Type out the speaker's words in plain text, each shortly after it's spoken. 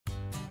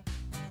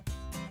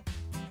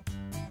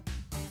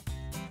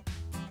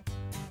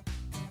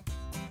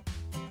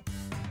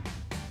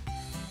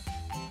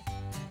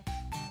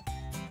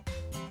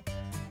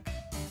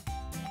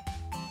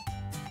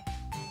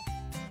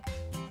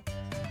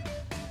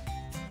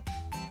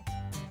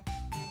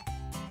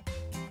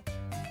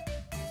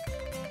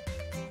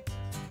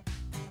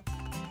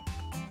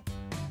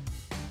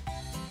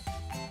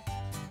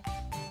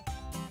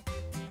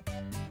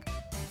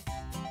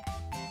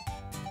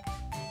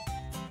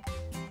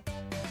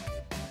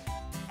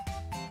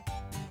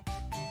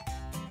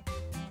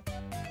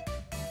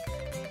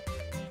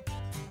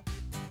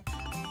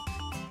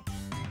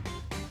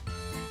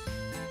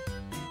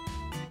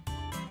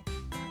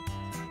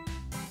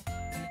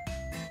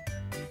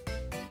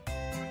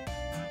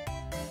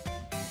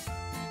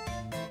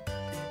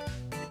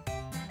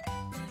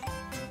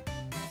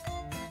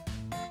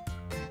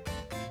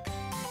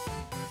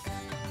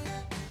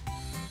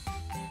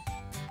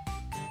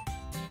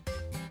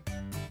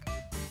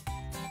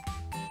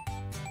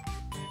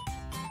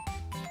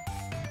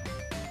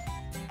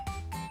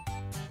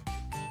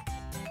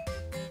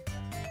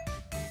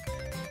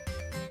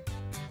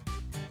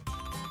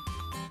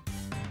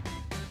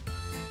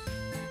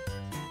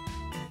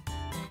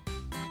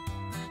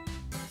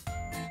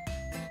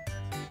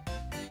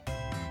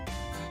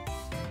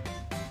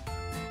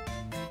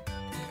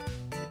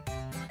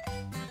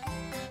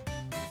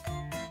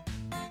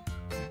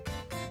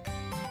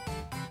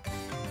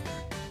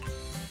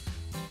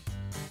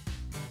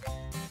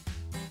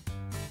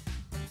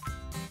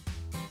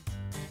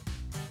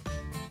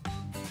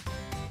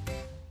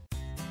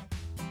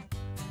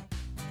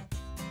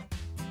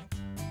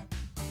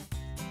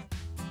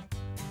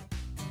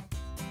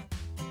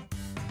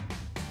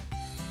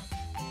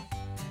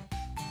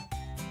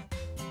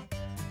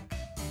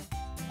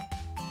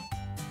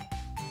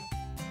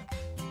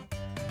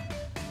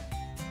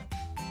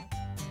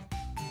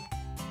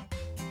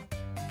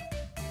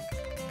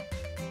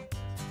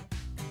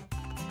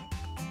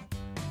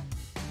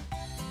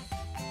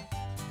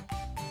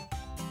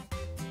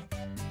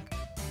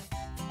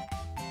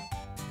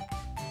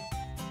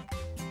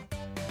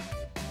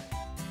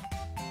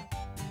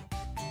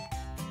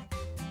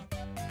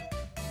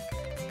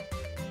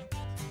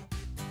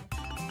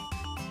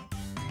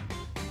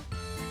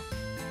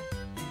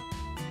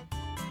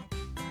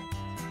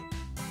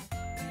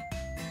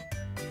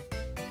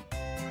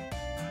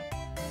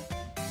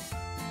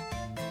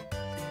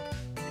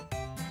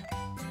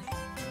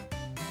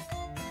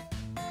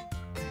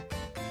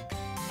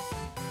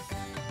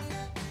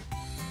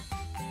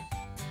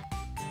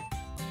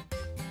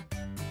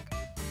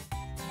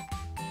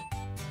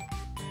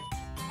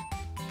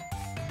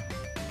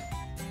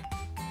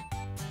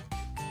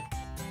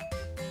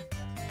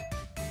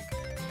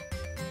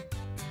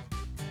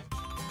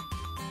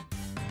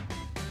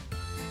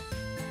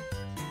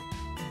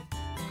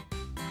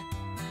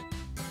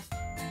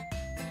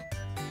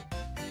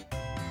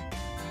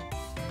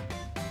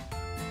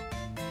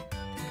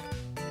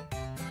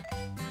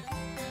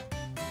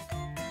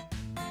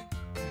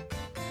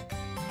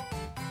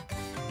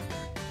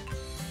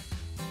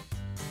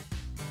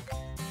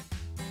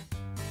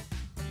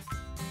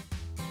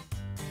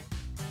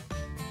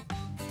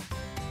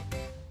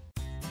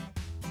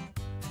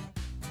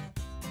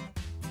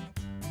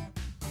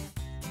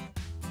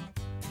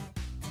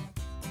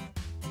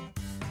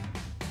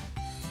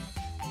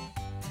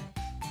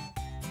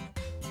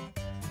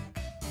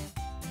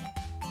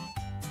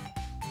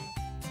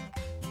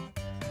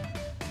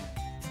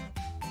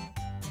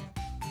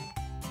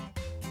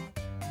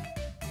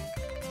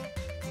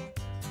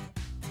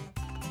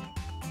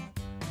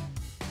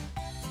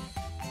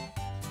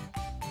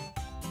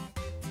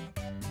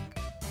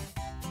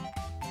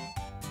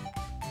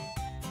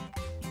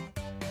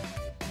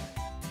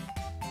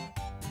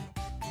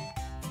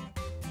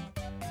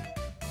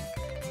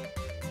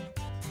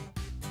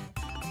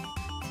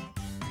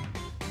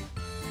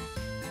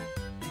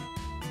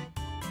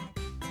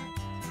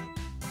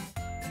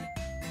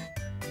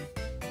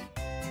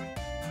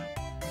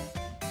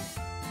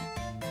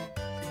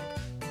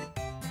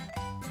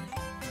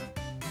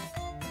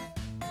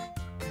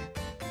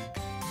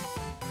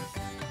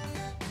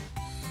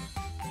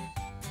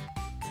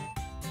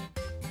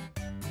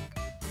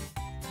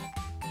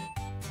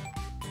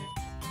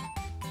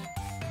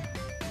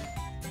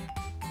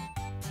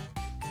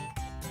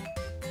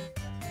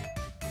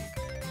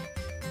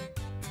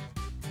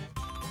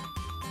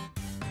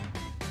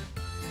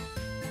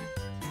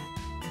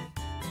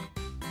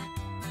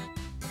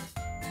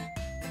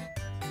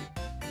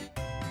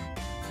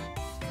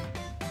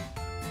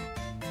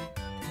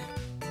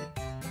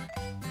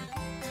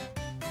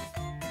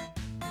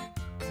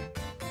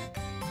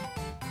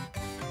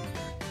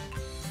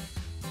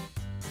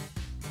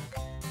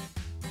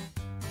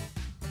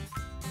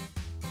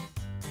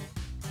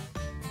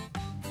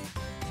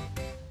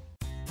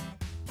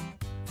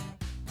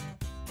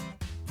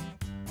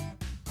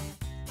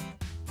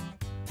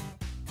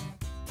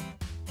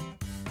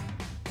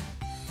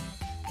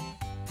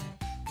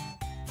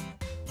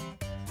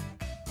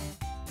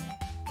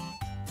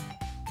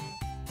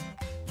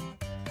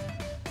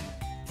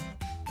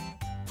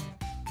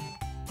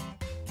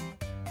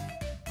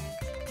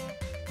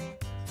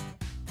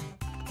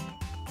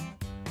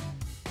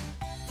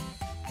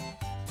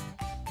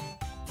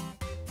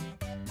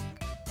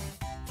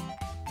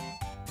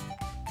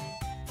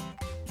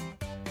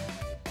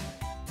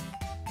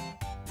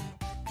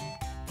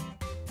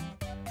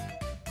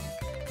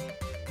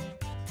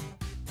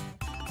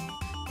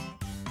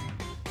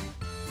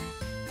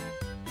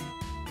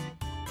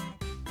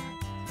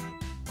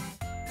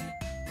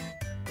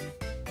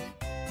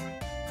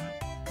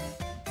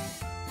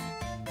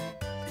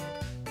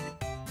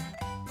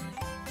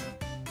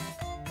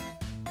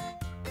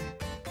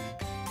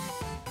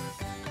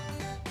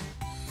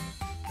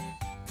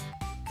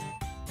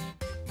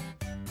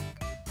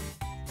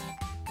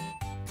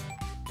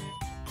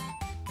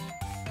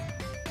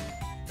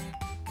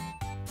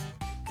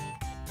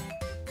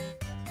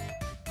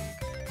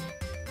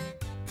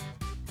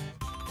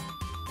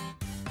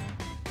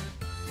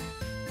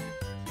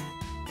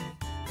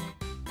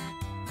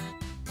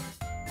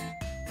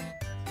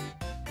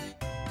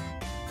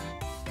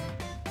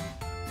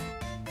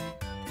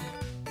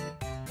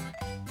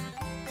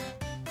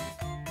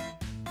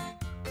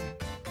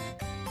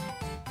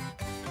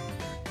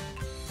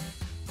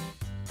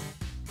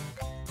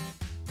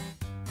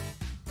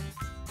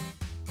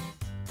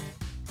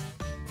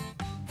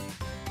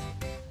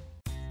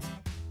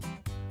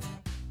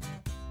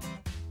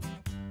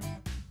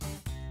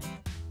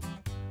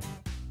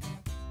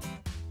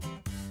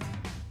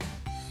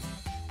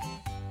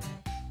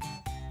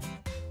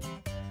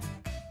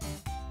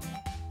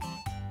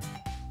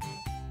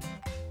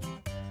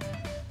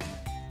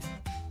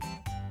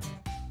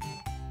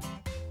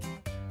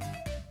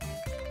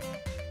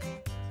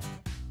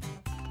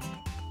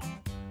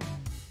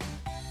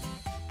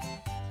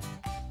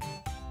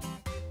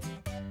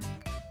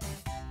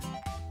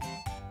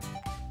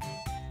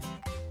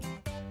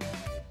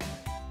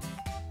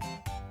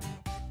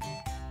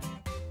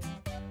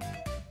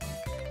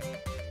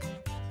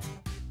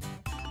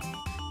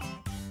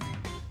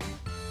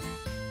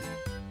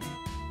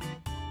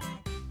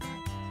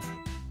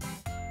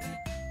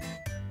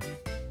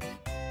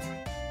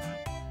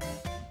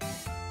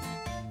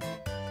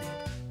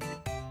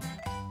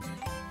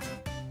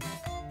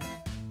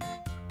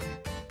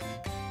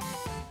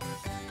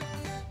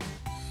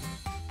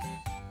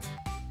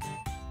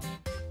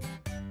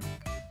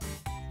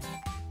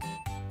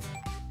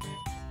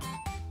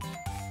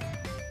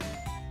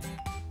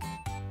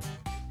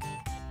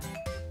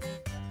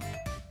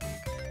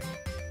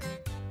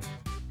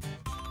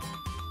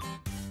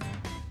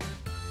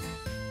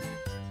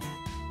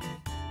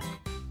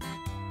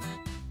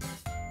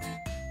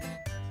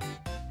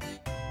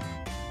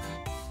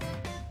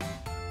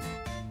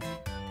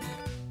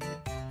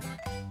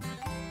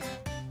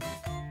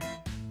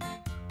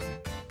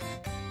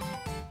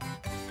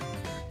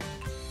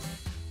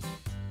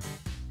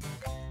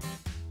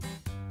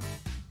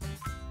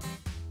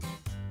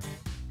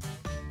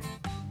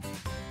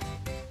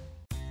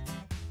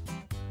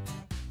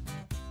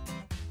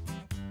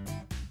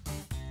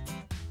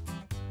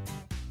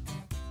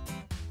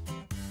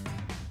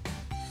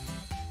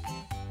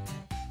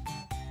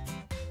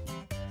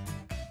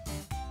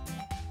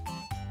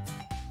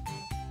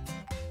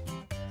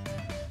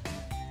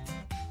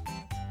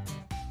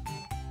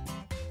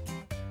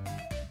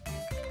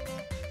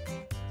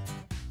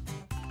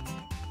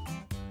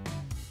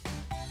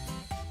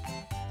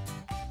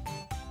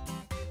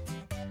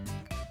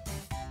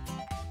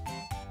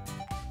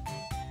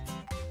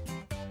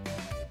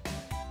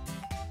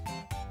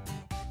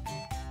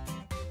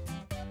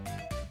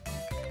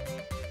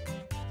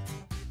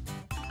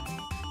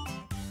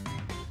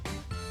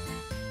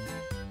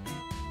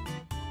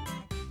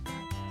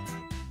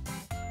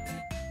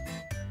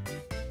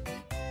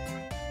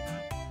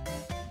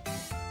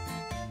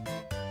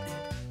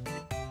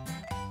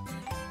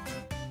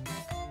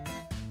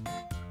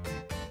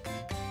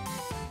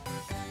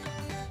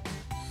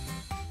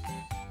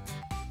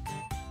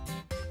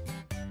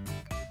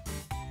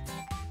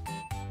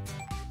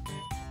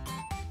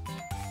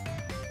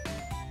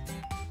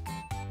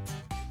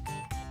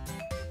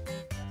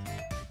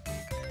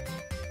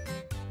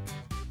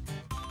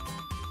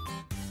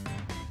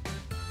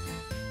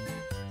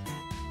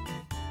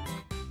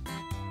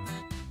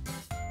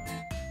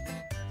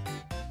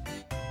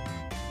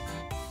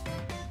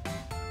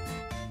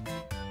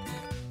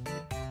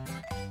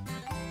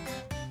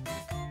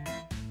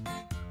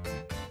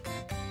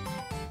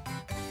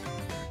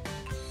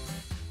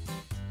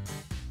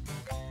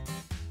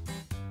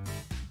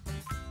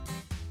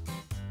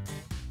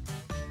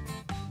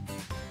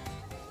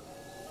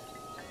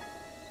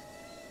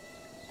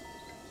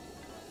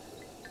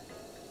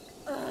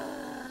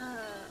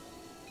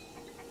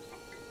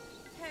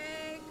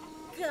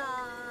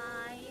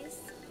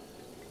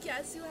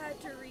guess who had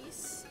to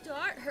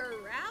restart her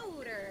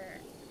router?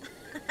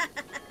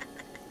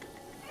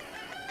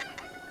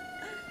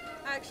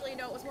 Actually,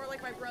 no, it was more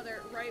like my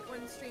brother. Right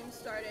when stream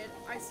started,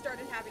 I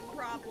started having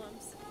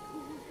problems.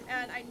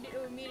 And I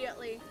knew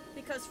immediately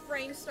because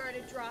frames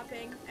started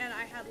dropping and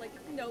I had like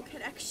no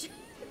connection.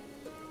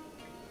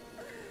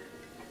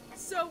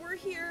 So we're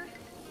here,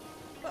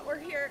 but we're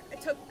here. It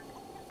took,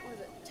 what was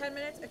it, 10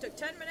 minutes? It took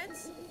 10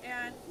 minutes,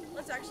 and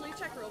let's actually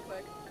check real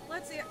quick.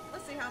 Let's see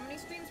how many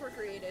streams were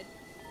created.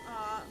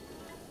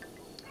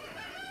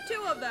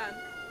 2 of them.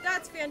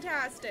 That's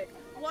fantastic.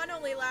 One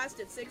only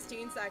lasted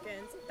 16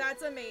 seconds.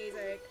 That's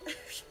amazing.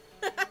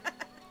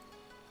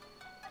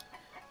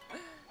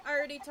 I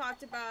already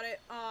talked about it.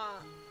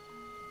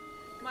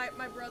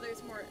 My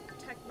brother's more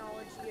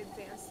technology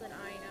advanced than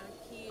I am.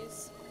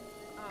 He's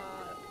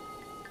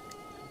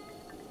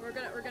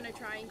we're gonna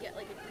try and get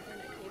like an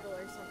Ethernet cable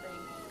or something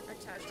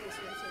attached to his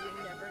room so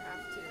we never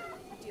have to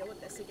deal with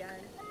this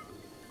again.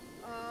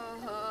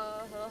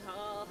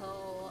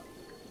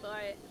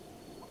 But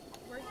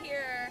we're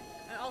here,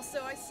 and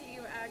also I see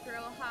you,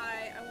 Aggro.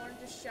 Hi, I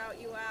wanted to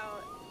shout you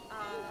out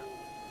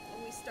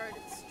when we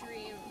started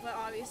stream, but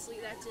obviously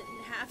that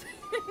didn't happen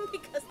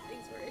because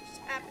things were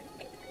just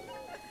happening.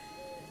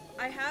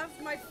 I have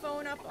my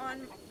phone up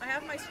on, I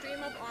have my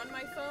stream up on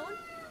my phone,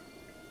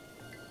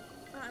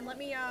 and let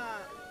me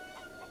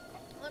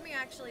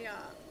actually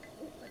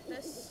put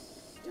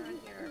this down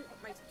here,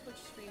 put my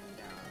Twitch stream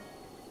down,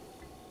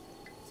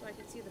 so I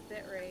can see the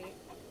bitrate.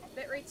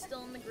 Bitrate's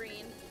still in the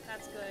green.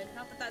 That's good.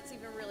 Not that that's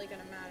even really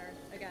gonna matter.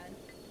 Again,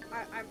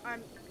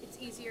 it's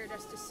easier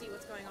just to see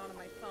what's going on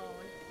my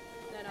phone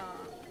than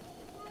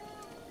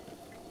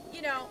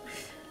you know,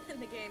 in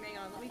the game. Hang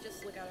on, let me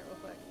just look at it real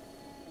quick.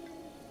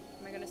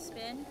 Am I gonna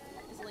spin?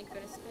 Is Link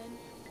gonna spin?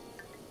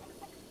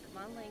 Come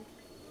on, Link.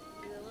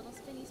 Do a little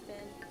spinny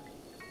spin.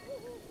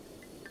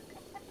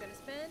 Gonna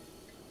spin?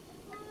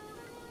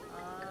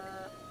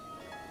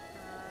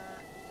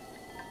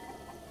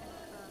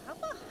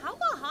 How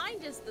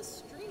behind is the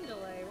stream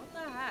delay? What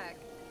the heck?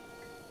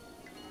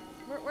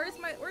 Where's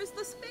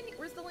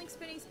the Link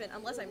spinny spin?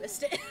 Unless I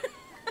missed it.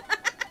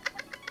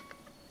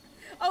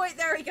 Oh wait,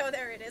 there we go,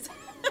 there it is.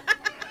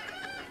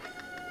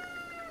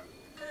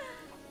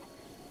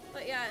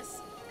 But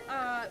yes,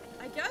 I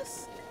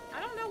guess, I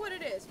don't know what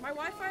it is. My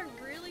Wi-Fi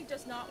really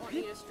does not want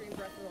me to stream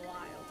Breath of the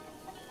Wild.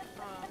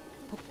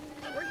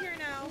 We're here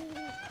now.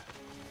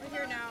 We're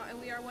here now, and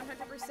we are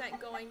 100%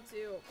 going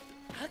to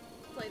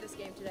play this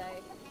game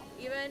today.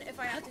 Even if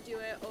I have to do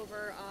it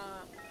over,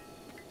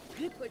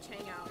 Twitch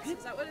Hangouts.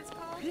 Is that what it's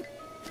called?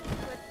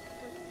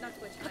 Not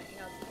Twitch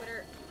Hangouts,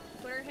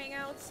 Twitter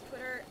Hangouts,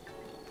 Twitter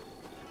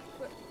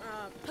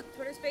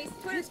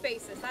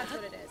Spaces, that's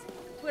what it is.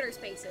 Twitter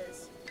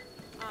Spaces.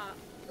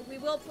 We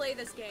will play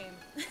this game.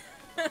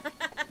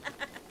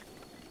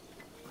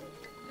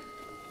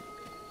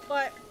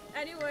 But,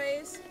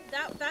 anyways,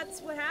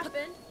 that's what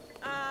happened.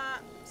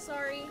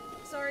 Sorry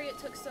it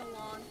took so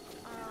long.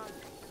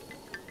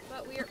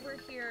 But we're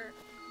here.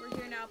 We're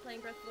here now playing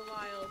Breath of the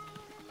Wild.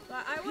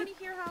 But I want to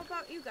hear how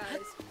about you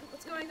guys.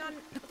 What's going on,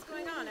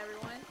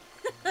 everyone?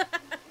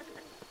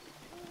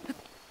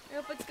 I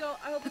hope it's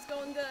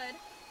going good.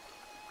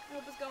 I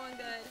hope it's going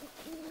good.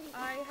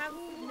 I have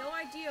no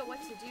idea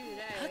what to do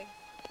today.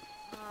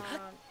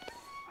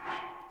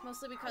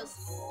 Mostly because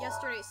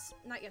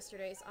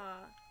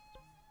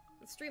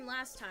the stream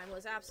last time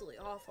was absolutely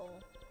awful.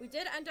 We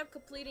did end up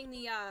completing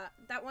the,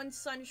 that one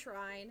sun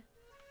shrine.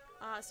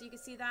 So you can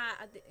see that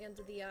at the end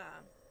of the,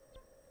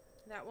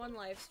 that one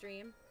live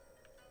stream.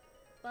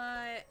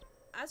 But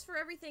as for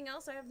everything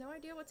else, I have no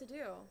idea what to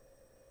do.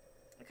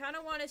 I kind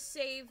of want to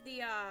save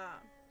the,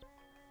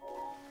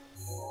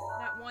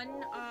 that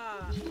one,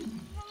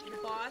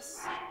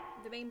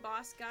 the main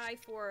boss guy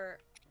for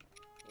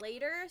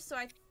later. So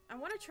I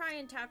want to try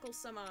and tackle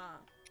some,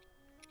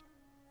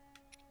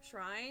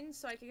 shrines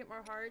so I can get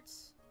more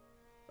hearts.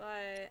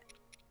 But,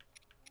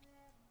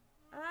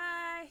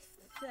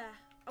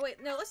 oh wait,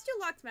 no, let's do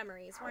locked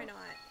memories. Why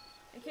not?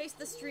 In case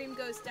the stream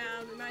goes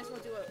down, we might as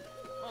well do it.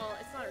 Well,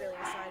 it's not really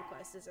a side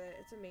quest, is it?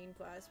 It's a main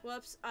quest.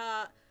 Whoops.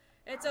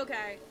 It's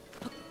okay.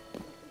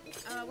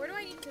 Where do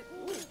I need to?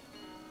 Ooh.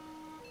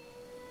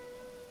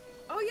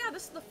 Oh yeah,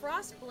 this is the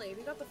frost blade.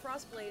 We got the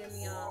frost blade in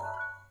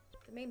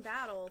the main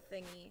battle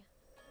thingy.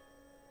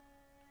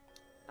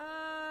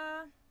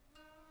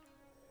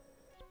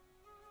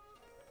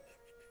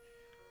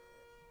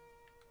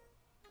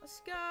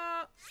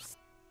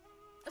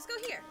 Let's go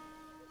here.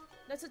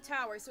 That's a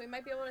tower, so we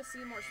might be able to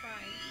see more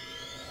shrines.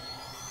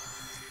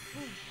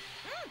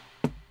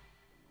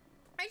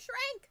 I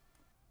shrank.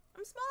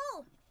 I'm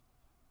small.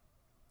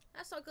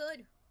 That's not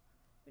good.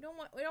 We don't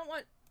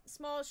want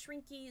small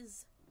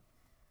shrinkies.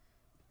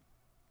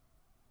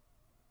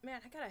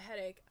 Man, I got a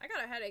headache.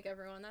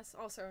 Everyone. That's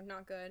also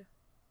not good.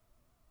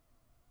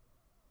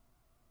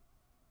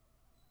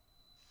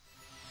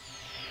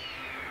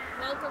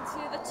 Welcome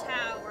to the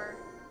tower.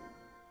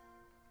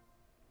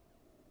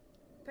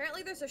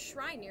 Apparently there's a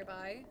shrine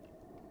nearby.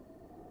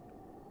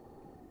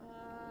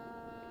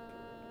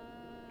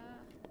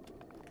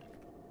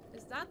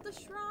 that the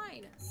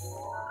shrine?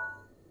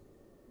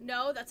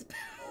 No, that's a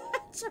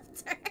patch of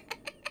dirt.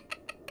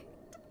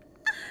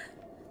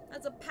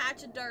 That's a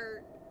patch of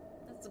dirt.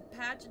 That's a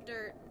patch of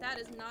dirt. That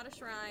is not a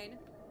shrine.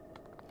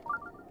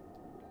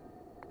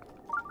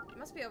 It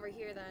must be over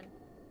here then.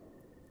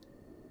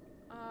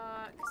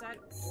 Cause I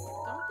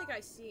don't think I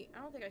see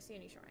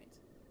any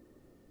shrines.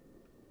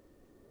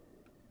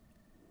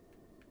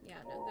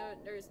 Yeah, no,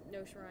 there's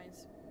no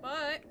shrines.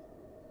 But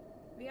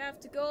we have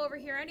to go over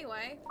here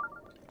anyway.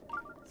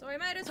 So we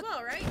might as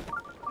well, right?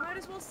 Might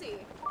as well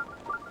see.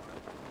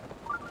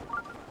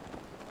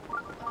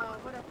 Oh,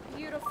 what a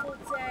beautiful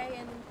day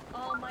in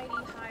almighty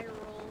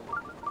Hyrule.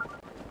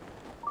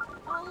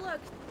 Oh,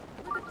 look.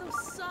 Look at the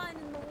sun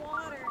and the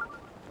water.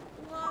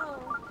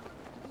 Whoa.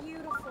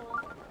 Beautiful.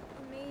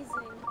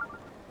 Amazing.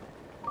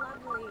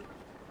 Lovely.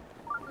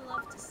 I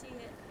love to see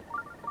it.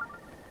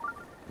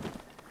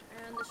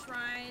 And the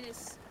shrine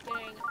is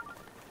getting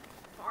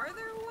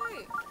farther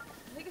away. I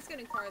think it's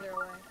getting farther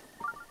away.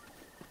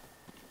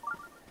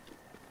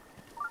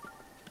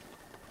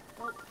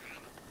 Oh.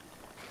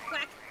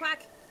 Quack,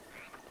 quack.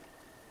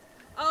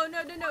 Oh,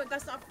 no, no, no.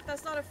 That's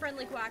not a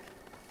friendly quack.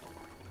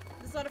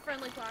 That's not a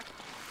friendly quack.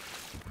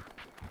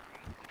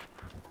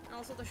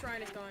 Also, the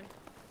shrine is gone.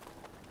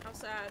 How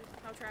sad.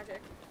 How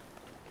tragic.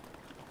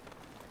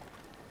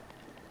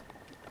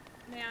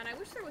 Man, I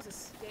wish there was a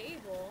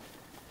stable.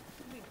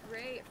 It'd be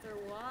great if there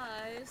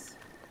was.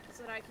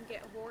 So that I can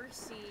get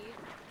horsey.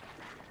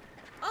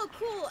 Oh,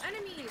 cool!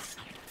 Enemies!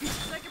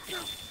 So I can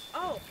prove.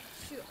 Oh,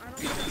 shoot. I don't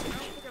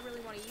think I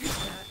really want to use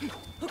that.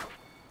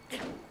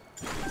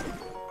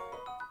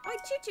 Oh,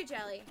 choo-choo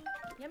jelly!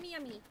 Yummy,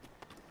 yummy.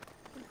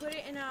 And put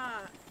it in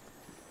a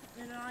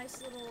nice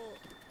little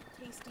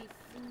tasty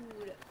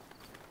food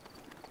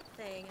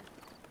thing.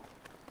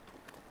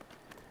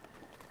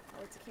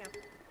 Oh, it's a camp.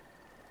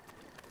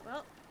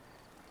 Well,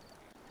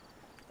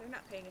 they're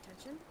not paying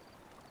attention.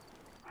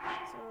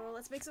 So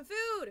let's make some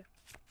food!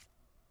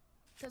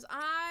 Because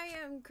I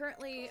am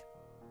currently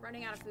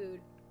running out of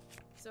food.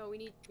 So we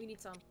need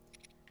some.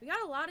 We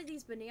got a lot of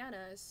these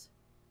bananas.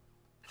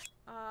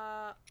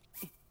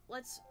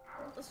 Let's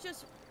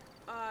just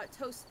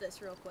toast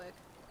this real quick.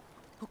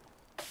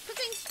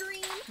 Cooking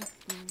stream!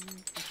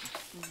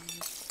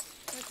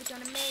 What's it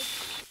gonna make?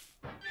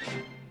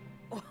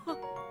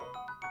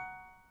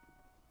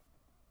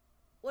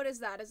 What is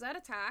that? Is that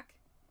attack?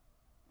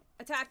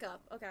 Attack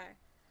up. Okay.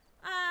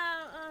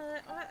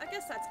 I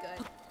guess that's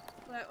good.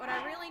 But what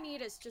I really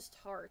need is just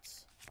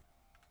hearts.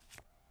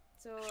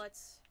 So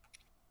let's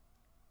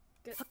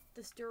get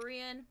this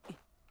durian.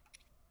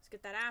 Let's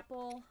get that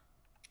apple.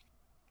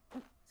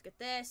 Let's get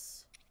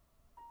this.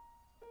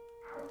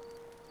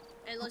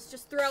 And let's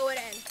just throw it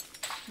in.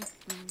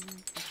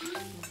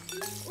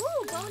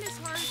 Ooh, bonus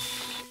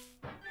hearts.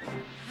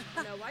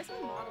 No, why is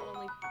my model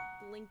only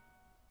blink?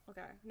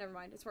 Okay, never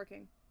mind. It's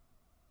working.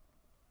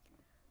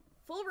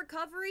 Full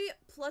recovery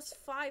plus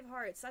 5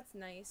 hearts. That's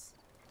nice.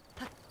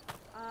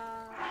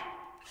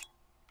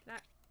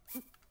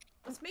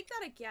 Let's make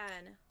that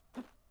again.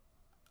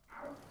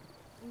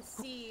 And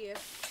see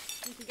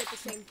if we can get the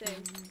same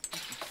thing.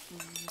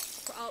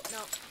 Oh,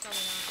 no.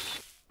 Probably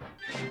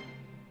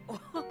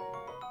not.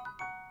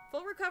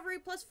 Full recovery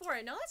plus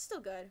 4. No, that's still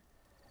good.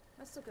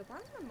 That's still good. Why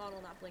is my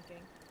model not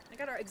blinking? I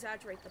gotta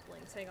exaggerate the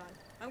blinks. Hang on.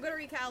 I'm gonna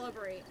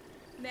recalibrate.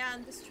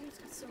 Man, this stream's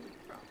got so many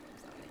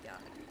problems. Oh my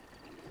god.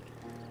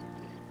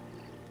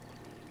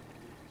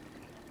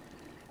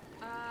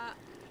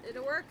 Did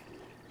it work?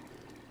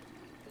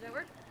 Did it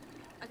work?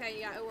 Okay,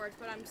 yeah, it worked,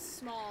 but I'm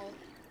small.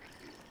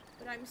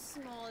 I am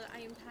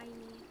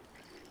tiny.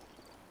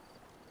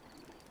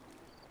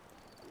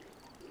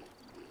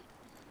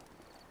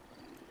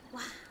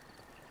 Wow.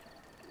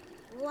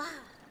 Wow.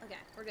 Okay,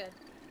 we're good.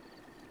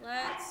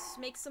 Let's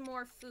make some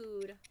more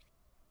food.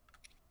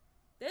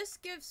 This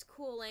gives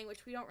cooling,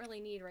 which we don't really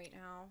need right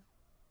now.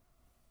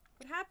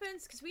 What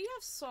happens, because we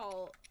have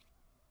salt.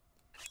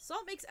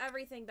 Salt makes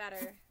everything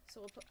better.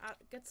 So we'll put out,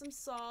 get some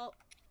salt.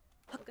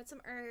 We'll get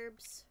some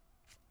herbs.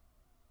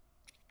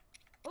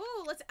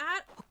 Oh, let's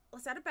add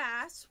a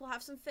bass. We'll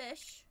have some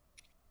fish.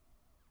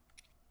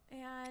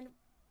 And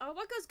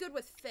what goes good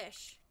with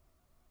fish?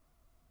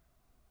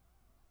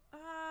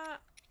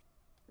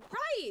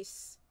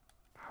 Rice.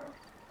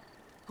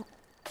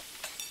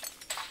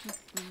 Let's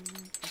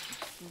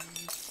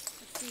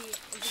see. Is it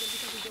gonna be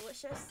something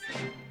delicious?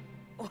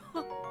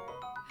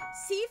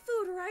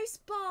 Seafood rice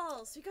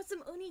balls. We got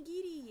some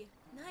onigiri.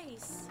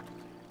 Nice.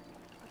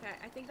 Okay,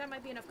 I think that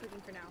might be enough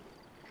cooking for now.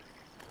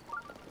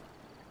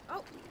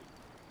 Oh.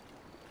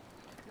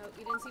 No,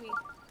 you didn't see me.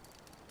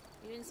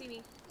 You didn't see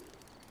me.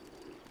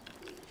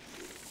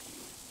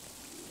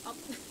 Oh,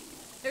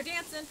 they're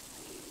dancing.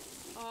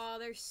 Oh,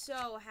 they're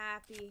so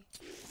happy.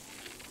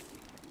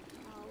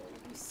 Oh, it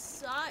would be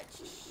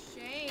such a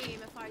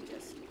shame if I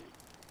just...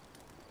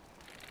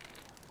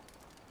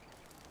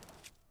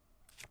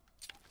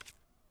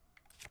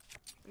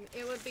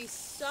 It would be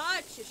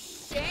such a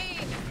shame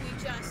if we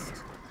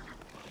just...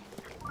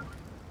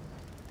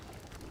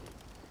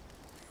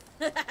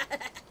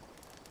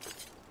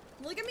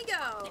 Look at me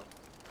go.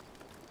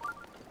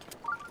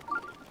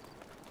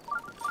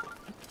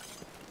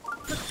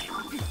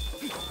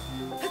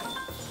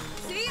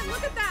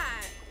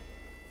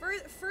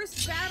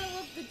 first battle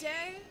of the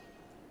day,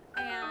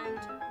 and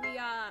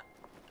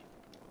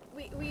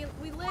we lived.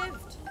 We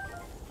lived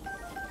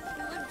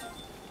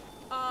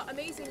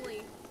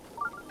amazingly.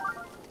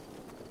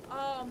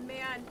 Oh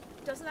man,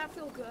 doesn't that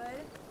feel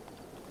good?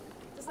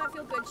 Doesn't that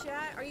feel good,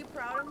 chat? Are you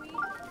proud of me?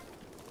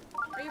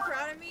 Are you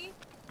proud of me?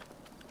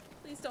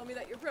 Please tell me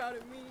that you're proud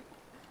of me.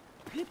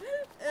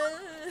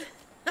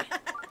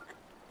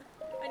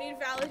 I need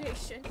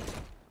validation.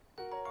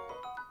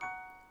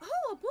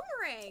 Oh, a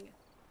boomerang!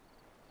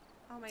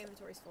 Oh, my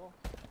inventory's full.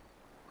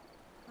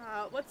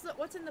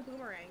 What's in the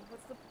boomerang?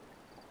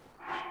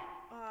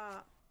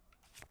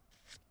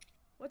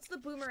 What's the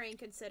boomerang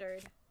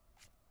considered?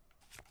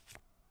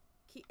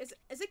 Key, is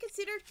it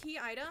considered key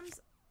items?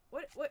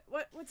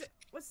 What's it?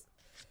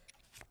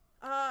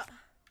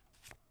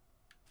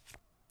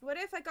 What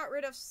if I got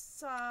rid of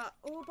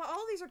oh, but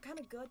all these are kind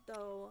of good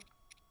though.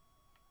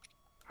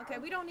 Okay,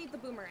 we don't need the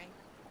boomerang.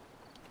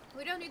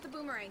 We don't need the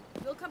boomerang.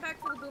 We'll come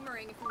back for the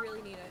boomerang if we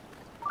really need it.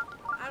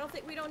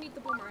 We don't need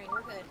the boomerang.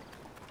 We're good.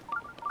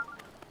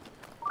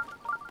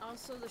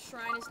 Also, the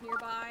shrine is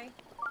nearby.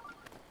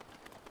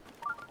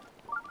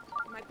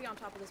 It might be on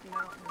top of this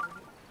mountain.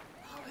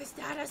 Oh, is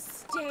that a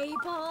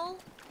stable?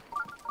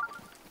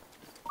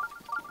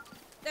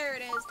 There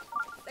it is.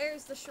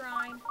 There's the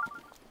shrine.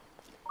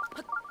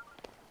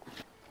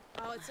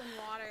 Oh, it's in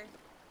water.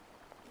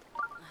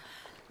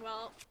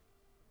 Well,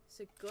 it's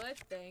a good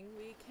thing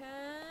we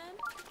can...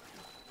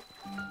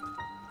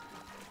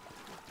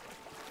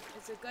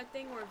 It's a good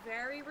thing we're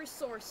very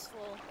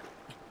resourceful.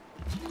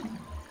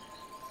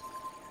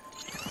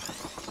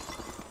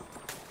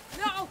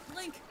 No!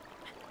 Link!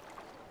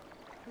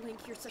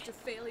 Link, you're such a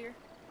failure.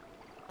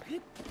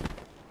 There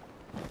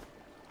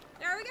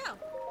we go.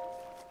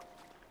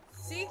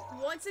 See?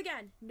 Once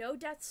again, no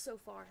deaths so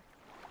far.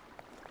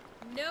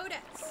 No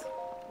deaths.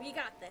 We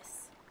got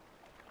this.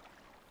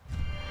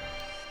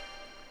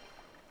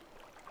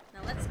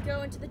 Now let's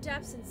go into the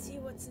depths and see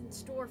what's in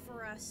store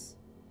for us.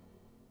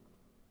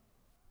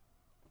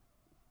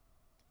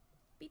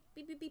 Beep,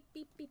 beep, beep, beep,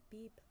 beep, beep,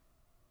 beep.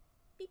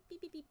 Beep,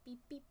 beep, beep, beep, beep,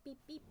 beep, beep,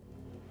 beep.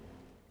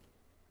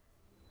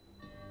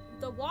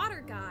 The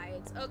water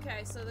guides.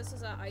 Okay, so this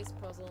is an ice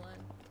puzzle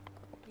then.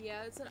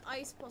 Yeah, it's an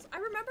ice puzzle. I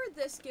remember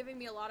this giving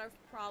me a lot of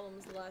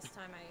problems the last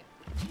time I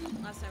played.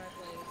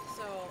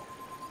 So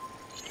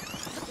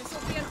this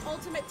will be an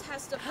ultimate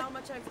test of how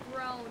much I've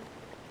grown.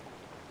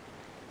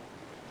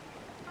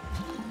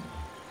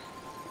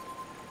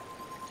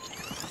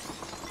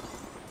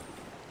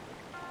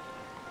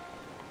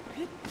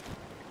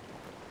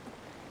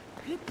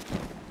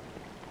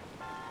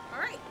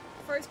 Alright,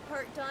 first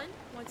part done.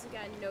 Once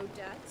again, no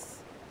deaths.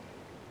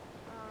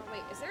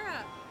 Wait, is there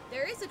a...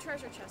 There is a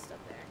treasure chest up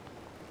there.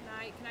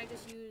 Can I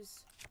just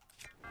use...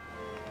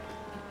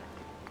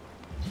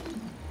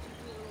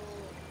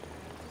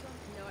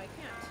 No, I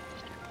can't.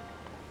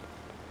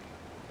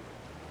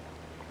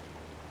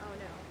 Oh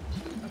no.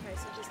 Okay,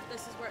 so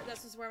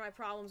this is where my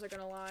problems are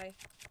gonna lie.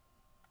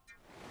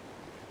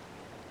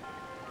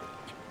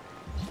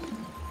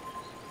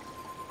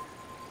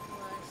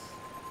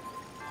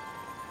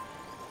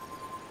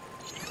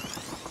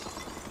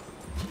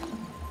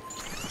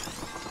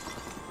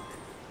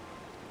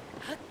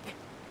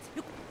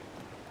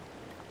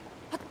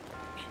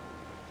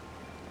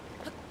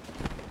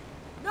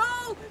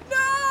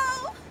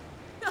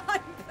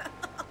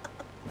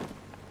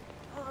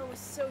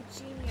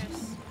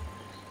 Genius.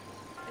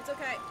 It's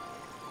okay.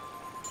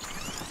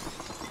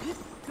 It's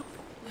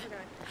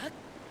okay.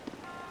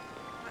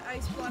 My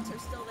ice blocks are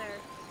still there.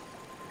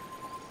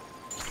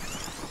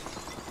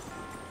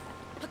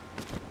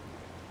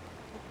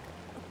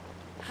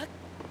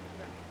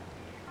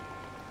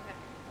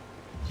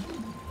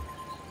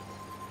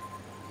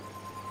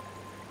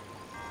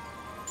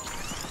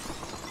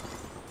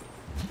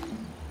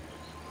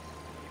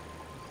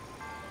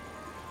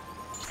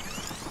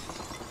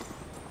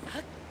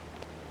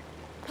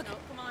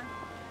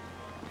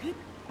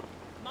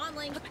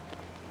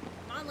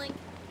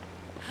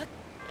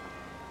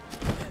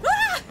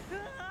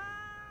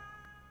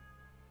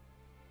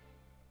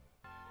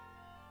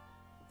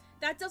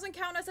 That doesn't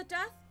count as a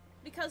death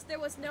because there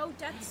was no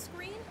death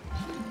screen.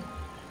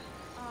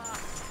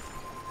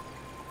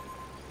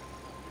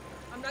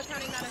 I'm not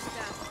counting that as a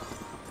death.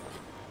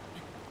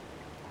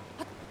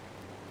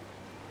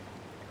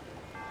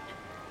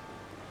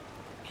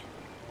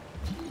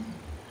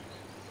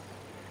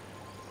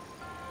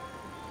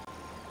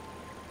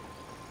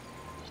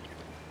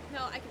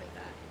 No, I can make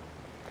that.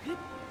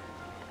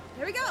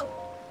 There we go.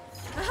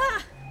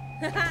 Aha!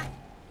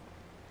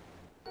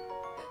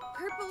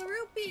 Purple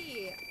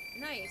rupee.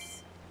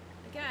 Nice.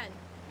 Again.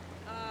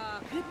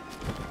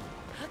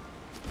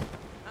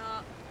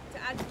 To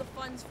add to the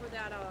funds for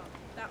that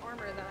that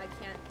armor that I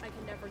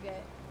can never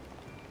get.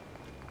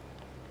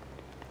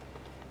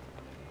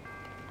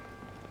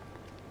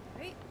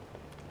 Right?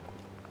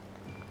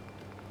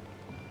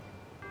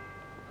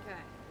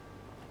 Okay.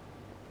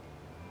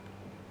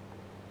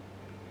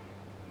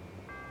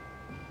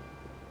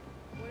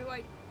 What do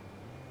I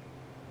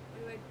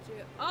do?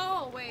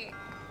 Oh wait.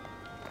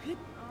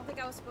 don't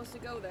think I was supposed to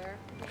go there.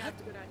 I think I have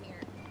to go down here.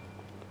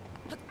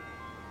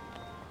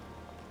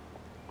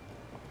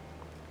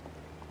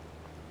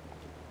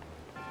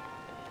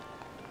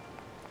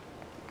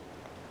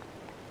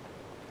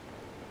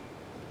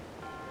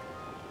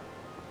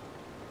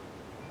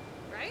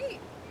 Right?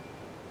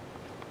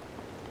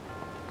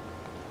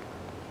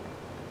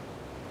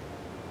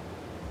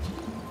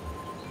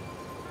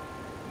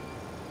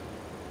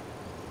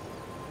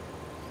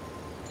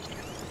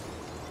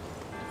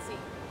 Let's see.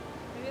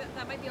 Maybe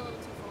that might be a little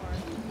too far.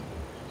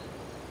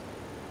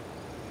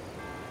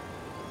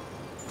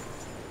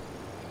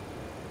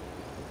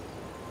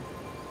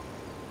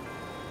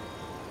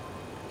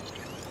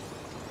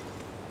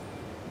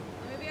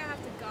 Maybe I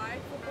have to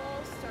guide the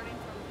ball starting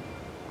from...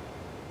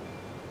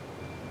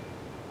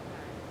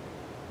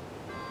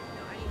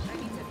 No, I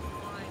need to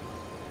climb.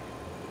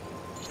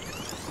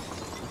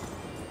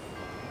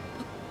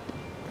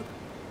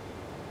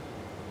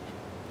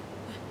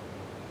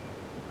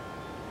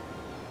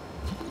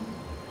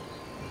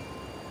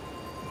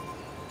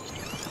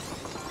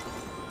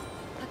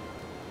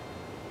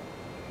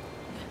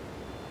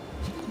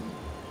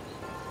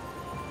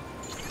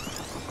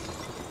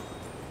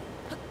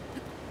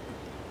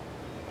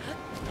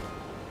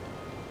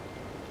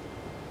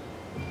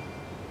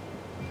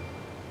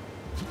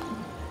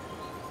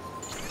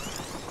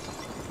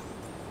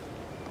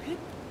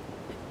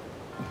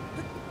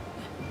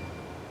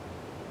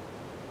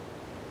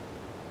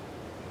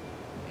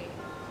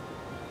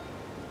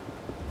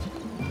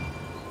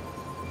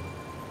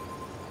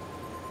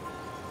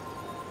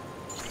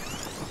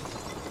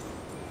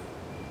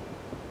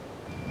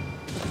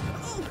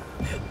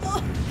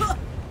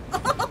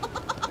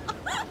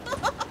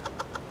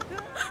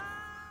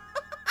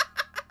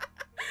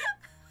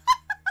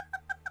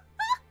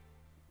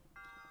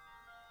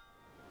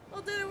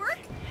 Well, did it work?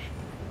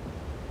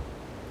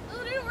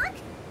 Oh, did it work?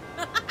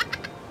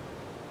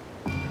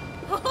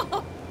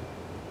 Oh,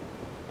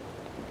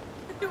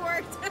 it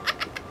worked.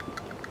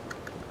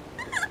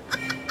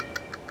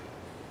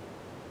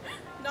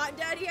 Not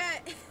dead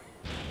yet.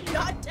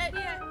 Not dead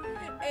yet.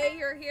 Hey,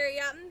 you're here.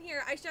 Yeah, I'm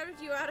here. I shouted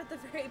you out at the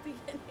very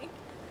beginning.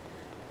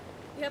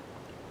 Yep,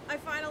 I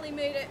finally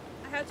made it.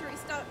 I had to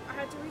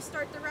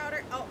restart the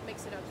router. Oh,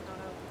 mix it up. No,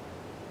 no.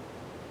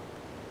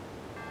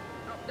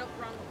 Oh, nope,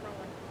 wrong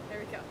one. There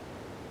we go.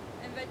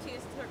 And Veggie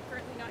is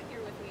currently not here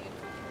with me,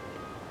 unfortunately.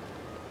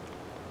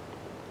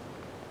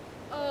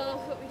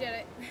 Oh, but we did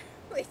it.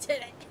 We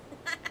did it.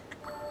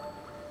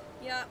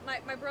 Yeah,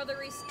 my brother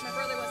was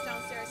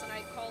downstairs and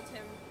I called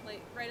him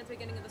like right at the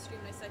beginning of the stream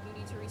and I said you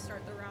need to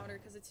restart the router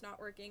because it's not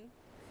working.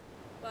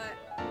 But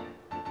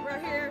we're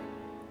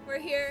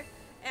here,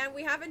 and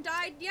we haven't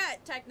died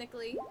yet,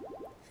 technically.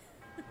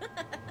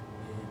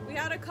 We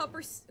had a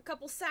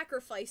couple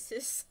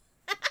sacrifices.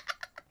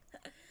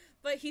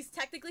 But he's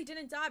technically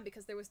didn't die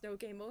because there was no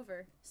game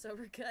over, so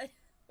we're good.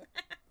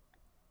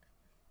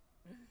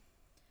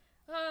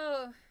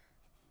 Oh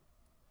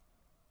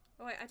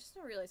wait, I just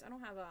don't realize I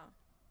don't have a.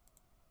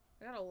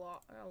 I gotta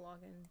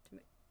log in to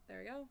me. There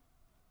we go.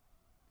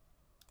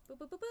 Boop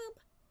boop boop boop.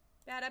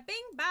 Bada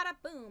bing, bada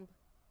boom.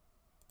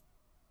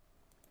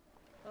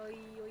 Oi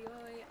oi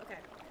oi.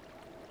 Okay.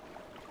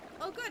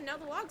 Oh good, now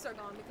the logs are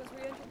gone because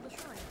we entered the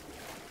shrine.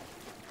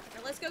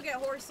 Now let's go get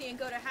Horsey and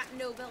go to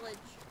Hatno Village.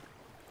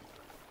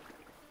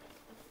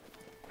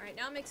 Alright,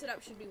 now Mix It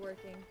Up should be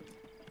working.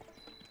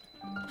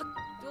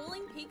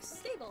 Dueling Peaks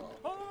Stable.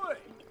 Ahoy!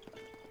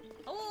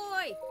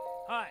 Ahoy!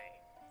 Hi.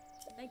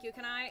 Thank you.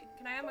 Can I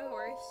have my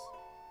horse?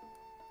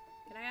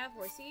 Can I have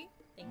Horsey?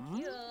 Thank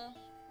you.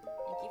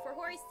 Thank you for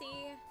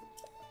Horsey.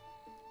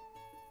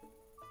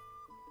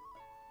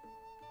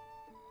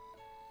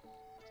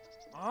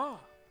 Ah.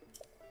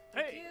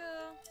 Thank Hey. you.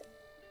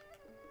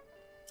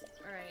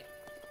 Alright.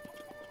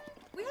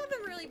 We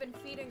haven't really been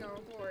feeding our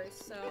horse,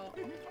 so...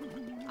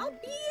 Oh,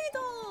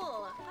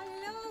 Beetle!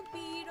 Hello,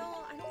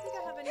 Beetle! I don't think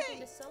I have anything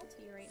to sell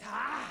to you right now.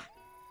 Ah.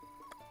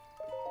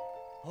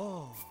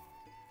 Oh.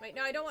 Wait,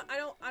 no, I don't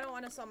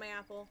want to sell my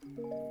apple.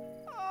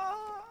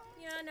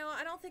 Yeah, no,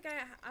 I don't think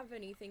I have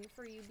anything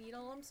for you,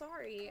 Beetle. I'm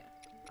sorry.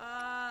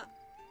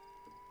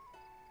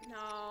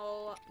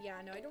 No.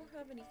 Yeah, no, I don't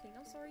have anything.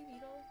 I'm sorry,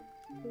 Beetle.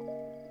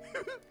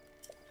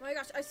 Oh my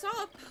gosh, I saw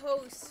a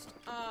post,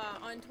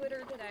 on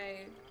Twitter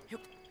today.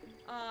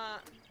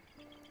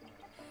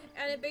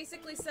 And it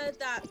basically said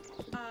that,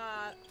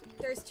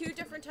 there's two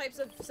different types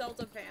of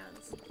Zelda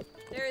fans.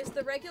 There's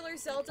the regular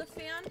Zelda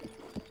fan,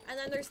 and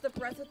then there's the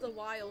Breath of the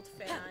Wild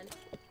fan.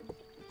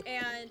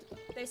 And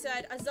they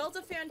said a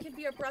Zelda fan can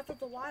be a Breath of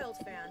the Wild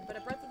fan, but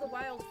a Breath of the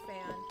Wild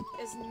fan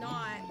is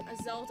not a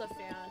Zelda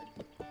fan.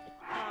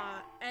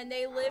 And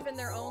they live in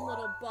their own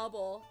little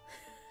bubble.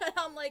 And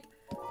I'm like,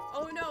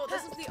 oh no,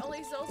 this is the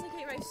only Zelda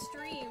game I've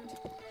streamed.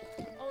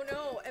 Oh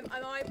no, am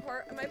I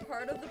part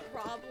of the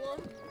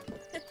problem?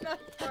 Am I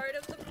part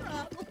of the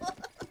problem?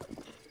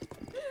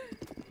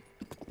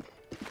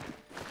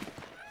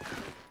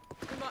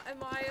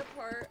 Am I a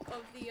part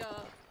of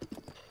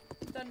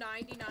the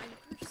 99%?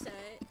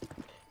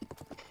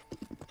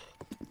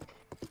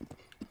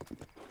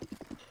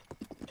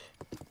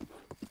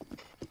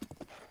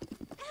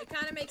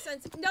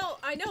 make sense. No,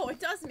 I know, it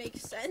does make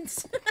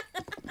sense.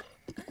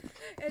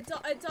 It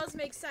does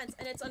make sense,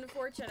 and it's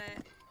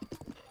unfortunate.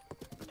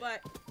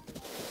 But,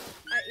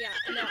 yeah,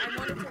 no, I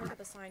wanted to look at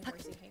the sign,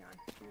 Horsey. Hang on.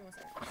 Give me 1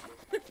 second.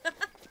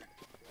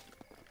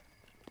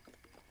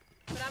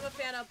 But I'm a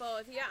fan of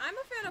both. Yeah, I'm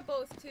a fan of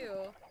both,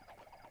 too.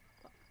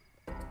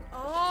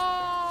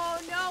 Oh,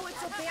 no,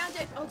 it's a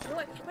bandit. Oh,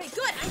 good. Wait,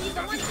 good. I need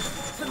the money.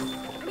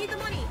 I need the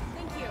money.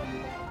 Thank you.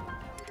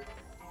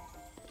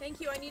 Thank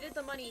you. I needed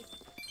the money.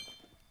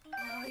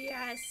 Oh,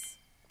 yes.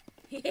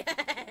 Yes.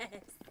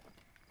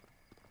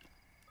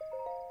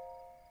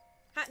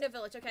 Hatno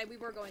Village. Okay, we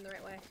were going the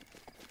right way.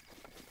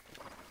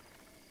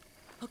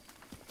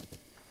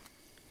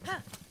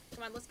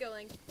 Come on, let's go,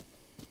 Link.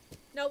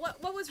 No,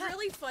 what was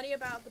really funny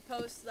about the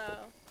post,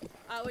 though,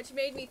 which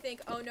made me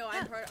think, oh no,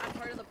 I'm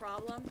part of the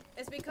problem,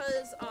 is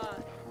because,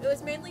 it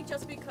was mainly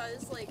just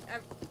because, like,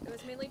 it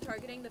was mainly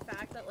targeting the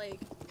fact that, like,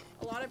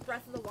 a lot of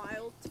Breath of the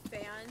Wild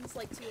fans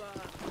like to,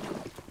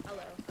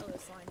 hello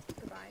slime,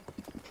 goodbye,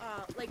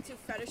 like to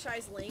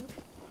fetishize Link.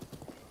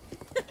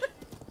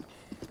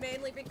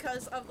 Mainly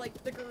because of,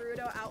 like, the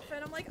Gerudo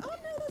outfit. I'm like, oh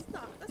no,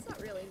 that's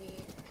not really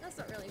me. That's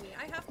not really me.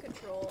 I have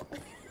control.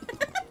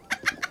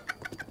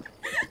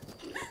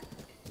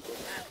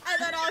 And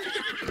then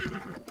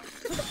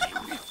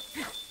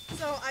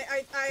so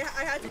I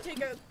had to take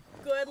a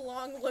good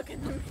long look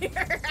in the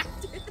mirror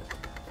after that.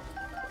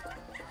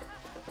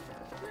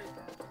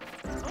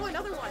 Oh,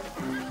 another one.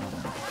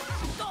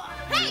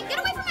 Hey, get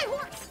away from my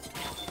horse!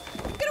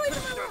 Get away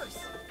from my horse!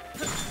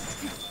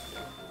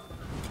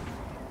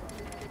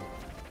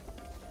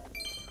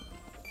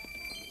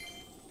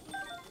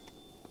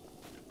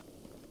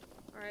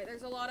 Alright,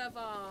 there's a lot of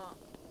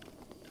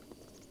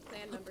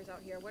clan members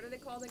out here. What are they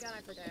called again?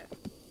 I forget.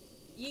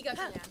 Yiga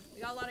clan. We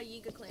got a lot of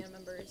Yiga clan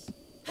members.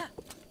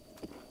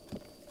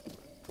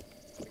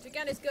 Which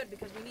again is good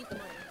because we need the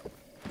money.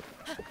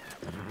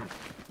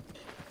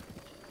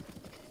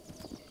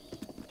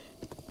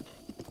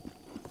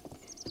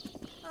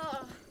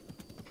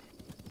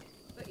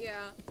 But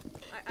yeah,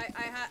 I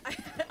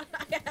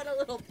had a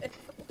little bit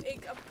of a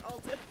wake-up call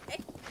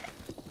today.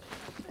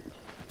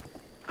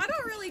 I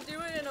don't really do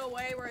it in a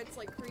way where it's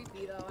like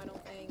creepy though, I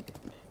don't think.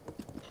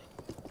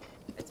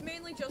 It's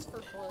mainly just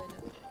for fun.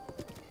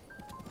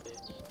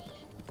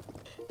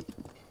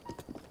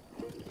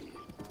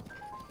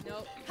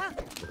 Nope.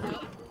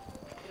 Nope.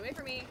 Get away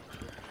from me.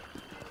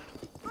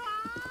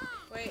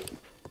 Wait.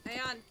 Hang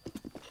on.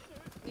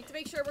 Need to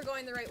make sure we're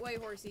going the right way,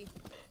 horsey.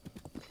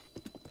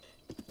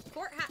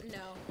 Fort Hatton,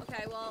 no.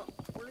 Okay, well,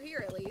 we're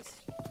here at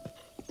least.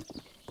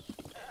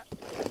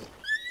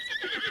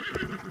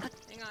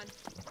 Hang on.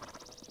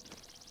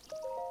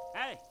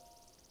 Hey!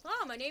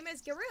 Oh, my name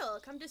is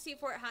Garil. Come to see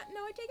Fort Hatton,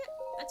 no, I take it?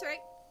 That's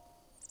right.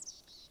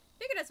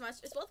 Figured as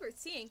much. It's well worth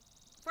seeing.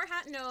 Fort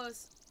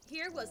Hatton's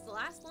here was the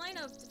last line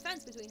of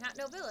defense between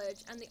Hatno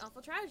Village and the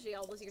awful tragedy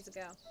all those years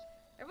ago.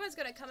 Everyone's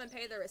gonna come and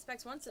pay their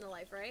respects once in a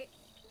life, right?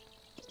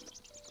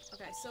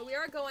 Okay, so we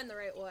are going the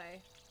right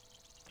way.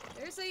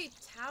 There's a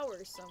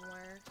tower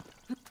somewhere.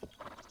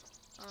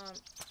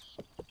 Alright.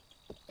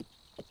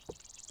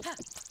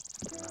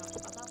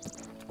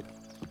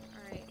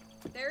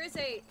 There's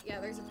a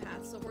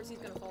path, so Horsey's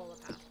gonna follow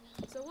the path.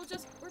 So we're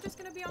just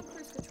gonna be on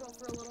cruise control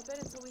for a little bit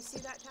until we see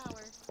that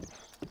tower.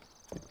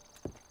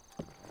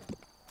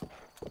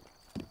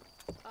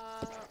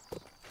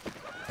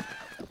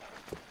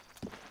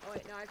 Oh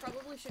wait, no, I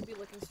probably should be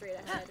looking straight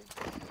ahead.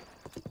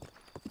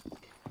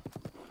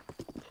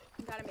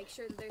 Gotta make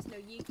sure that there's no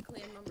Yiga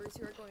clan members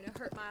who are going to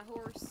hurt my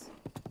horse.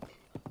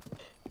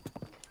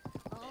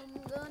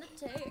 I'm gonna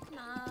take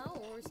my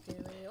horse to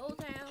the old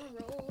town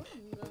road.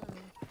 I'm gonna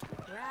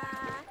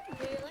ride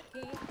till I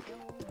can't go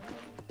home.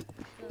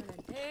 Gonna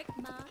take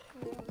my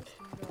horse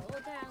to the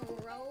old town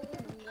road.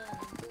 I'm gonna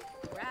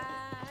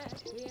ride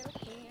till I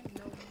can't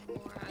no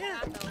more. I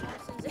got the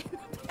horses in the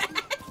back.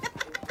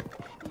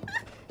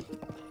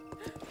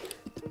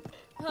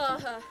 I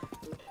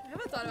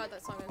haven't thought about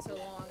that song in so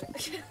long.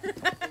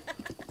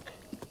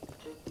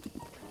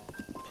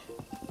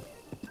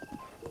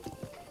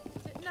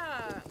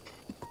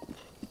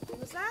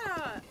 Was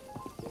that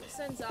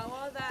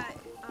Senzawa that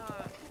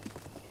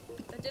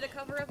did a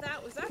cover of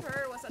that? Was that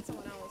her or was that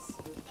someone else?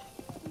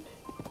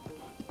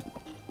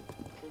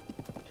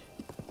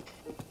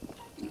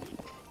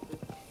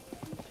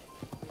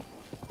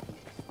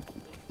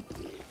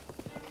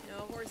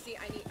 No, horsey,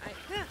 I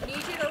need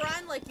you to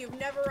run like you've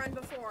never run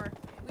before.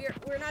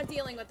 We're not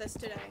dealing with this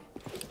today.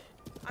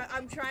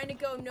 I'm trying to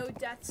go no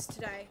deaths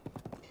today.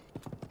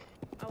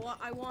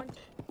 I want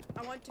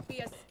to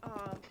be as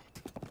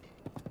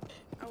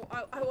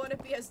I want to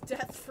be as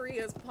death-free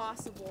as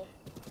possible.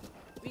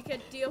 We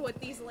can deal with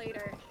these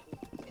later.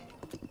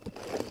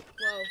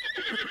 Whoa.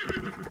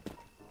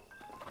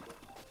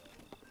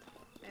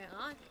 Hang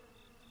on.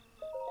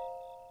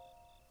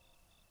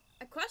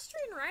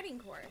 Equestrian riding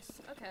course.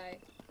 Okay.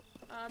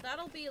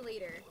 That'll be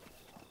later.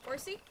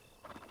 Horsey?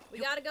 We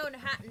gotta go to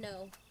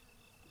Hatno.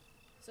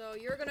 So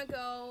you're gonna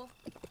go...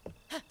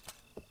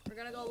 We're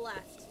gonna go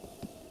left.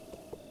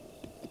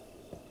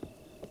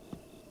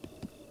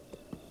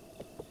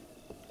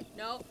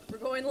 No, we're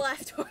going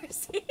left,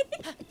 Horsey.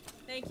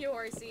 Thank you,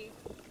 Horsey.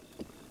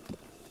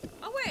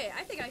 Oh wait,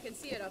 I think I can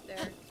see it up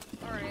there.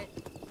 Alright.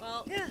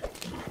 Well,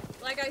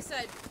 like I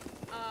said,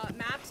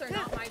 maps are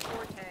not my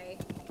forte.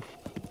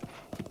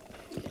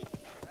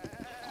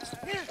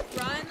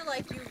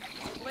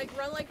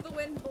 Run like the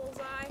wind,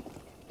 Bullseye.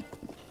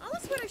 Oh,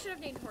 that's what I should have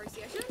named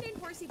Horsey. I should have named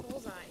Horsey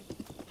Bullseye.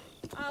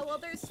 Well,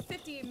 there's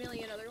 50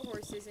 million other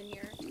horses in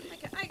here. I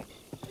can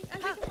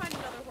find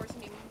another horse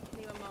and name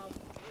him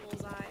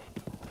Bullseye.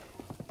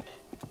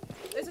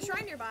 There's a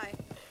shrine nearby.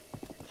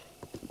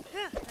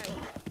 Okay,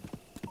 well,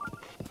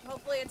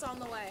 hopefully it's on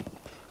the way.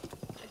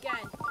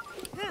 Again,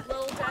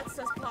 little deaths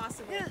as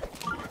possible.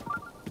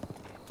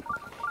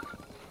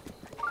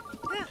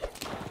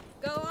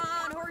 Go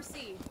on,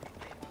 Horsey.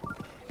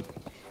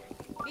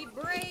 Be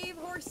brave,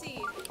 Horsey.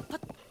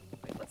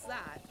 Wait, what's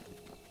that?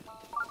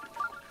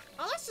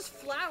 Oh, that's just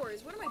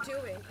flowers. What am I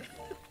doing?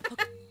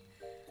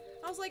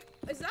 I was like,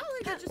 is that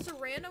like just a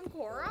random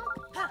Korok?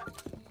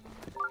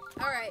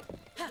 Alright.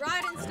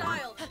 Ride in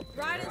style.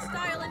 Ride in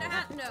style in a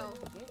hat. No.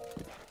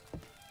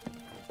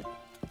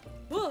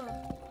 Oh,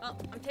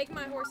 I'm taking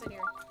my horse in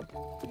here.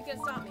 You can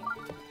stop me.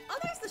 Oh,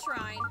 there's the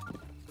shrine.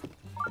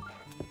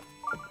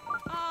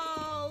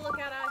 Oh, look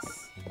at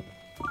us.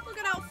 Look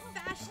at how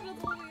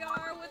fashionable we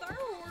are with our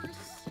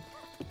horse.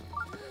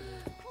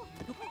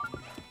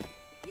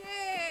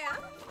 Yeah.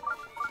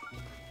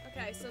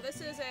 Okay, so this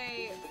is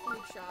a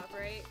food shop,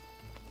 right?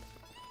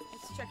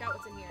 Let's check out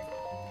what's in here.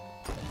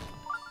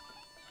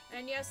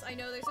 And yes, I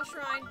know there's a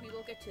shrine. We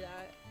will get to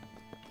that.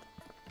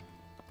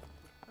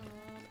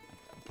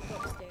 Go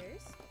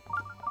upstairs.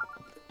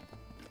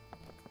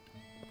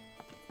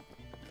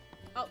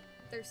 Oh,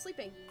 they're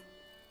sleeping.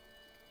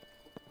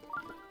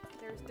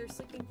 They're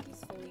sleeping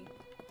peacefully.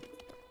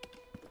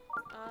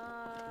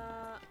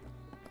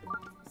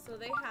 So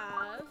they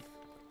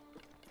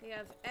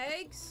have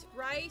eggs,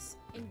 rice,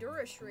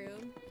 Endura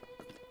shroom.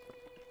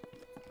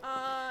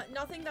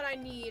 Nothing that I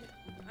need,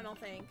 I don't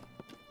think.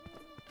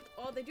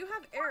 Oh, they do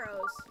have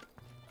arrows.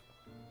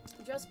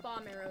 Just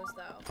bomb arrows,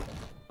 though.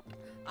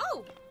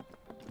 Oh!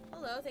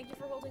 Hello, thank you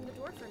for holding the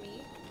door for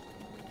me.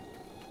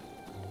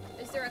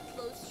 Is there a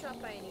clothes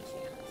shop by any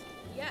chance?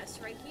 Yes,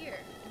 right here.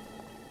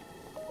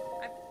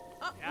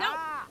 Oh, no!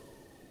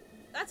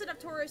 That's enough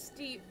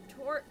touristry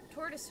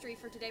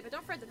for today, but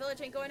don't fret, the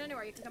village ain't going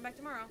anywhere. You can come back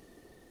tomorrow.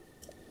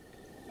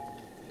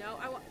 No,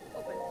 I want...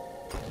 Open.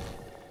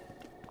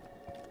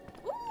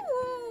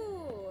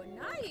 Ooh!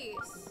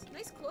 Nice!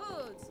 Nice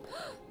clothes.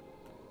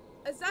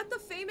 Is that the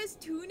famous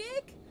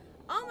tunic?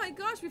 Oh my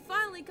gosh, we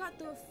finally got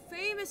the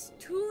famous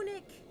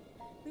tunic!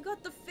 We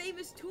got the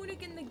famous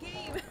tunic in the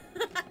game!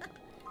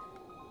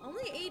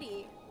 Only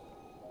 80.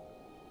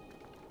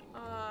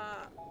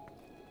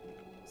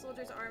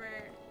 Soldier's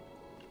armor.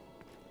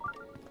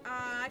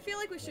 I feel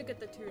like we should get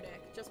the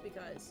tunic, just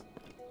because.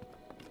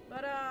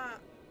 But,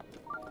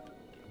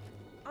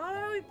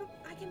 oh,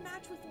 I can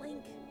match with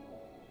Link.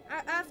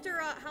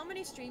 After, how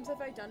many streams have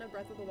I done of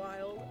Breath of the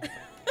Wild?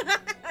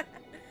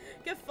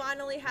 Can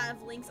finally have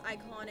Link's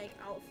iconic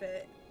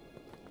outfit.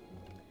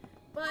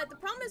 But the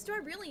problem is, do I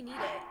really need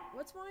it?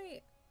 What's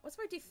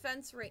my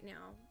defense right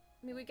now?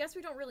 I mean, we guess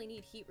we don't really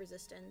need heat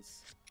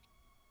resistance.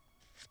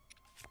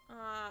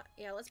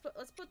 Yeah, let's put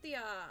the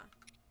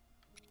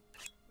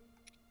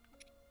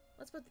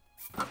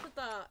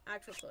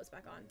actual clothes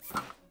back on.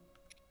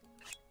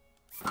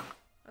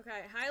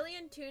 Okay,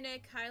 Hylian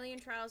tunic,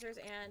 Hylian trousers,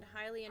 and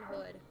Hylian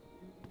hood.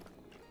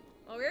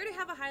 Well, we already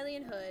have a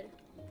Hylian hood.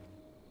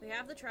 We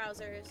have the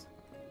trousers,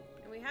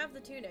 and we have the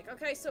tunic.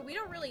 Okay, so we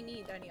don't really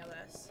need any of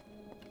this.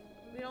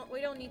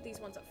 We don't need these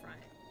ones up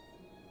front.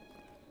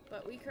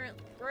 But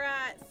we're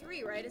at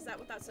 3, right? Is that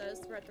what that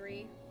says? We're at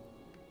 3.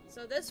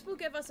 So this will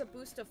give us a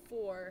boost of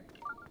 4.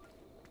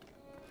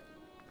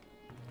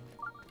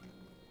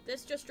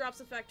 This just drops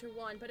us back to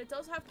 1, but it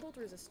does have cold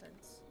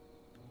resistance,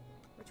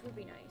 which would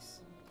be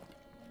nice.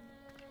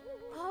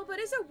 Oh, but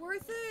is it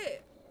worth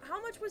it? How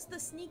much was the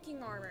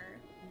sneaking armor?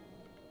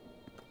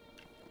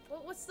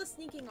 What's the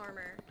sneaking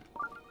armor?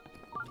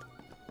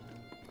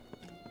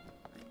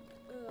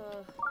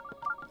 Ugh.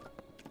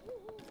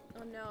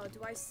 Oh no,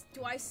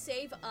 do I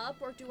save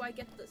up or do I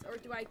get this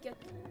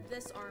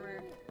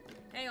armor?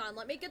 Hang on,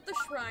 let me get the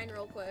shrine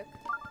real quick.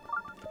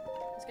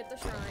 Let's get the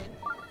shrine.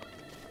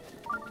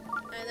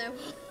 And then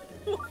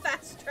we'll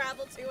fast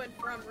travel to and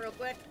from real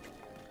quick.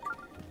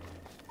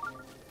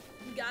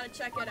 You gotta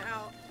check it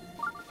out.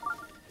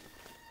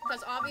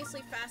 Because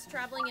obviously fast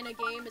traveling in a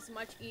game is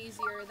much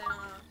easier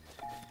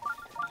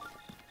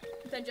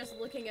than just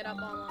looking it up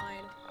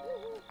online.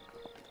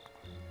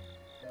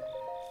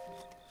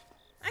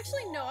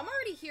 Actually, no, I'm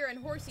already here and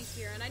Horsey's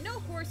here, and I know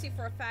Horsey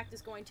for a fact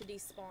is going to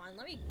despawn.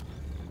 Let me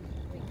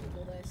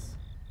Google this.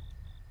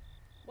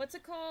 What's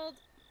it called?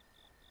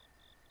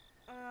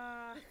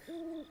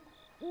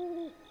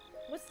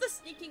 What's the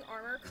sneaking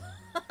armor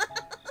called?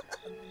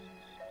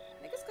 I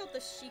think it's called the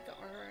Sheikah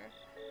armor.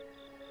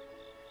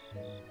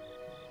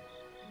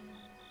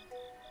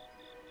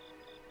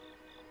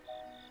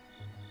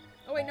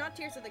 Oh wait, not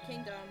Tears of the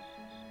Kingdom.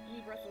 I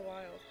need Breath of the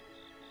Wild.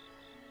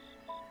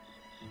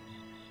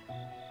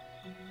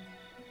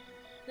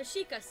 The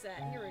Sheikah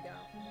set. Here we go.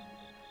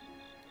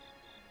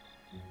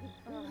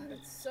 Oh,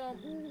 it's so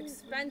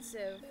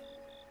expensive.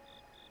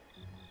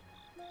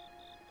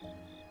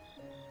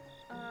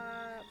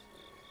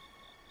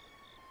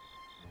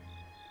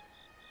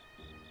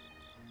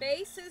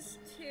 Base is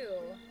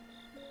 2.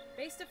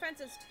 Base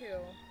defense is 2.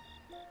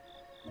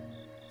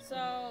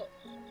 So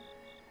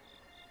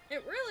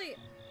it really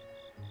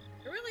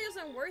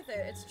isn't worth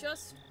it. It's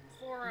just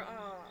for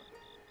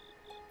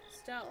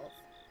stealth.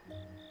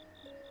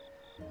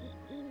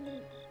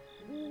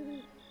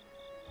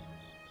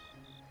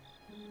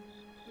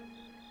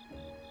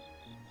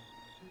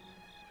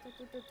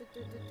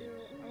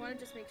 I want to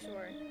just make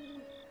sure.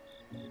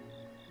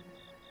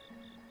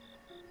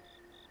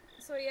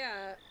 So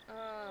yeah,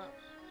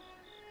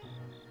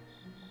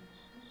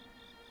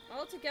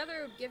 altogether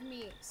it would give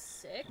me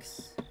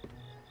 6.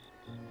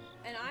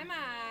 And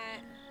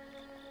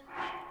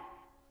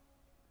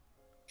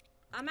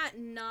I'm at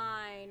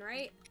 9,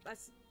 right?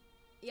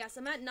 Yes,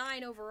 I'm at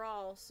 9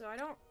 overall, so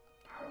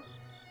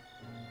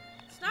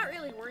it's not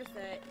really worth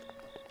it.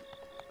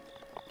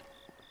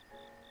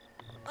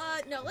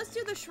 No, let's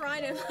do the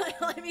shrine and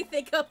let me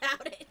think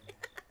about it.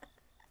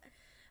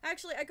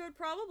 Actually, I could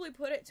probably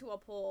put it to a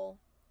poll.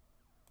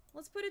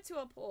 Let's put it to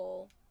a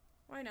poll.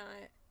 Why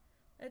not?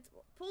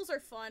 Pools are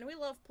fun. We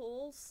love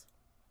pools.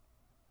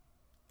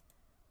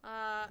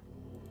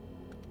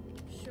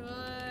 Should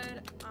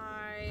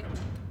I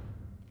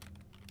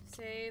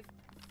save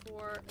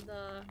for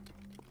the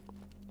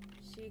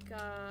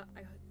Sheikah?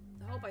 I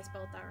hope I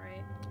spelled that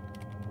right.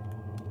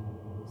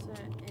 Set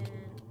in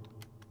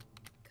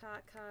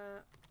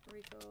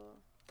Rico.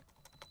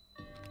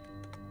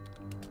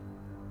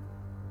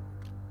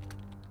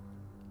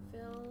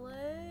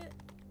 Village.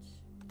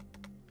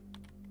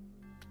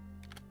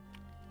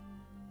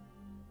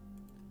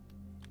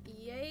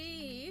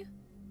 Yay.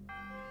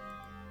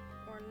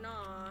 Or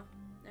nah.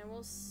 And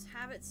we'll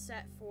have it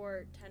set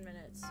for 10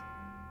 minutes.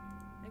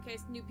 In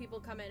case new people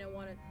come in and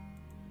want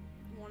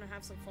to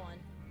have some fun.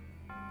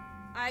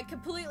 I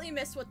completely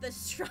missed what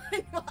this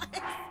shrine was.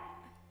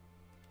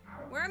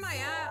 Where am I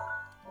at?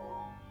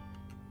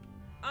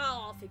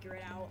 Oh, I'll figure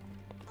it out.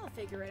 I'll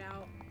figure it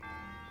out.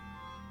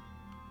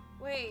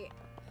 Wait.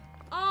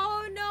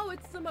 Oh no,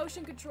 it's the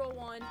motion control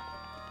one.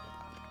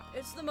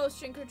 It's the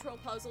motion control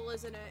puzzle,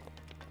 isn't it?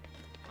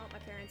 Oh, my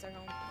parents are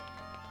home.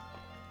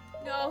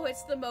 No,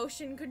 it's the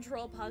motion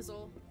control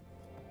puzzle.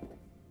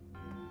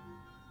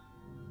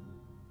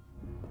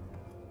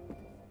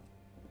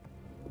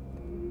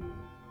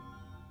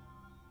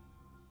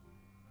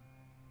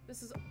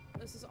 This is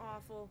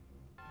awful.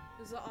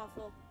 This is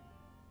awful.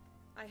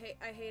 I hate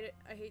it.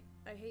 I hate.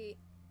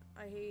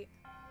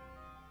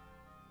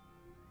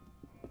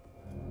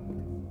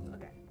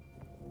 Okay.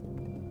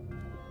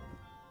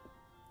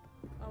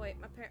 Oh wait,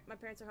 my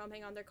parents are home.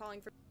 Hang on, they're calling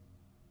for.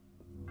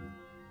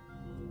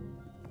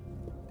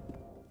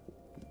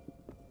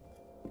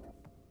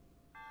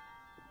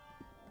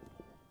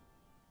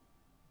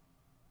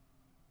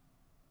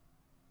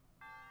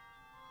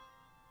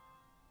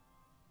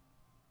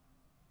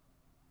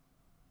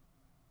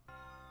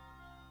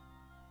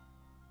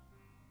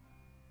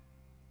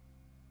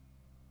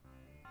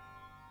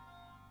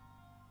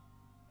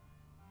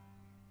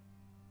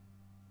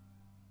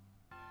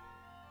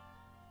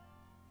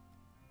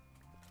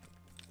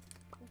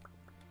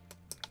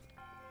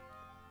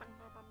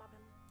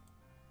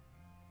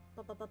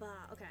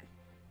 Okay.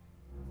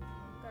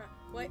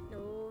 Wait,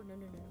 no.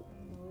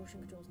 Motion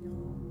controls, no.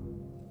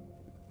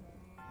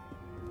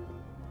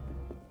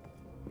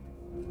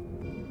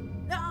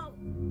 No!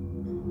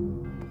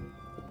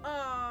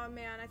 Oh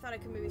man, I thought I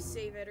could maybe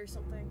save it or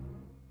something.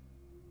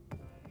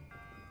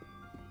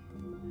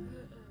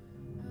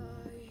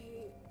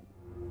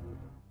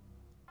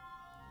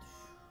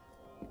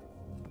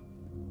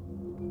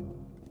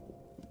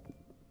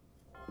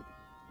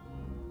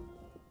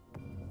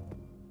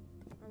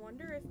 I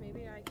wonder if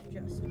maybe I can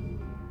just...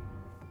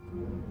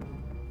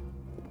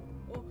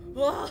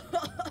 Oh.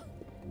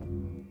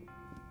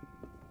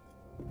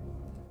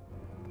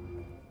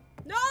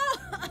 No!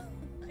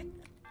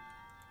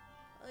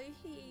 I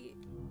hate...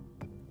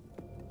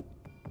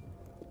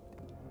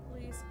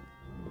 Please.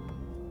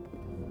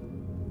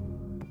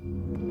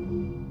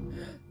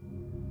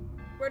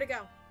 Where'd it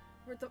go?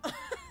 Where'd the...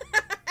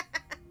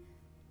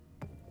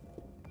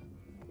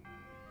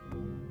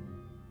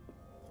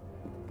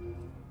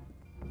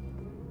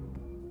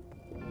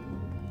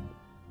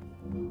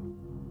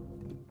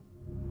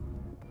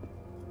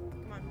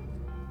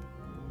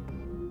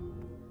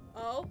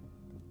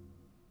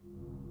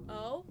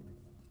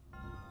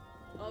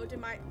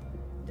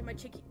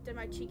 Did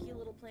my cheeky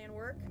little plan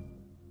work?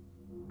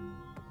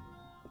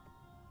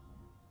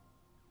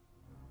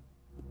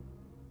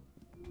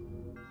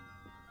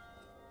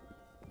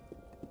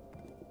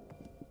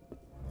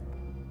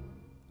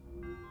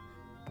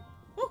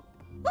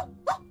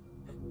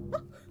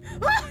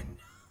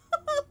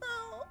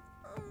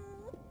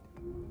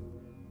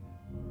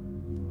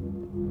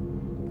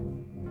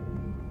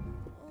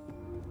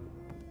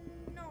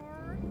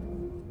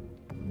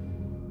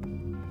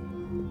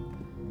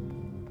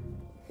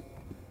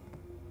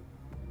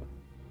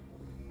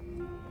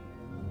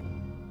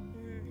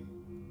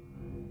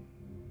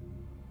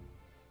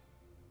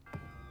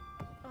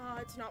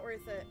 It's not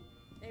worth it.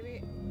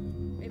 Maybe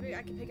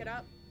I can pick it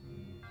up.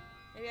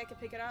 Maybe I can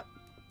pick it up.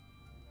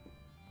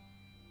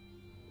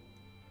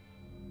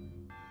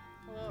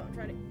 Hello, I'm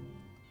trying to...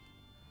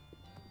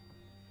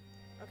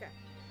 Okay.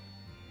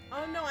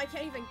 Oh no, I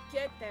can't even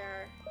get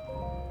there.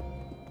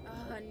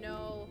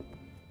 No.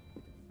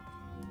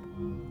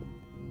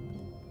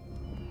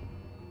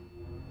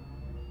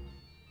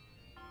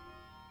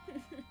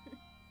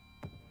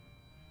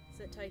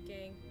 Sit tight,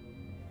 gang.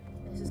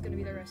 This is gonna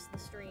be the rest of the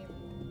stream.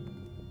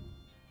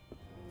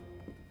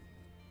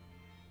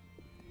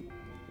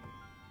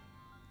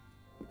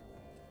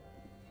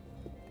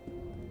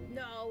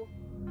 No.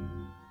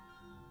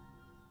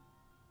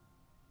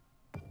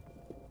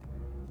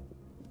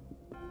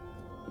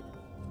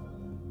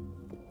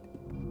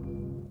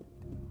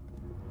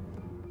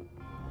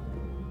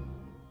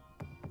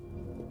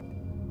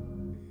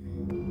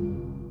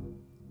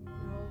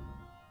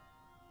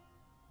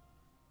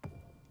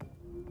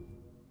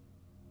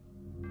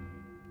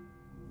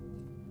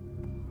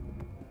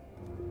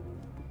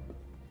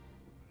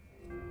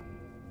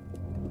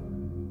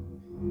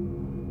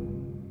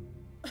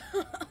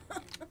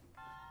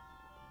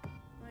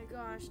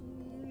 Gosh,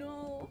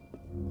 no.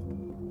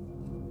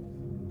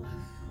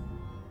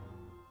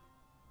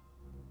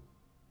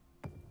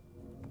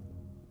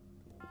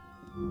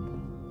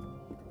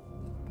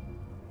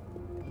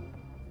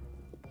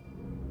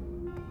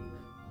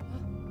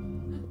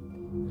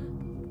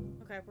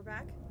 Okay, we're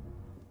back.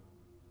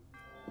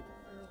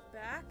 We're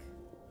back.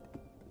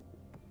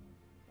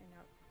 And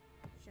now,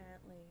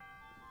 gently.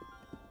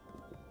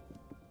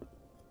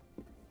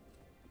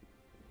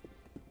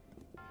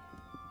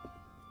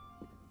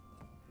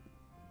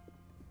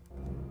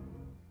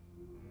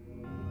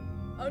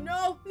 Oh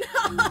no! No!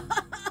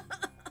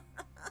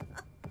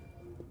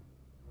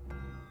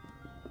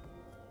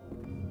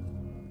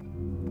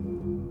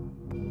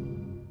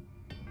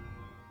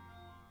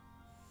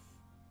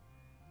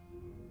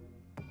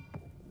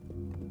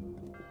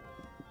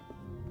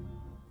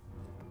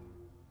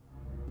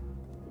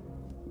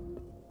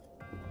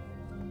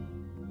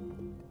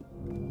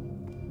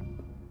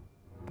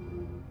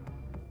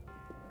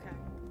 Okay.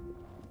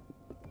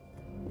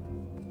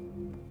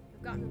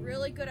 I've gotten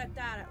really good at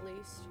that, at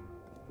least.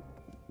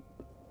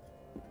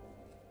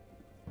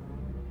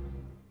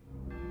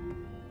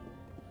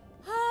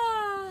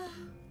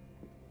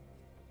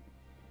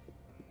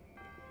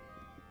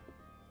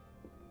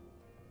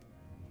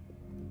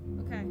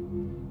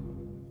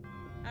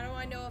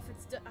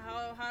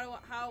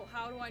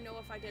 How do I know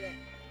if I did it?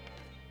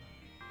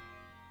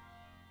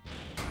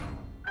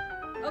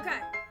 Okay.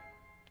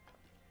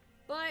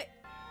 But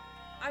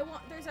I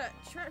want, there's a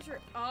treasure.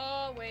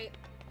 Oh, wait.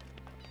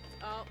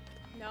 Oh,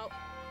 no.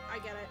 I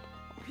get it.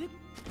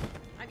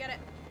 I get it.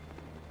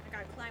 I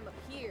gotta climb up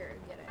here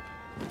and get it.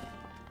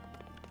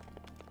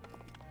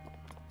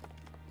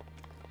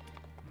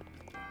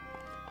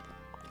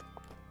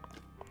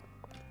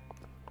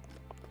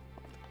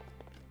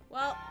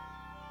 Well.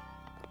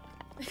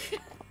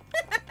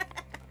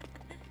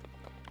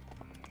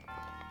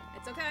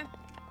 It's okay.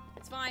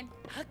 It's fine.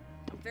 I'm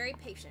very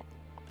patient.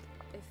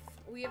 If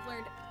we have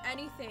learned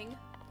anything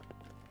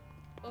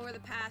over the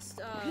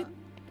past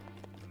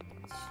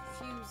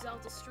few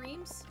Zelda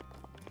streams,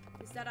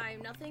 is that I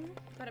am nothing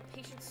but a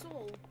patient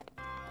soul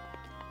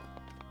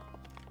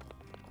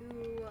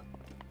who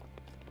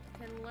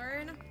can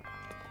learn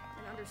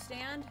and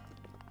understand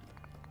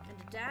and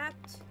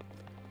adapt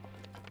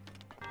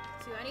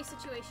to any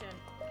situation.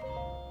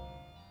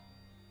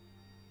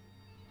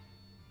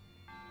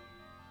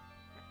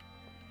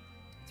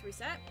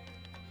 Reset.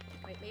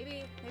 Wait,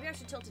 maybe I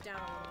should tilt it down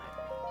a little bit.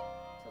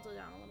 Tilt it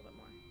down a little bit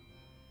more.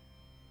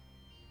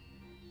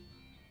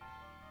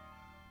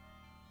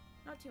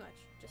 Not too much.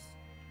 Just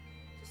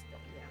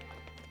yeah.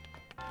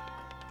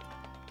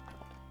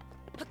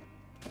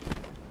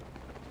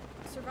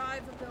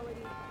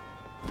 Survivability.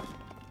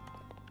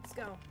 Let's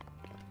go.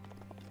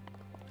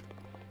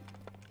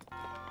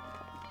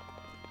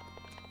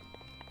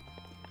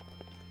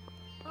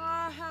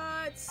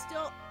 It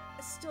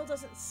still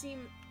doesn't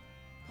seem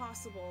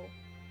possible.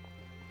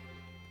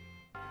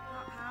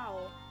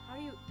 How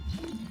do you...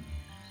 Can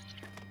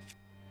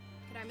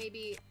I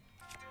maybe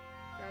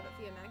grab it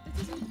via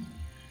magnetism?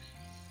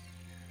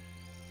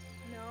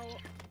 No.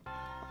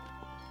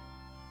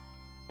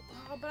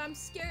 Oh, but I'm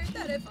scared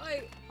that if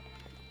I'm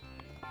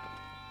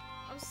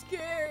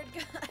scared,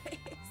 guys.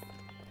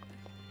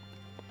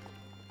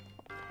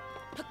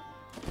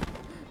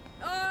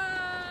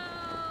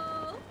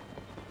 Oh!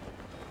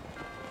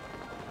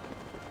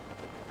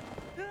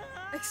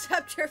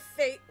 Accept your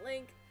fate,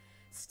 Link.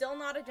 Still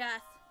not a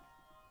death.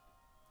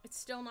 It's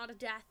still not a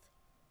death.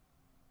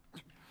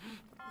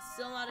 It's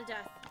still not a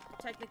death.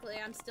 Technically,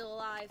 I'm still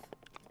alive.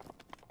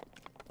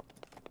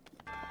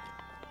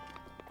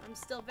 I'm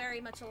still very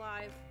much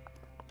alive.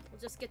 We'll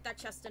just get that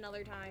chest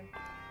another time.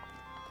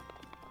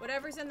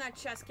 Whatever's in that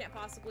chest can't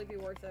possibly be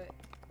worth it.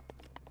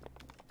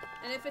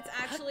 And if it's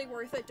actually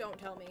worth it, don't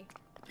tell me.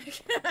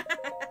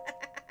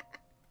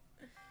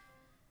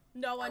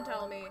 No one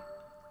tell me.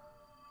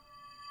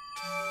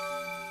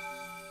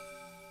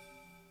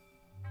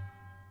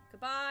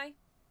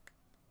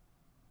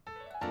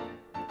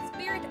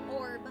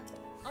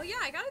 yeah,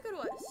 I gotta go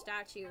to a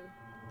statue.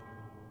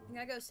 I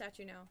gotta go to a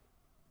statue now.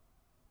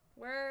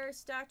 Where's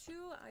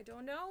statue? I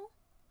don't know.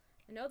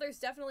 I know there's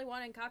definitely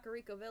one in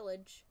Kakariko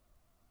Village.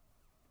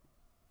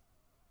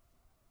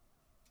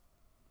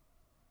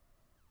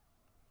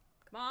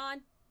 Come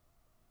on.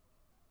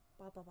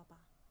 Ba ba ba ba.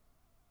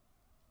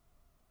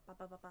 Ba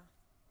ba ba ba.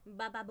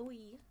 Ba ba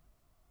booey.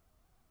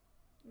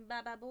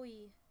 Ba ba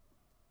booey.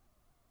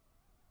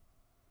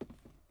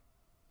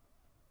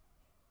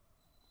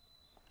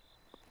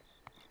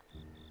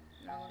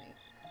 No,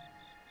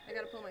 I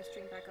gotta pull my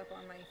stream back up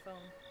on my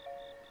phone.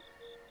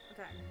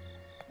 Okay.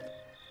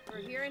 We're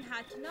here in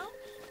Hatino.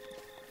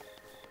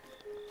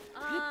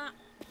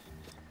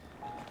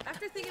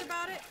 After thinking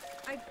about it,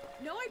 I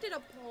know I did a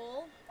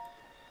poll,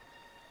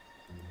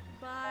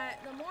 but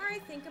the more I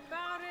think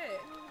about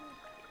it,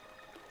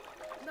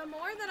 the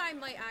more that I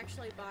might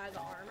actually buy the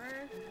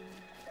armor.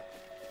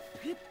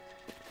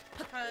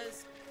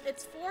 Because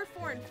it's 4,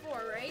 4, and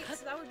 4, right?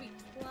 So that would be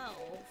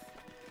 12.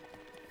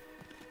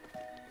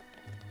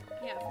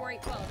 Yeah, 4,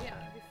 8, 12. Yeah,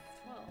 it'd be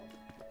 12.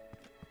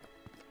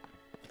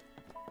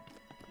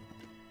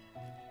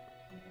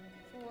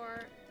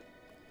 4,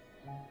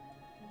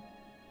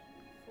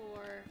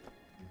 4,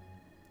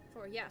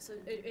 4. Yeah, so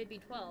it'd be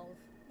 12.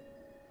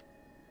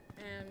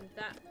 And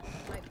that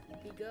might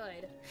be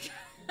good.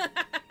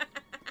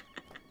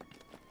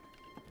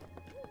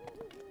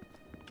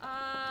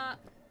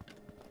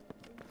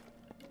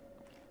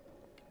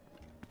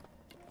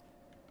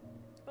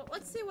 But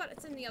let's see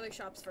what's in the other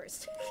shops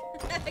first.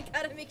 I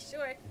gotta make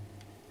sure.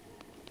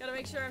 Gotta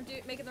make sure I'm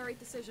making the right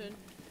decision.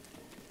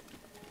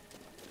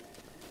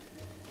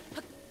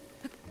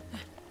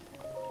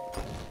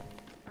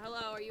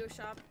 Hello, are you a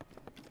shop?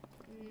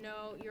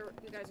 No, you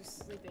guys are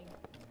sleeping.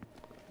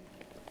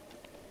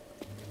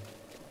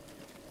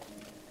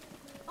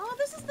 Oh,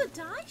 this is the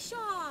dye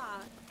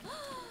shop!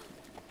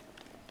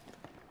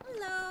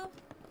 Hello.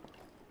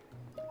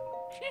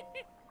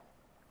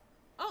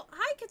 Oh,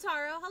 hi,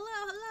 Kataro.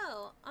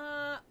 Hello,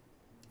 hello.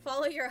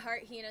 Follow your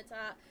heart,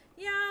 Hinata.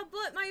 Yeah,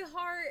 but my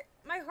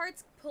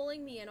heart's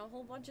pulling me in a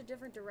whole bunch of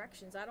different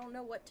directions. I don't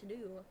know what to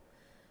do.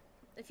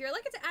 If you're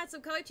looking to add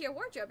some color to your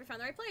wardrobe, you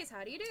found the right place.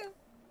 How do you do?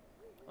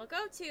 We'll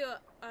go to,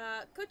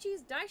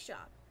 Kochi's dye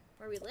shop,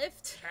 where we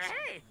lived.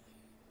 Hey!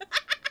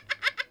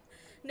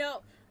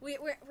 No,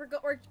 we're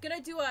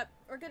gonna do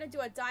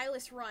a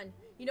dye-less run.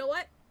 You know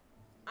what?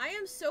 I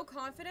am so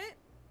confident.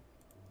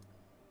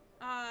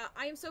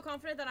 I am so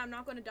confident that I'm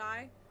not going to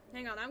die.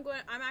 Hang on,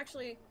 we're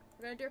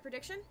gonna do a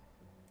prediction.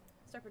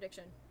 Start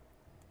prediction.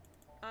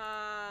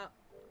 Oh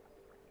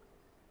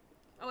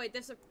wait,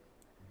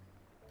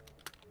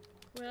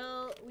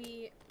 will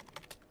we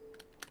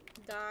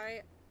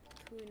die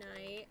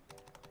tonight?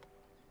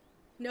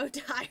 No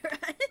die,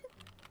 right?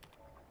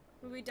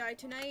 Will we die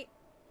tonight?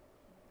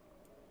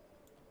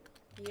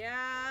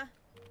 Yeah.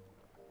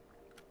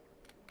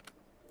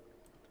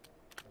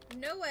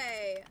 No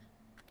way.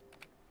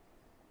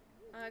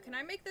 Can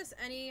I make this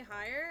any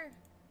higher?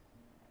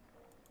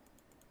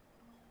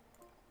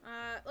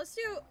 Let's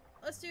do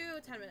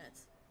 10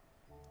 minutes.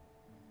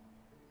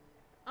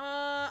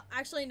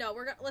 Actually no,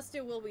 let's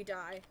do will we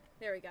die.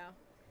 There we go.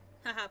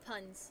 Haha,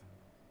 puns.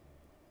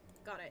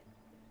 Got it.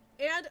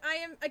 And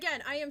I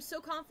am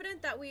so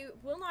confident that we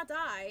will not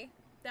die,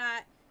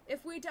 that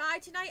if we die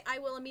tonight, I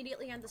will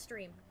immediately end the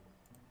stream.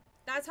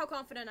 That's how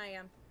confident I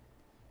am.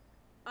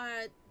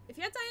 If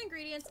you have dye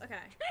ingredients,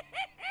 okay.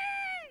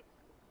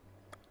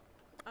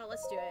 Oh,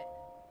 let's do it.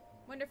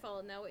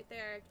 Wonderful. No, wait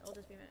there. I'll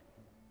just be a minute.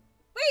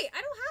 Wait,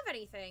 I don't have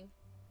anything.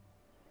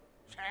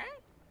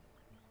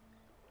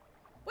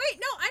 Wait,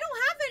 no, I don't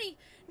have any.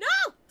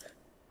 No!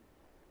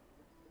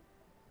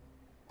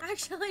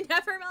 Actually,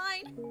 never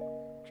mind.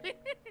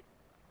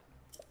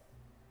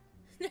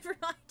 Never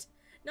mind.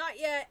 Not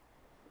yet.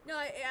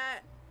 Not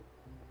yet.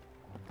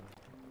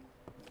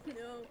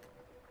 No.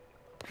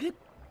 I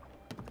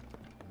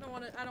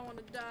don't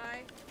wanna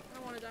die. I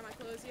don't wanna dye my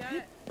clothes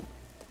yet.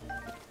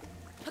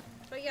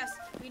 But yes,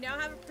 we now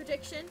have a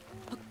prediction.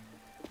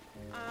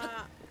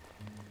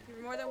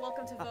 You're more than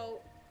welcome to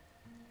vote.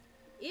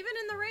 Even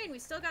in the rain, we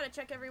still gotta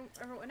check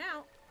everyone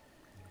out.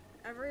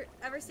 Ever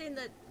seen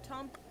the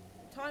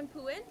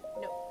Tonpu Inn?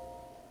 No.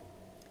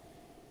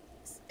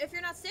 If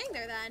you're not staying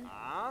there, then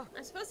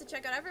I'm supposed to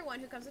check out everyone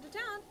who comes into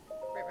town.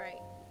 Right.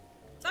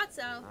 Thought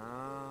so.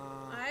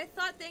 I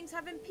thought things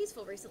have been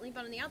peaceful recently,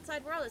 but in the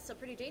outside world, it's still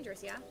pretty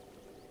dangerous, yeah?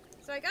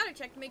 So I gotta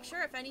check to make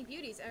sure if any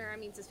beauties, or I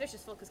mean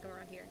suspicious folk has come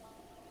around here.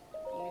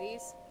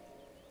 Beauties?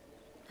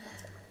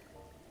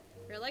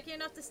 If you're lucky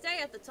enough to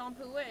stay at the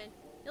Tonpu Inn,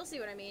 you'll see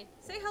what I mean.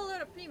 Say hello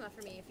to Prima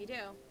for me if you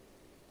do.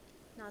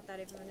 Not that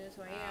everyone knows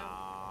who I am.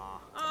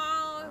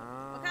 Oh,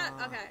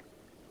 okay.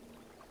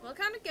 What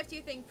kind of gift do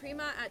you think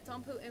Prima at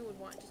Tonpu Inn would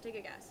want? Just take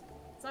a guess.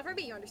 It's not for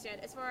me, you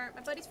understand. It's for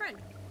my buddy's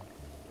friend.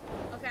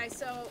 Okay,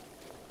 so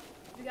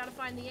we gotta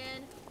find the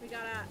inn. We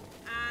gotta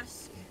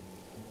ask.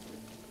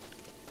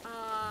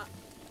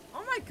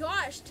 Oh my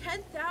gosh,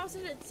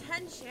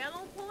 10,010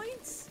 channel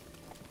points?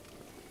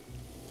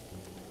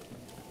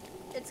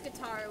 It's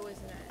Guitaro,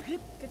 isn't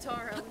it?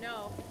 Guitaro,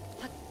 no.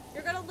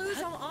 You're gonna lose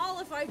them all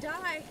if I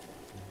die.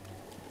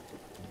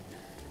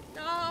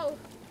 No.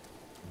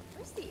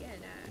 Where's the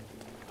inn at?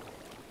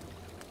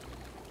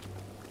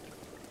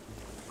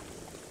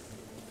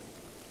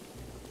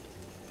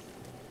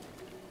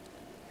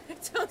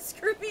 Don't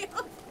screw me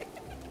up.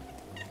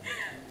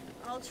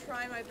 I'll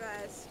try my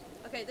best.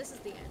 Okay, this is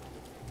the inn.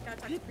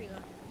 Gotta talk to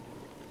Prima.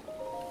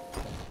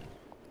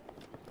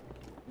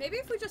 Maybe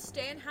if we just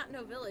stay in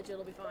Hatno Village,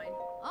 it'll be fine.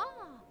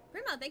 Ah!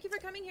 Prima, thank you for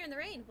coming here in the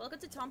rain. Welcome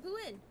to Tompu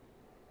Inn.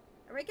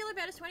 A regular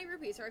bed is 20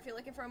 rupees, or if you're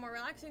looking for a more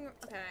relaxing...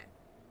 Okay.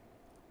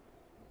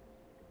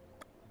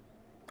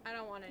 I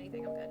don't want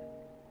anything, I'm good.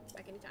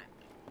 Back anytime.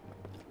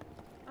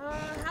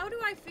 How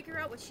do I figure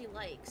out what she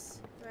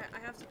likes? I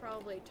have to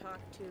probably talk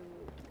to...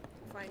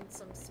 find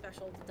some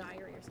special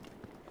diary or something.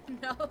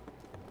 No.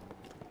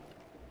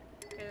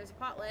 Okay, there's a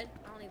pot lid.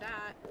 I don't need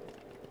that.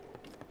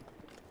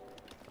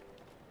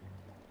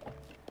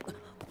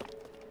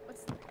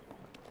 What's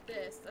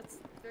this? That's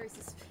very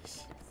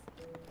suspicious.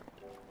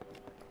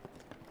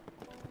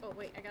 Oh,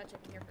 wait, I gotta check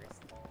in here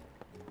first.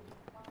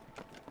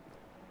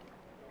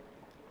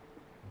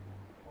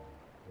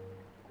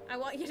 I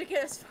want you to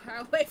get as far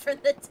away from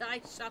the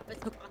dye shop as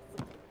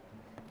possible.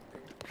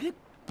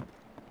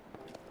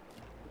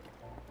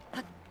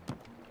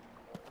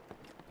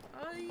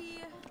 Oh,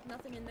 yeah,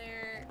 nothing in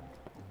there.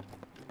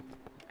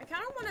 I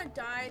kind of want to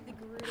dye the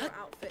Gerudo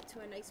outfit to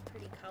a nice,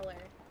 pretty color.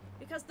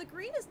 Because the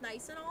green is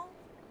nice and all,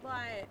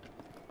 but,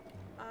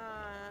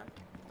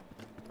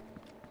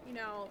 you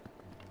know,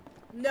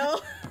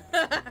 no.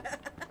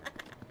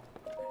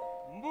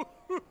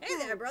 Hey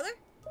there, brother.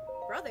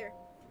 Brother.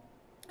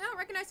 I don't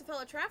recognize a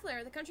fellow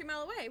traveler the country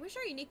mile away. We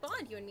share a unique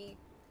bond, you and me.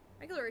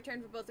 Regular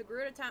return for both the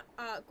Goron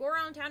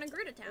Town and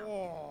Gerudo Town.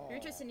 Oh. You're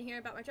interested in hearing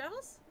about my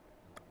travels?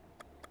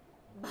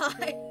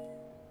 Bye.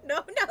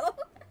 No.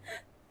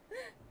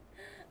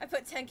 I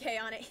put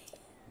 10K on it.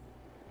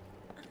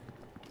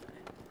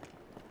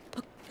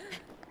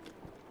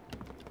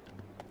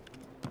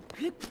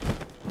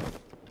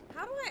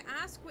 How do I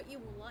ask what you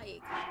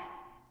like?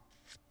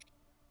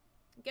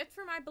 Gift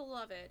for my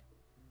beloved.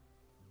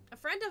 A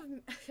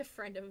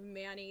friend of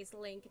Manny's,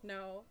 Link,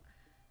 no.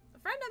 A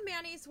friend of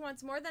Manny's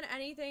wants more than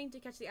anything to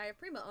catch the eye of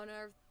Prima,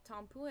 owner of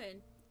Tompu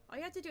Inn. All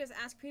you have to do is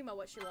ask Prima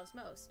what she loves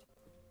most.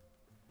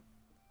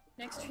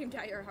 Next stream,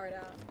 dye your heart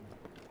out.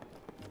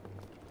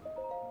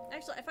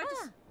 Actually, if I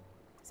just...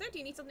 Sir, do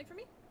you need something from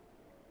me?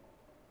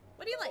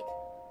 What do you like?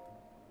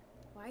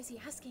 Why is he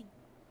asking?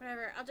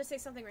 Whatever, I'll just say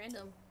something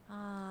random.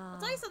 I'll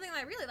tell you something that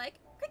I really like.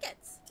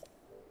 Crickets!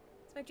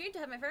 It's my dream to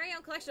have my very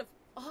own collection of...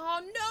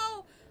 Oh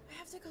no! I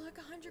have to collect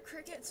 100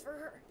 crickets for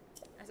her.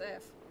 As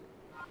if.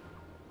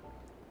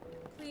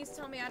 Please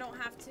tell me I don't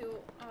have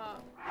to,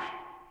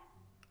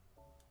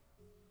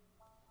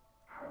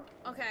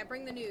 Okay,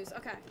 bring the news.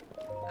 Okay.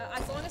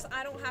 As long as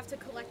I don't have to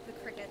collect the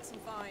crickets, I'm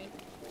fine.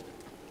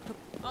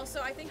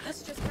 Also, I think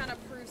this just kind of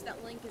proves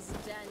that Link is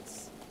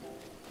dense.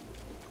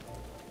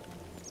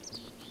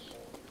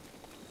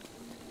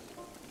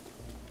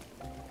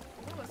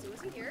 Where was he?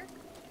 Was he here?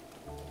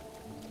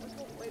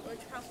 Wait,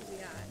 which house was he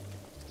at?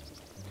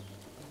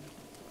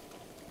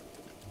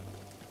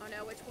 Oh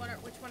no, which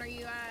one are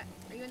you at?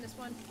 Are you in this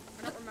one?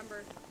 I don't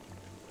remember.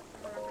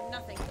 I don't remember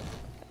nothing.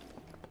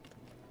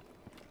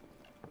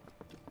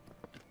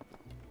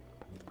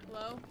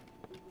 Hello?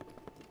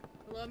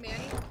 Hello,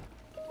 Manny?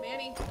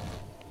 Manny?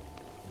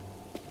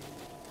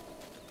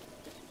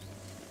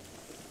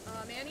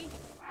 Manny?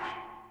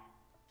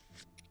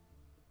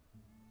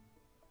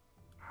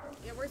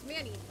 Yeah, where's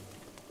Manny?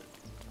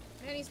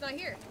 Manny's not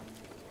here.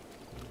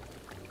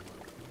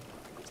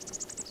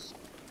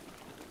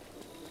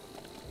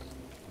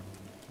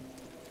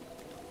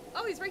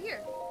 Oh, he's right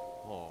here.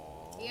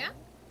 Aww. Yeah?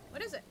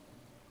 What is it?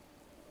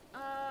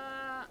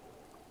 I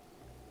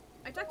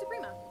talked to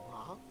Prima.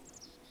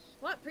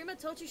 What? Prima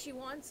told you she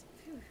wants...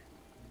 Phew.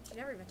 She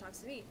never even talks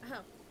to me.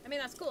 Oh. I mean,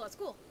 that's cool, that's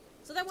cool.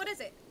 So then what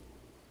is it?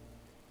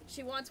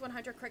 She wants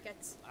 100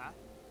 crickets.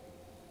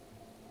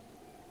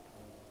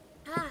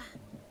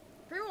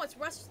 Prima wants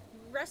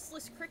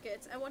restless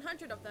crickets and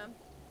 100 of them.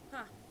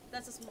 Huh.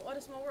 That's a what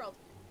a small world.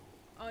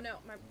 Oh no,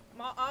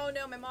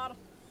 my model.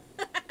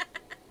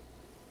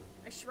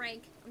 I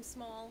shrank. I'm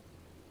small.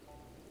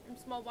 I'm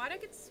small. Why did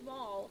I get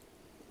small?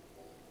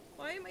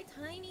 Why am I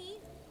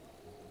tiny?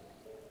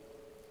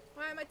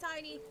 Why am I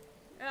tiny?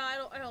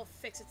 It'll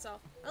fix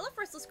itself. I love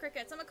restless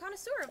crickets. I'm a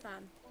connoisseur of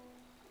them.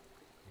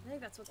 I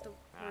think that's what the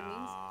word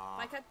means.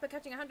 By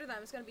catching 100 of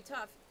them, it's gonna be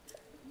tough.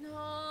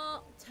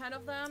 No, 10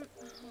 of them.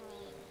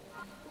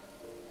 Oh.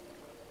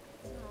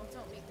 No,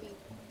 don't make me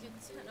get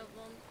 10 of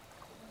them.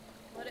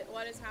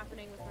 What is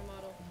happening with my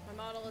model? My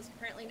model is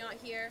apparently not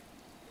here.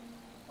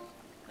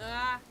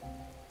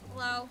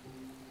 Hello.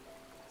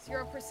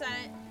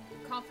 0%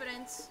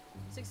 confidence.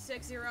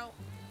 660.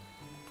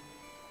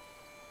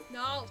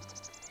 No.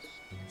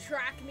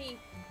 Track me.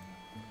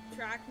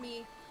 Track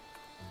me.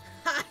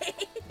 Hi.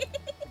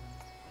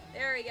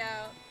 There we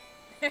go.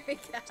 There we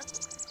go.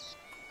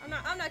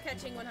 I'm not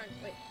catching 100.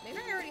 Wait, maybe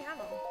I already have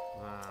them.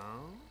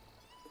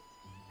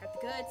 Got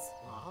the goods.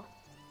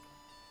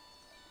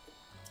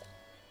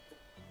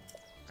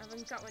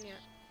 haven't got one yet.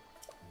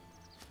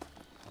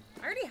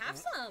 I already have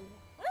some.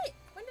 What?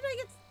 When did I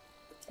get?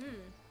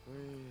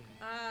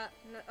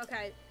 No,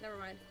 okay, never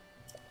mind.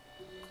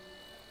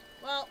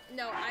 Well,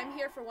 no, I'm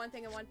here for one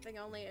thing and one thing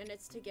only, and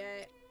it's to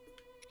get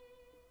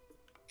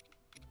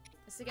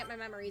my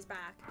memories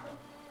back.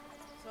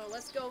 So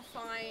let's go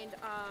find,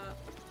 I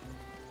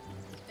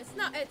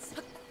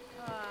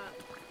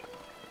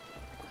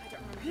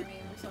don't remember her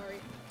name, I'm sorry.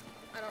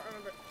 I don't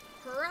remember.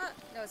 Pura?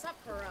 No, it's not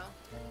Pura.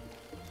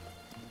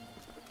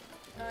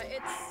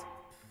 It's...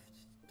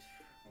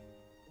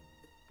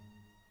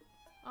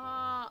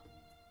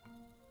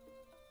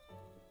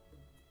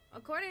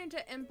 According to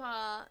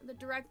Impa, the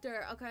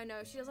director... Okay,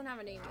 no, she doesn't have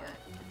a name yet.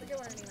 I forget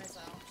what her name is,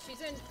 though.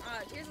 She's in,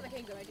 Tears of the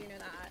Kingdom, I do know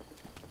that.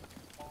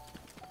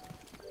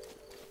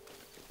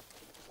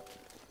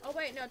 Oh,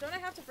 wait, no, don't I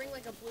have to bring,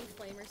 like, a blue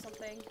flame or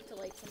something to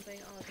light something?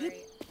 Oh,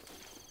 great.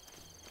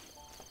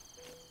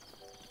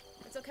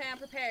 It's okay, I'm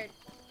prepared.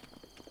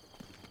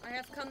 I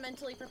have come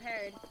mentally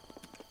prepared.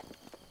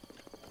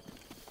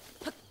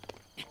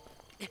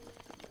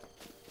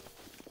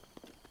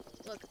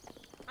 Look,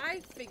 I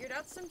figured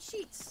out some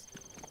cheats.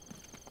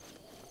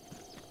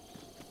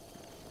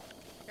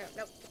 No,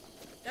 nope.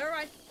 Never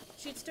mind.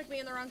 Cheats took me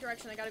in the wrong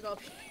direction. I gotta go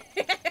up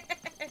here.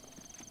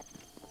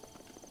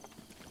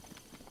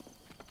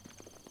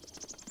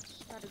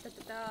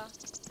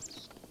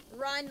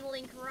 Run,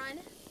 Link, run.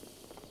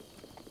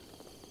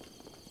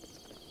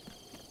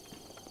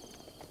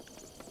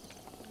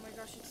 Oh my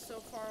gosh, it's so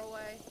far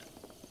away.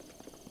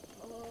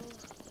 Oh.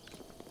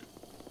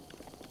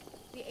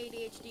 The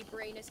ADHD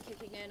brain is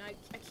kicking in. I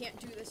can't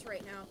do this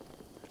right now.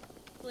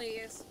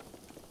 Please.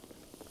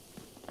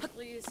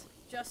 Please,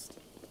 just...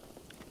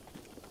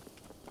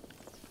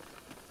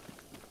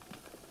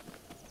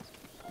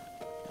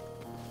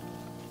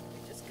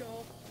 Just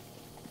go.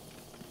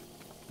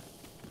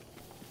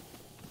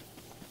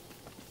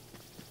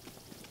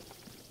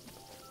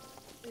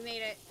 We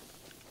made it.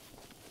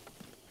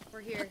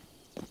 We're here.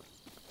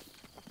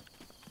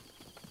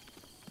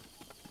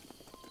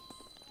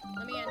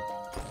 Let me in.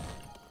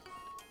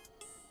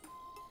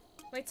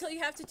 Wait till you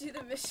have to do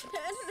the mission.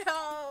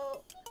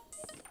 No.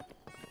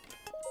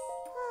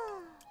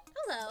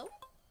 Hello.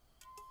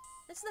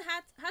 This is the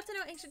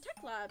Hatano Ancient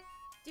Tech Lab.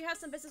 Do you have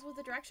some business with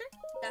the director?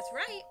 That's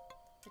right.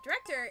 The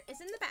director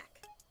is in the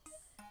back.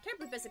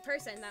 Terribly busy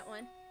person, that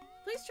one.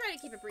 Please try to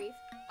keep it brief.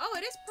 Oh,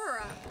 it is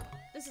Pura.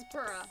 This is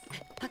Pura.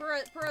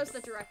 Pura's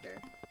the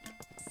director.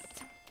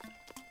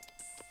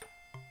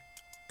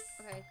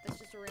 Okay, that's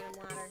just a random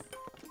ladder.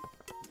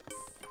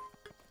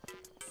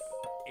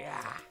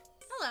 Yeah.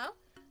 Hello.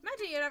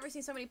 Imagine you'd ever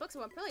seen so many books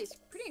in one place.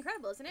 Pretty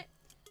incredible, isn't it?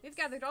 We've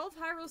gathered all of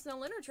Hyrule's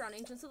known literature on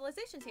ancient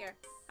civilizations here.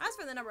 As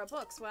for the number of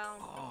books, well...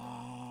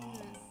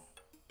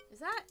 Is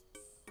that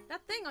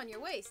thing on your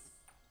waist?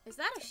 Is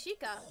that a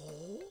Sheikah?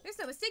 There's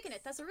no mistaking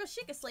it. That's a real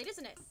Sheikah slate,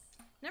 isn't it?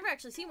 Never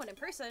actually seen one in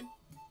person.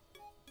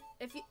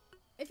 If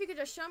you could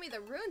just show me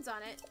the runes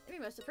on it, I'd be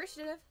most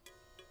appreciative.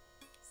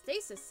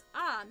 Stasis.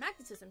 Ah,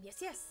 magnetism. Yes,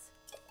 yes.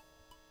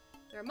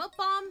 The remote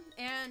bomb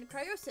and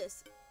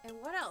cryosis. And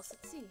what else?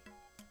 Let's see.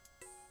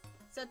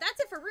 So that's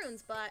it for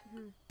runes, but...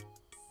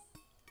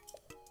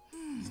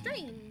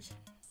 Strange.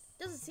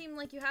 Doesn't seem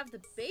like you have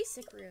the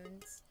basic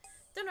runes.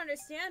 Don't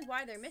understand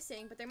why they're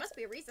missing, but there must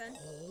be a reason.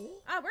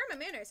 Ah, where are my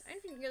manners? I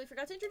nearly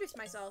forgot to introduce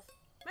myself.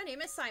 My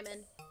name is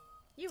Simon.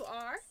 You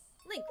are?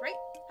 Link, right?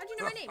 How'd you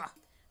know my name?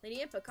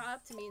 Lady Impa caught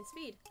up to me in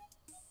speed.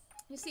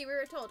 You see, we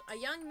were told a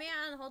young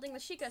man holding the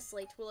Sheikah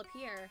slate will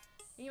appear,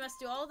 and you must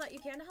do all that you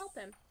can to help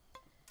him.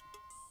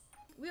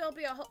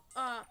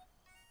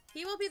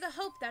 He will be the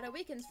hope that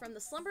awakens from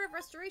the slumber of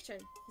restoration.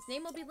 His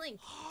name will be Link.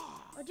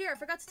 Oh dear, I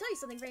forgot to tell you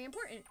something very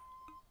important.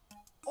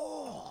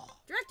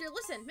 Director,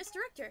 listen, Miss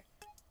Director.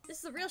 This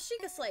is a real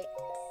Sheikah slate.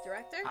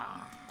 Director?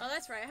 Oh,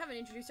 that's right, I haven't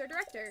introduced our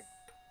director.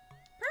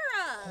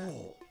 Pura!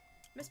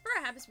 Miss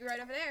Pura happens to be right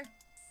over there.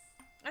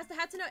 As the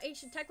Hatano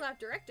Ancient Tech Lab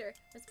Director,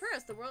 Miss Pura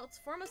is the world's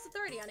foremost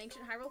authority on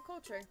ancient Hyrule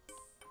culture.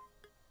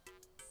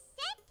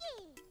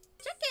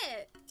 Check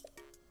it!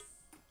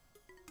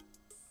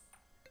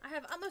 I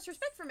have utmost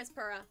respect for Miss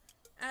Pura,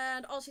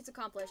 and all she's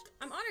accomplished.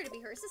 I'm honored to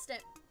be her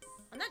assistant.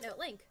 On that note,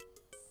 Link.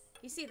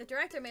 You see, the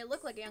director may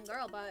look like a young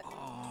girl, but...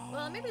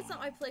 Well, maybe it's not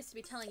my place to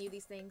be telling you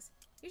these things.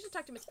 You should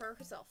talk to Miss Pura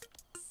herself.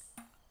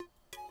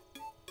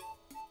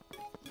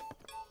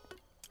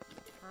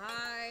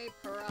 Hi,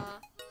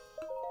 Pura.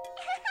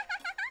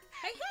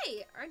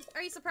 Hey,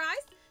 are you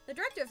surprised? The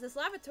director of this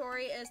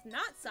laboratory is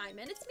not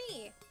Simon, it's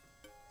me.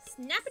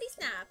 Snappity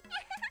snap.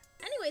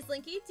 Anyways,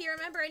 Linky, do you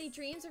remember any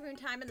dreams of your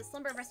time in the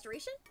slumber of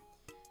restoration?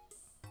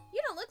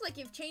 You don't look like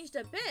you've changed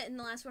a bit in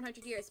the last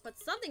 100 years, but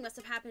something must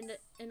have happened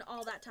in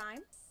all that time.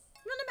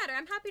 Well, no matter,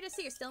 I'm happy to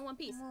see you're still in one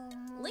piece.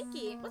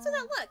 Linky, what's with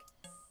that look?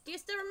 Do you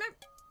still remember?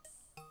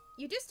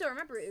 You do still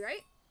remember me,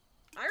 right?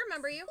 I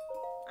remember you.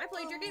 I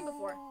played your game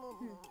before.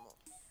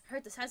 I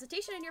heard this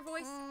hesitation in your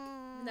voice.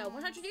 No,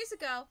 100 years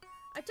ago,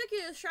 I took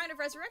you to the Shrine of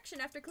Resurrection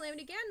after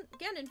Calamity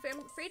Ganon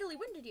fatally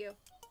wounded you.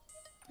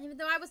 Even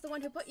though I was the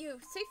one who put you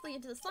safely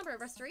into the slumber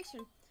of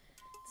restoration.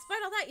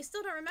 Despite all that, you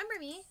still don't remember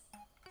me.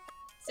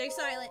 Stay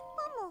silent.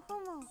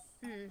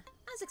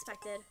 As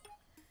expected.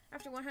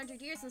 After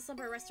 100 years in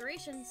slumber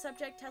restoration,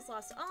 subject has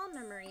lost all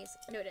memories.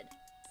 Noted.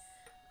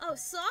 Oh,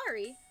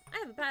 sorry. I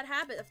have a bad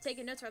habit of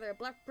taking notes rather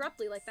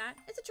abruptly like that.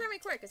 It's a charming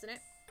quirk, isn't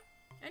it?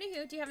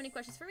 Anywho, do you have any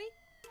questions for me?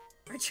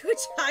 Aren't you a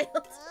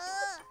child?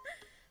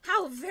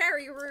 How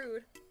very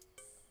rude.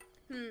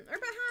 Or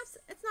perhaps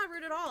it's not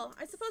rude at all.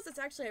 I suppose it's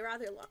actually a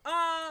rather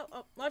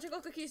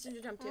logical conclusion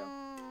to jump to.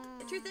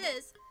 The truth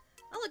is,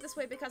 I look this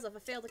way because of a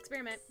failed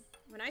experiment.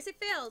 When I say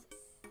failed,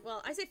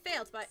 well, I say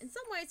failed, but in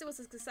some ways it was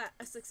a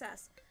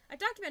success. I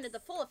documented the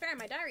full affair in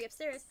my diary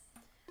upstairs.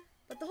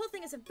 But the whole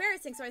thing is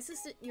embarrassing, so I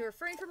insisted you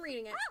refrain from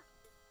reading it.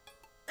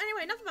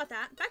 Anyway, enough about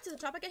that. Back to the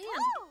topic at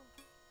hand.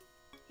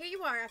 Here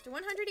you are, after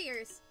 100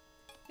 years.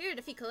 Here to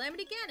defeat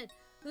Calamity Ganon,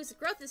 whose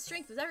growth and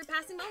strength with every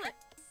passing moment.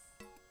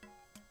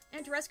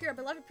 And to rescue our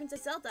beloved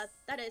Princess Zelda,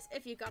 that is,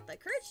 if you got the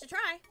courage to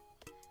try.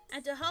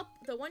 And to help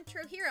the one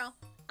true hero,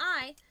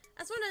 I,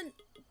 as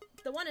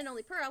the one and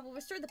only Pearl, will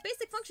restore the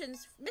basic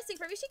functions missing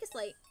from Yoshika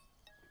Slate.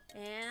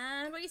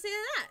 And what do you say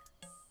to that?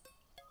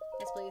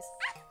 Yes, please.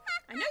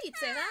 I know you'd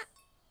say that.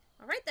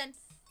 Alright then.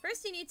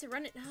 First you need to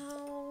run it.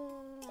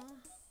 Oh.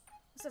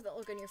 Let's have that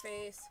look on your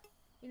face.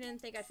 You didn't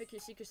think I'd fix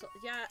your secret soul.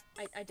 Yeah,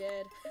 I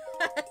did.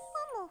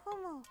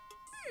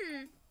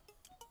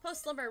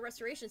 Post-slumber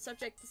restoration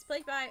subject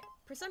displayed by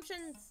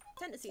presumptions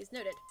tendencies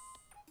noted.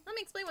 Let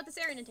me explain what this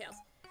errand entails.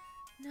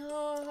 I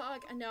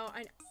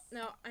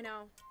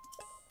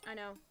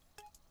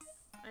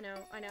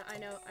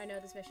know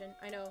this mission.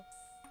 I know.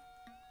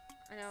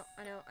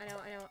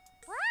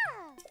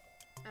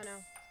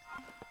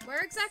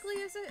 Where exactly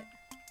is it?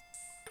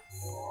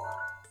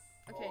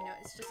 Okay, no,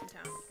 it's just in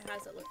town. It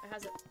has it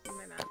in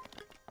my map.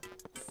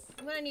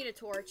 I'm gonna need a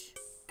torch.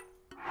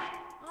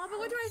 Oh, but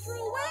what do I throw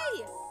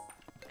away?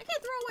 I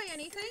can't throw away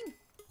anything.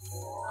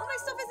 All my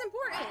stuff is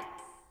important.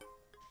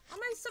 All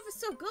my stuff is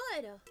so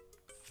good.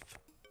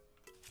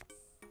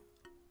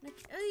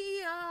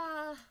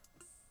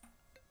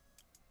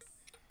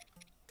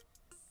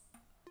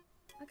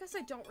 I guess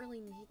I don't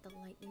really need the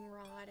lightning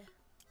rod.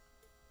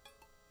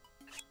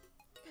 I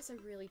guess I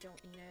really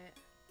don't need it.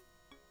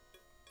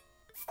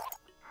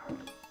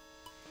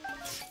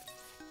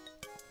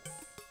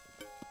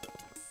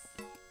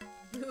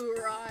 Blue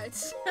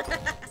rods.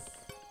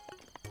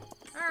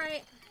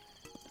 Alright.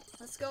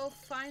 Let's go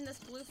find this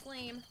blue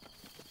flame.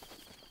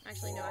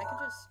 Actually, no, I can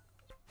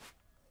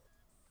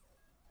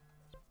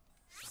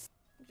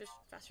just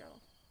fast travel.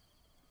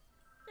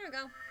 There we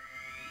go.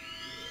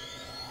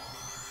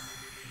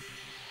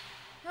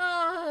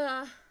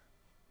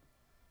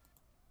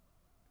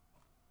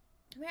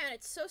 Man,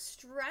 it's so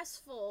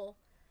stressful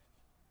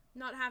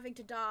not having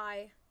to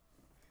die.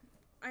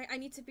 I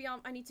need to be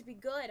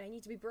good. I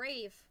need to be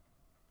brave.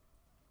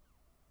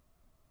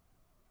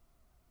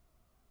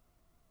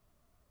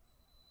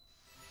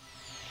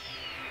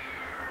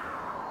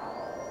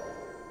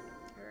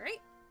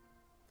 Alright.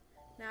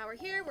 Now we're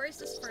here. Where's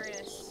this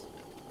furnace?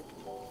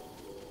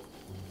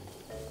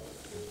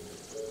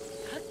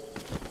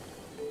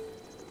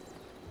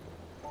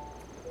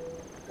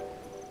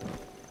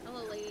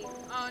 Hello, lady.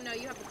 Oh, no,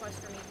 you have a quest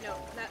for me. No,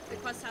 the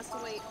quest has to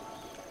wait.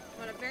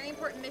 I'm on a very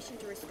important mission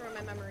to restore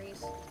my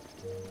memories.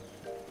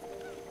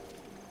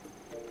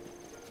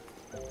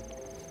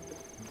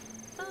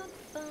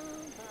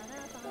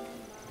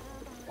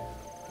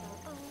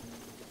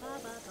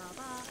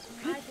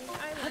 I think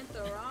I went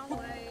the wrong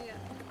way.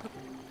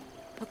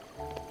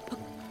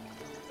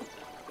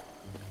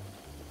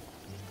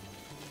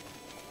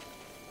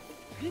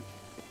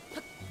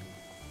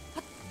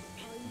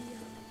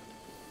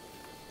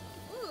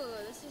 Ooh,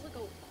 this is like a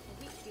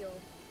wheat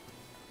field.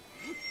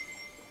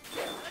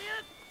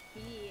 Yeah.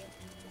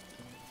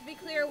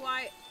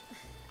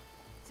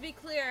 To be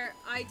clear,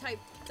 I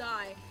typed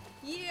die.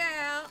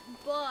 Yeah,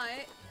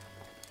 but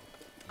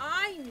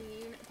I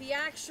mean the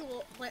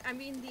actual, like, I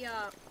mean the,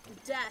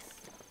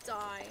 death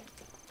die.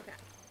 Okay.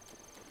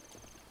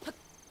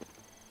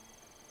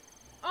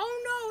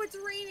 Oh no, it's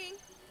raining!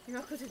 You're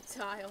not gonna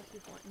die all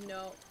you want.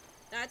 No.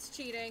 That's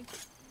cheating.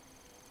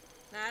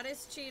 That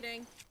is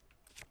cheating.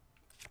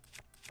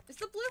 Is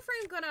the blue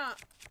frame gonna...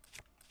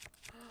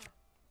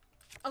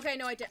 Okay,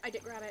 no, I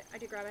did grab it. I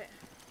did grab it.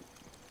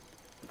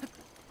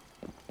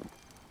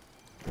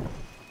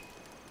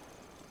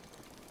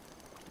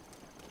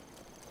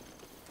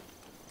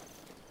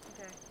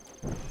 Okay.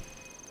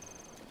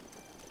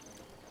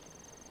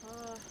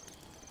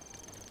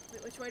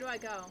 Wait, which way do I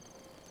go?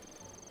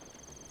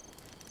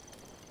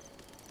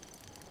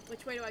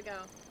 Which way do I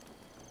go?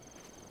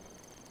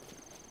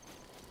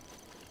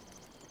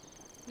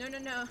 No, no,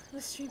 no.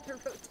 The streamer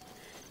wrote...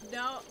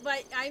 No,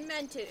 but I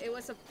meant it. It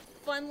was a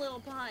fun little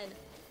pun.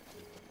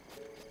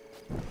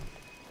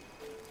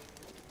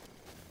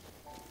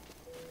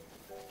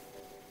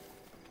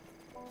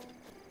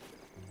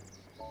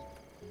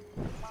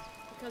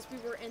 Because we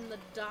were in the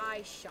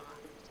dye shop.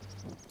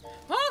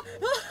 Oh!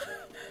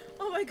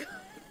 Oh my god.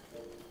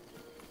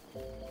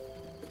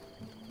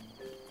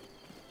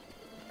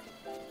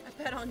 I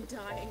bet on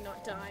dying,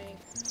 not dying.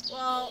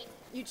 Well,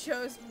 You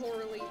chose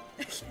poorly.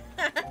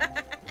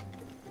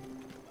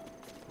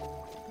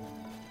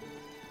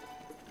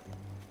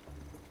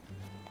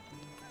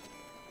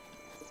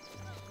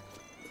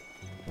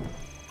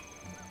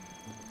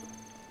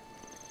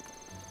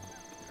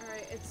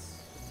 Alright,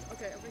 it's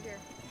okay over here.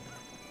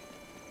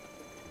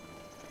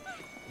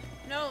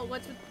 No,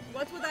 what's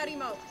with that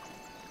emote?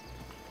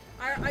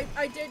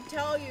 I did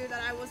tell you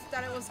that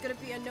it was gonna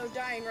be a no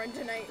dying run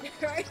tonight,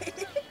 right?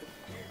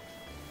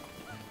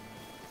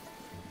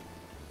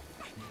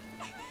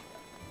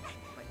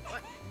 Wait,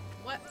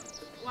 what?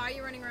 Why are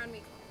you running around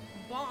me?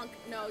 Bonk?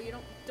 No, you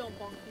don't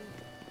bonk me.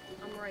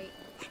 I'm right.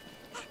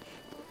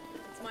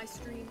 It's my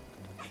stream.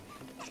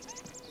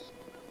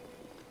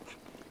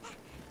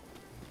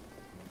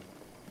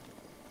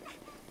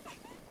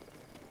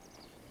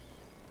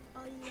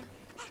 Oh yeah.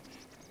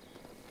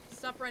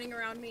 Stop running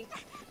around me.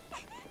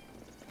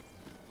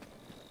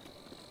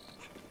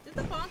 Did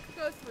the bonk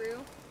go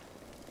through?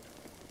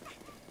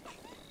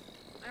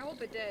 I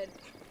hope it did.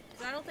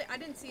 Cause I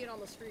didn't see it on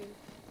the stream.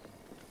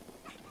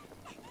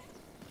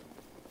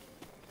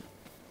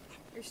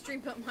 Your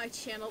stream put my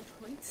channel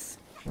points.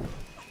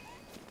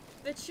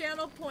 The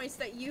channel points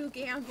that you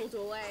gambled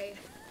away.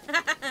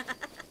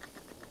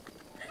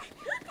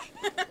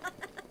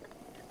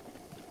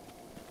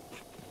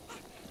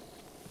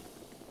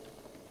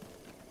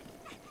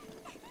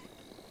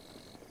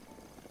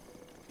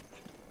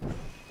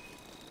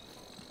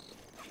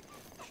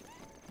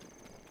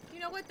 You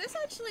know what? This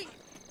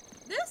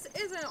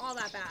isn't all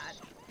that bad.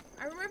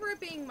 I remember it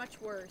being much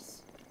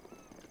worse.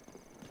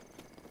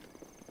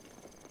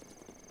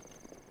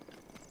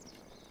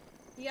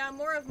 Yeah,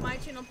 more of my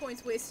channel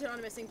points wasted on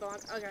a missing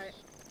bonk. Okay.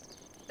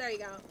 There you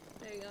go.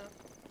 There you go.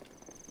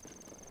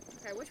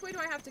 Okay, which way do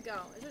I have to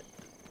go? Is it...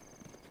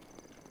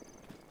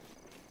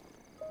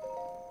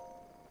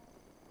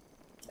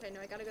 Okay,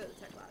 no, I gotta go to the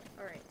tech lab.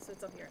 Alright, so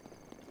it's up here.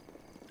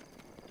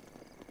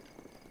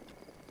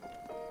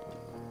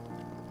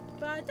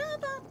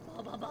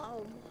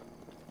 Ba-da-ba-ba-ba-boom.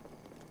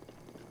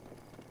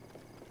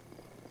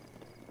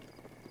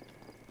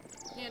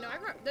 Yeah, no,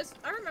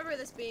 I remember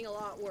this being a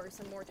lot worse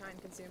and more time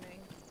consuming.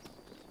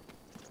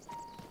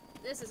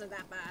 This isn't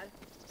that bad.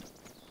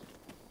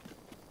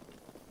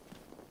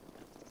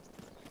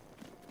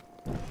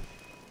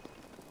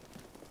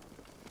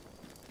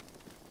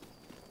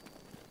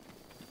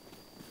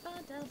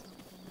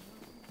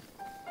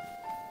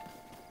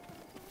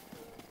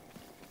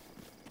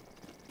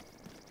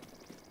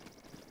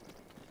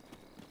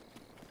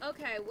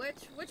 Okay,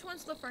 which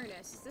one's the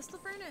furnace? Is this the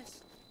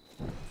furnace?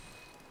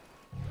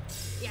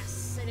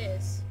 Yes, it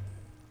is.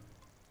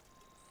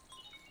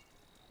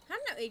 I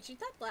don't know, HG,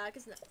 that black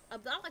is not.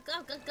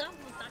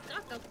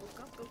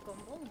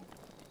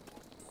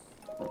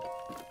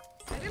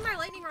 Maybe my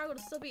lightning rod will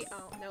still be.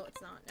 Oh, no,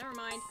 it's not. Never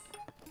mind.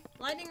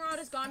 Lightning rod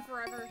is gone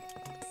forever.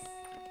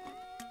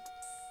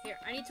 Here,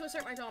 I need to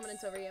assert my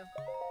dominance over you.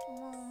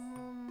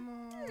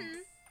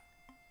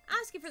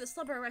 Asking for the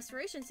slumber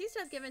restoration seems to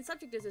have given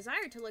subject a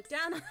desire to look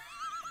down on.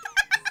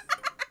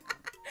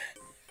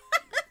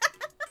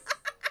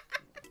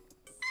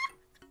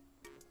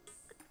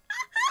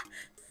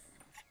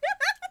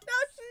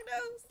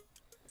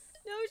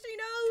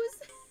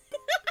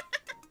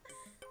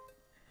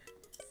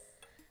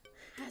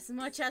 As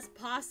much as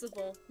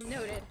possible.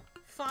 Noted.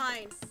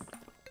 Fine.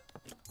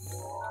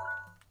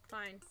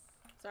 Fine.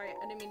 Sorry,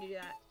 I didn't mean to do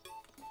that.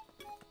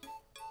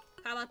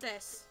 How about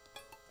this?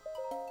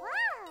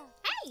 Wow.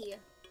 Hey!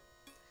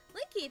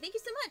 Linky, thank you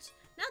so much.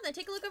 Now then,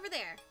 take a look over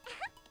there.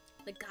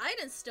 The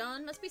guidance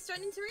stone must be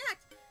starting to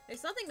react.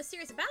 There's nothing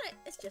mysterious about it.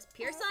 It's just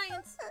pure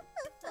science.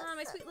 Ah,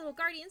 my sweet little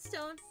guardian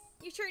stone.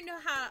 You sure know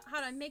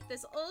how to make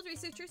this old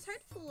researcher's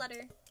heart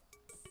flutter.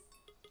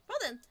 Well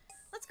then,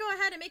 let's go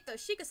ahead and make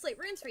those Sheikah Slate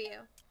runes for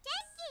you.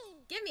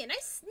 Give me a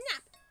nice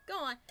snap. Go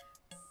on.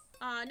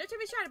 No time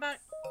to chat about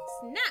it.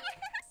 Snap.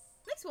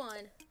 Next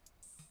one.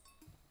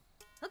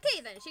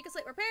 Okay then, Sheikah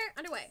Slate repair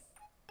underway.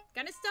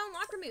 Guidance stone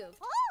lock removed.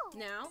 Oh.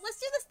 Now, let's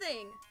do this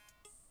thing.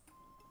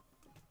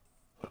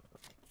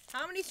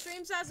 How many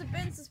streams has it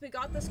been since we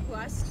got this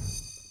quest?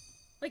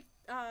 Like,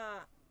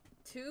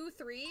 2,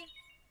 3?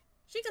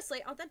 Sheikah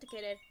Slate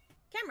authenticated.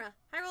 Camera,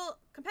 Hyrule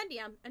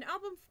Compendium, and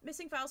album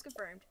missing files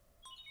confirmed.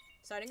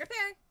 Starting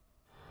repair.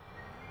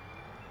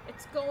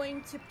 It's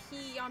going to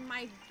pee on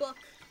my book.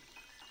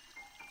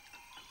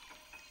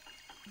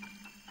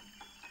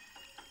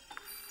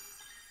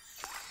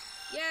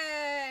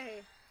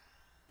 Yay!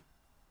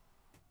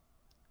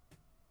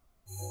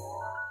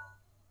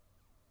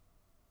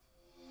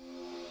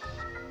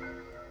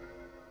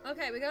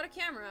 Okay, we got a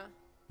camera.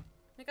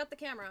 I got the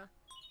camera.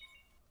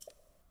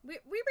 We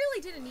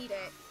really didn't need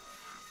it.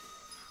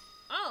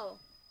 Oh.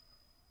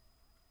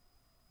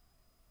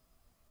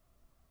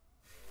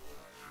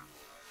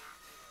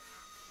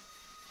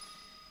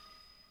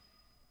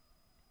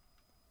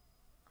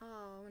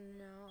 Oh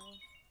no.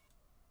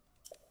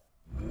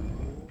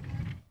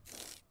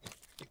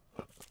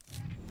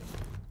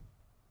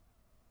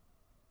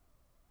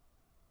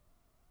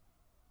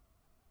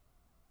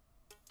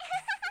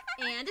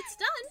 And it's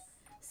done.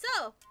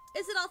 So,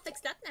 Is it all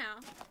fixed up now?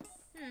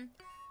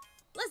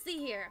 Let's see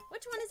here.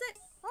 Which one is it?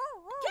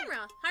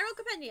 Camera. Hyrule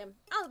Compendium.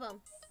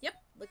 Album. Yep,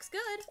 looks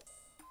good.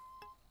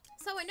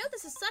 So I know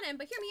this is sudden,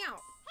 but hear me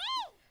out.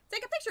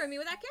 Take a picture of me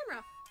with that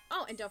camera.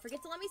 Oh, and don't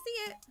forget to let me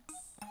see it.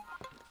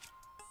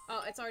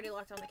 Oh, it's already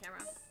locked on the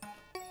camera.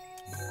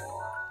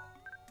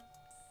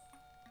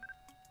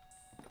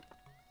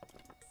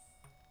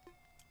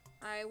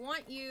 I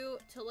want you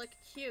to look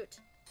cute.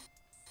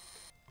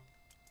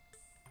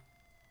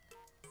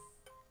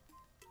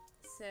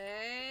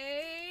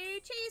 Say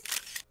cheese.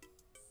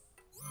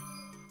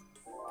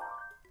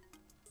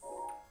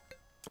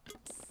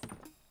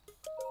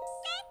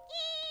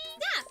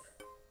 Snap!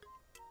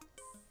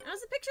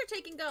 How's the picture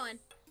taking going?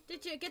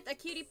 Did you get a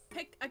cutie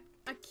pic, a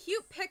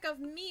cute pic of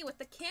me with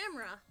the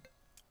camera?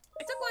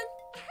 I took one.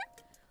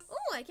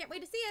 Oh, I can't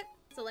wait to see it.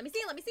 So let me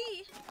see, let me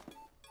see.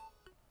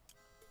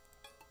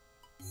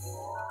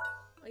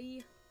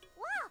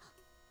 Wow.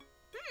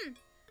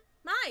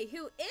 My,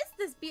 who is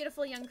this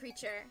beautiful young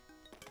creature?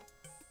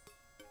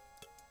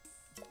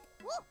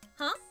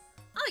 Huh?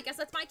 Oh, I guess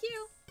that's my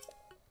cue.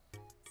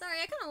 Sorry,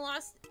 I kind of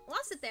lost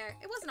it there.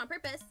 It wasn't on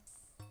purpose.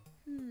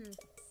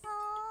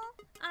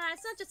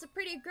 It's not just a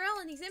pretty girl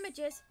in these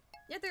images.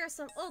 Yet there are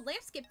some old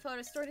landscape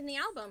photos stored in the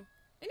album.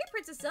 I knew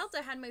Princess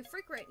Zelda had made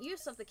frequent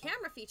use of the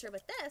camera feature,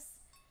 but this...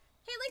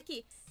 Hey,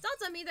 Linky,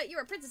 dawned on me that you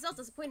were Princess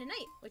Zelda's appointed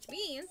knight, which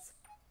means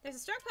there's a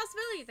strong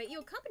possibility that you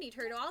accompanied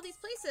her to all these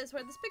places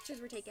where these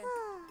pictures were taken.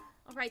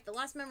 Alright, the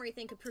lost memory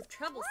thing could prove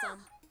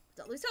troublesome.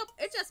 Don't lose hope.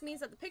 It just means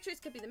that the pictures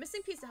could be the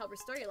missing piece to help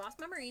restore your lost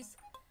memories.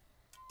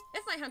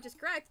 If my hunch is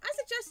correct, I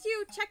suggest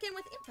you check in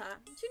with Impa.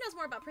 She knows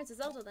more about Princess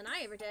Zelda than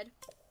I ever did.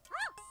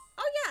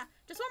 Oh yeah,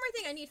 just one more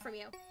thing I need from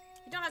you.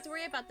 You don't have to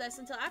worry about this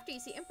until after you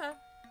see Impa.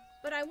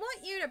 But I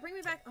want you to bring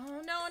me back...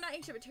 Oh no, not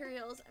ancient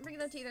materials. I'm bringing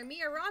them to either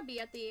me or Robbie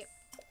at the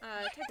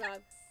tech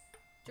lab.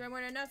 Do I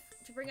want enough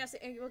to bring us...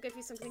 And we'll give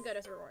you something good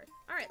as a reward.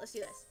 Alright, let's do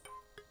this.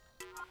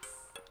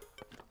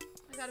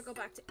 I gotta go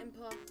back to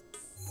Impa.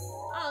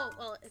 Oh,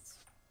 well, it's...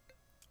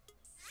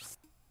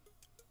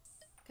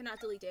 Cannot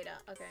delete data.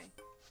 Okay.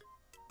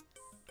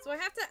 So I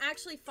have to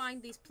actually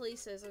find these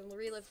places and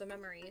relive the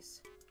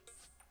memories.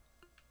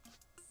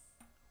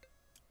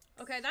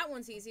 Okay, that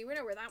one's easy. We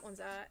know where that one's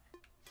at.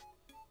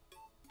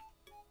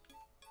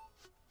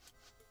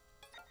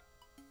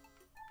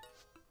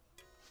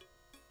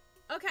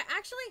 Okay,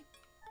 actually...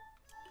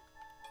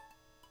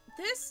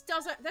 This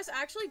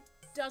actually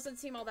doesn't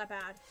seem all that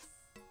bad.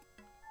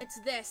 It's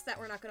this that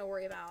we're not gonna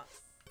worry about.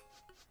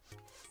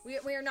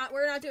 We're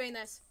not doing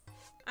this.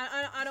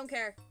 I don't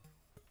care.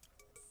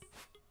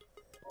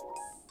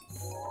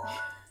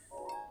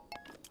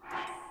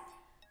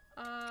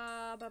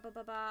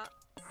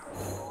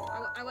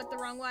 I went the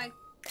wrong way.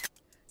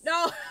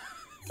 No!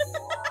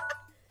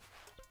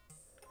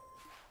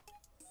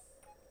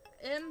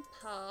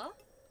 Impa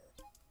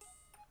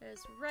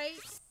is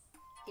right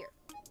here.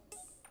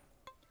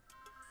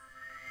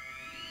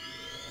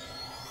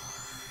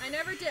 I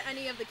never did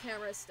any of the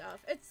camera stuff.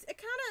 It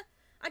kind of...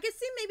 I could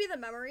see maybe the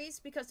memories,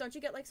 because don't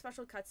you get, like,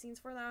 special cutscenes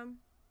for them?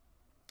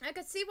 I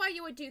could see why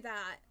you would do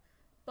that.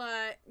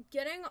 But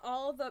getting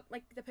all the,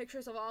 like, the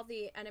pictures of all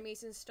the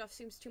enemies and stuff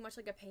seems too much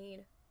like a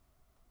pain.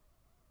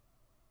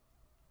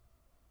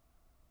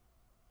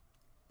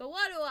 But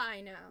what do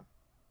I know?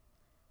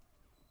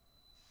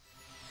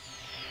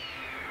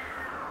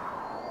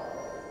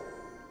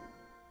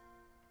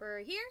 We're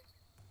here.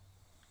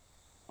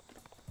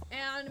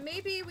 And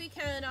maybe we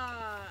can,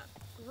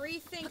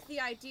 rethink the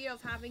idea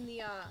of having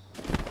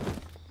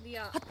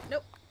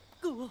nope.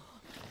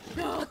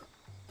 No!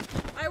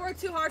 I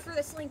worked too hard for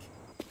this, Link.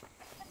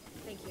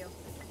 Thank you.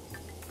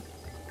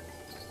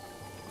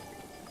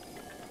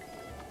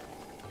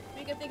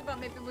 We can think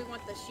about maybe we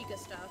want the Sheikah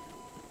stuff.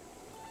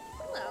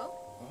 Hello.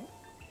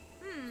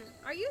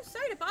 Are you...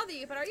 Sorry to bother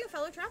you, but are you a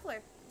fellow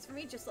traveler? As for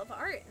me, just love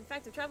art. In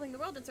fact, I'm traveling the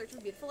world in search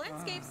of beautiful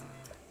landscapes.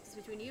 This is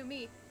between you and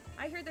me.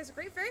 I heard there's a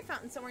great fairy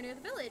fountain somewhere near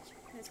the village.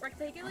 And it's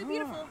particularly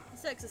beautiful.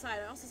 Instead, aside,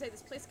 I also say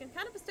this place can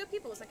kind of bestow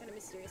people with some kind of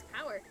mysterious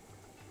power.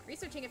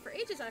 Researching it for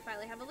ages, and I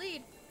finally have a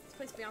lead. This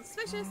place is beyond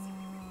suspicious.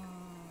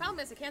 Problem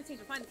is, I can't seem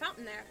to find the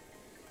fountain there.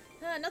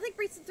 Nothing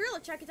beats the thrill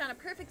of tracking down a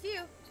perfect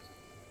view.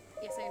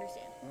 Yes, I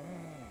understand.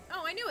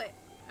 Oh, I knew it.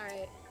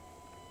 Alright.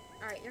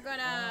 Alright, you're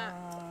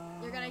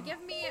gonna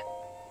give me...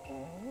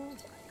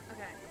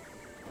 Okay.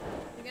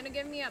 You're gonna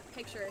give me a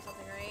picture or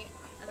something, right?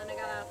 And then I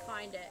gotta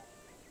find it.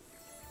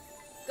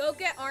 Go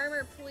get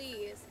armor,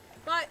 please.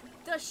 But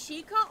the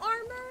Sheikah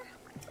armor?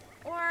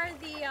 Or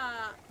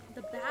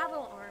the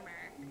battle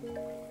armor?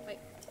 Wait.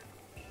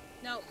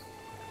 No.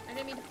 I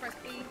didn't mean to press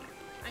B.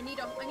 I need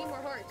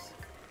more hearts.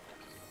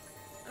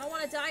 I don't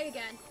want to die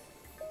again.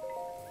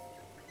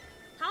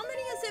 How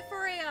many is it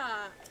for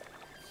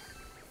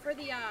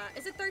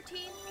is it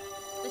 13?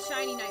 The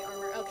shiny knight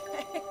armor,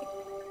 okay.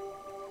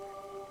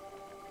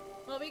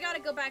 Well, we gotta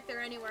go back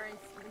there anywhere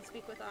and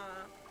speak with,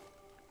 Aura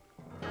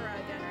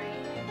again,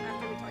 right?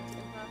 After we talk to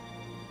Impa.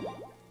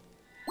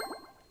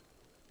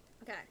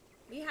 Okay.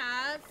 We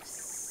have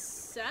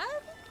 7?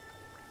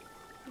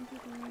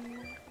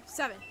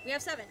 7. We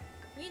have 7.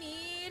 We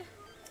need...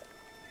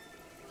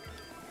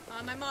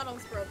 my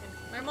model's broken.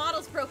 My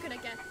model's broken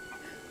again.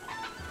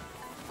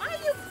 Why are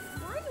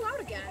you out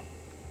again?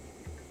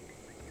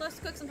 Let's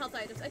cook some health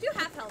items. I do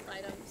have health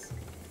items.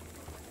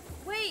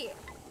 Wait.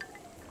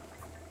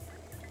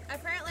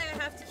 Apparently I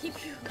have to keep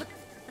you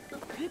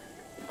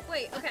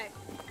Wait, okay.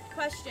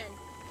 Question.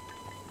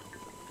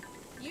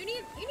 You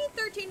need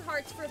 13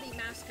 hearts for the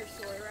Master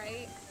Sword,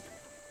 right?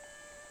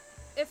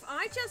 If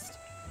I just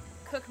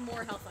cook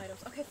more health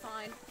items. Okay,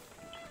 fine.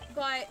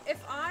 But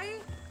if I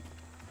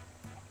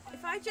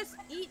just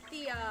eat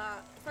the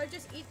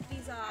these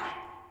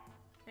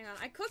hang on,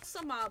 I cooked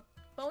some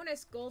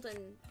bonus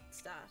golden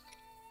stuff.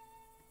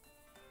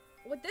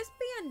 Would this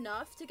be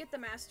enough to get the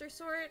Master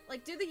Sword?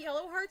 Like, do the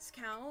yellow hearts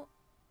count?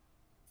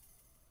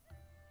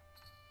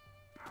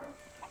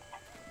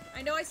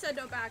 I know I said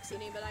no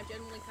backseating, but I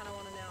genuinely kind of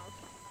want to know.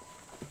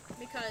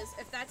 Because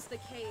if that's the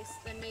case,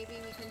 then maybe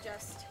we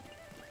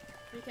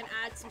can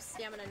add some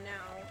stamina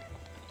now.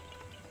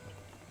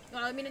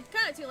 Well, I mean, it's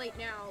kind of too late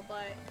now,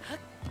 but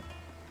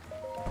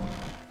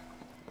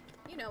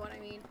you know what I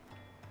mean.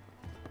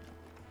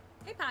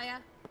 Hey,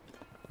 Paya.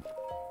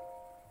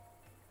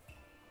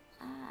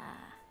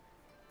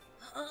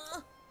 I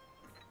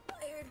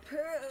heard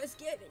Pearl was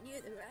giving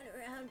you the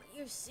runaround, but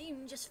you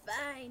seem just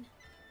fine.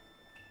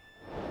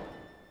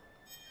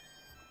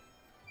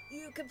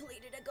 You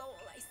completed a goal,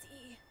 I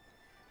see.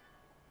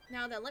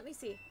 Now then, let me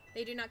see.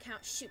 They do not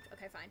count. Shoot.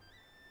 Okay, fine.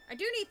 I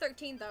do need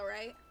 13 though,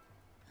 right?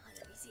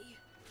 Let me see.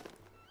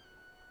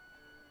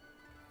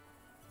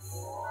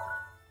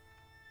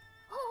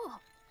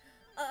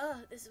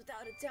 This is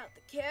without a doubt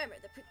the camera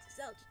the Princess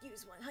Zelda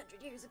used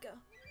 100 years ago.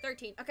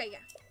 13. Okay, yeah.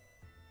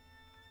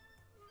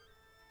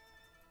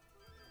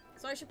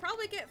 So I should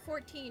probably get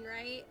 14,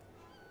 right?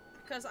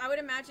 Because I would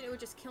imagine it would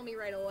just kill me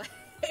right away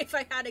if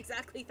I had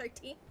exactly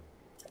 13.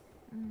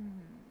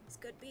 This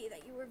could be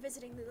that you were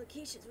visiting the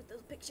locations with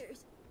those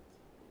pictures.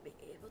 Be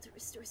able to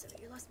restore some of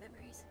your lost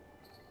memories.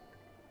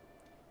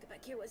 Get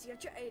back here once you have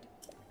tried.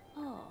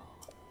 Oh.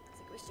 It's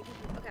like I wish you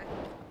could. Okay.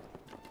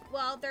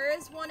 Well, there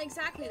is one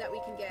exactly that we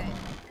can get.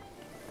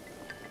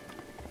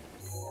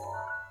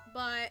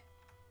 But,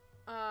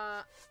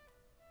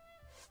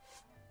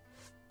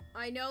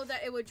 I know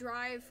that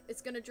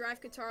it's gonna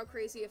drive Kataro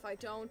crazy if I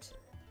don't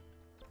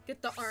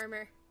get the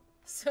armor.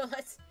 So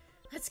let's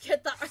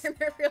get the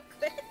armor real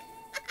quick.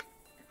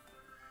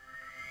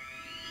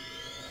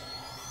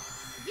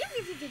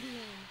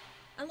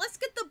 And let's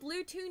get the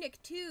blue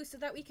tunic too, so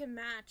that we can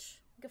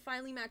match. We can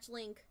finally match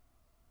Link.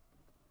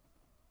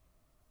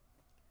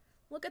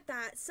 Look at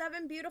that.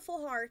 7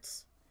 beautiful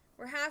hearts.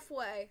 We're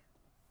halfway.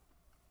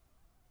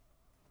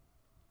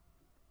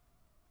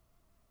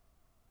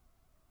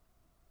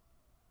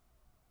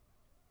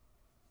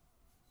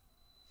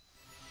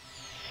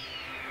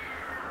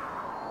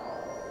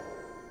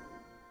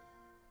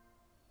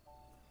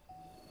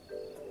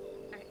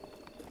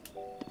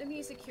 The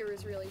music here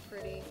is really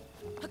pretty.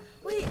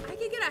 Wait, I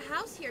can get a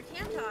house here,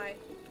 can't I?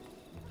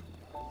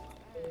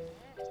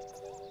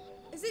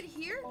 Is it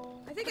here?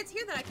 I think it's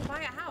here that I can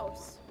buy a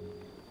house.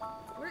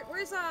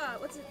 Where's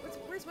what's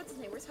his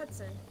name? Where's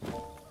Hudson?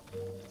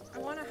 I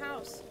want a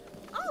house.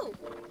 Oh!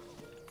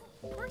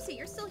 Horsey,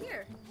 you're still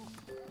here.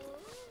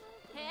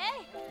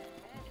 Hey!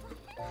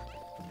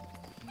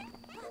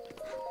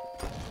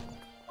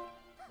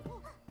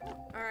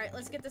 Alright,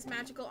 let's get this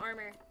magical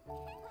armor.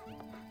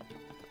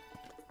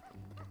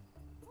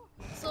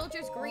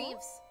 Soldier's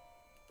Greaves.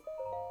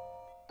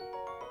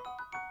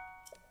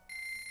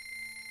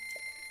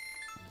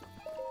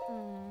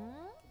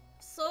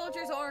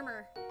 Soldier's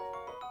armor.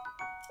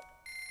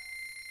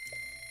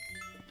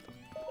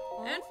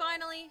 And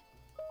finally,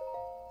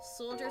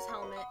 soldier's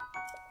helmet.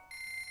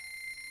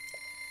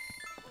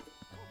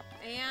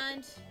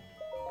 And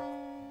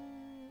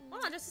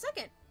hold on just a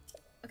second.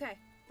 Okay,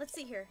 let's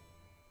see here.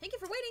 Thank you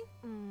for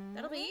waiting.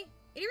 That'll be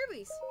 80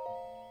 rupees.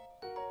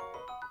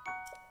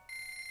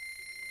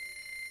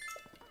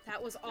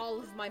 That was all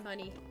of my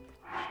money.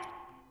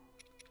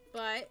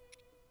 But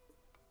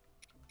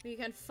we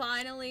can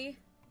finally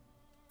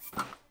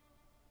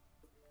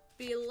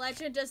be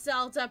Legend of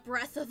Zelda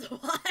Breath of the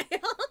Wild.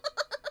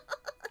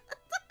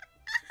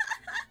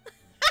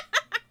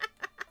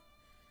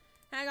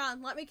 Hang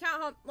on, let me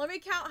count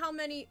how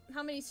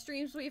many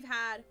streams we've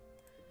had.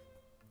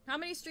 How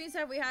many streams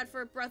have we had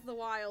for Breath of the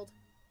Wild?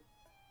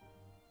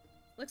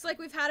 Looks like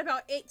we've had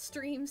about 8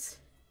 streams.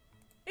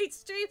 8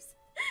 streams.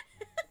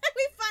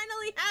 We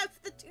finally have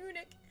the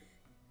tunic.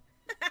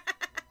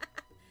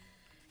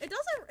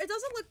 It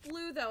doesn't look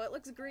blue though, it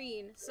looks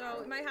green.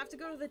 So we might have to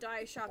go to the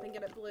dye shop and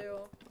get it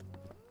blue.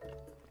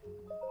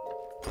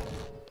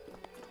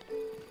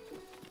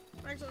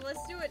 Actually,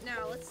 let's do it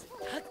now. Let's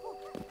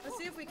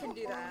see if we can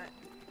do that.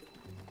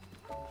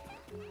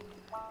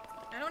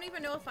 I don't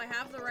even know if I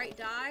have the right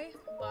dye,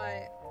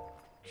 but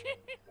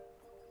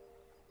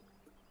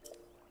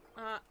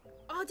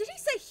oh, did he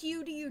say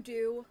hue do you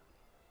do?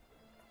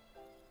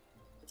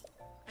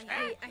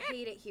 I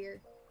hate it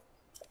here.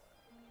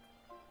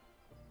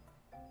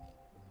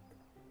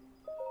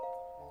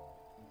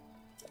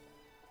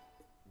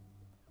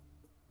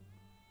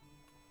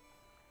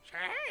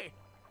 Hey.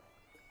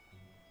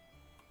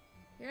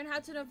 Here in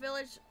Hatsuno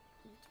Village,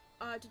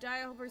 to die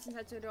a whole person's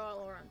Hatsuno all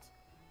around.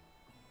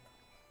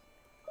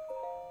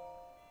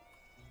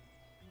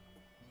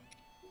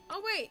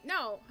 Oh wait,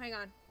 no, hang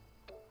on.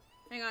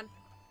 Hang on.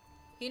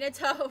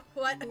 Hinata,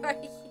 what are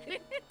you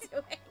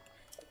doing?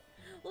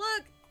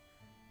 Look!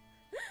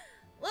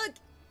 Look!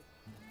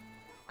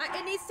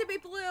 It needs to be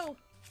blue!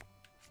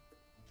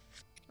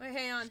 Wait,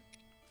 hang on.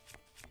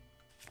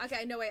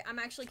 Okay, no wait, I'm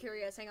actually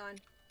curious, hang on.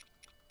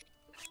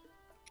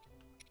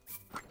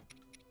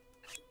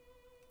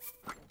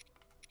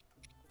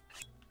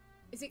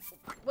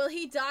 Will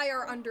he dye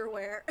our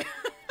underwear?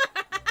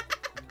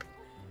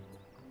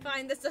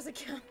 Fine, this doesn't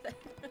count then.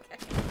 Okay.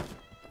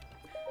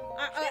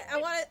 I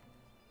want it.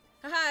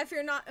 Haha, if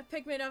you're not a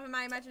pigment of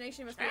my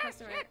imagination, you must be a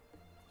customer.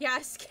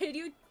 Yes, can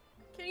you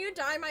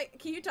dye my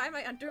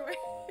underwear?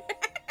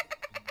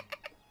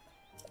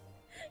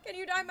 Can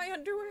you dye my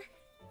underwear?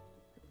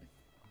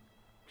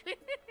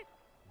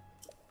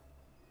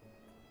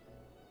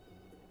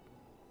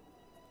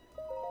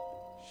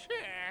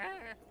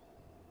 Sure.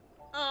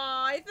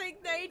 Oh, I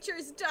think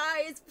nature's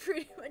dye is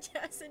pretty much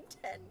as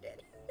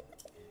intended.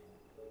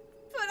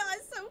 But I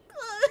was so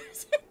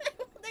close.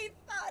 What they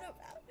thought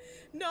about.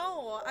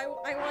 No, I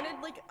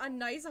wanted like a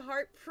nice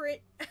heart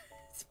print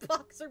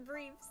boxer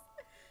briefs.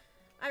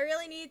 I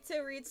really need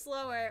to read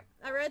slower.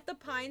 I read the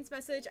Pines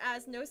message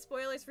as no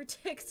spoilers for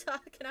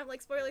TikTok, and I'm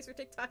like, spoilers for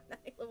TikTok,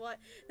 what?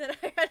 Then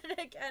I read it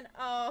again.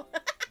 Oh.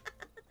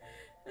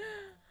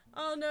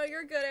 Oh no,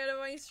 you're good, Anna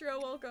Maestro,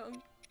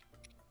 welcome.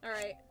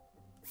 Alright.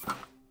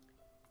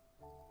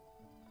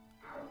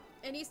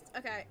 And he's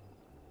okay.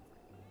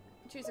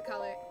 Choose a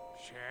color.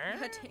 Sure.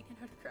 God dang it,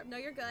 how to crap. No,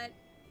 you're good.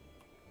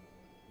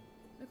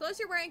 The clothes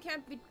you're wearing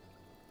can't be.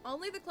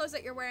 Only the clothes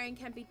that you're wearing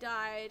can be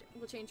dyed.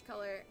 Will change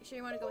color. You sure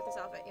you want to go with this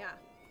outfit? Yeah.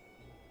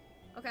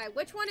 Okay,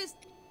 which one's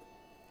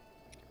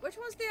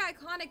the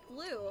iconic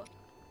blue?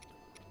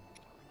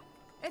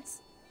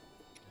 It's.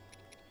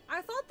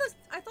 I thought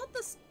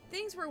the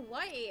things were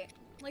white.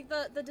 Like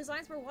the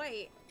designs were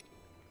white.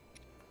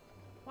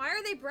 Why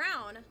are they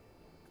brown?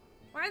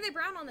 Why are they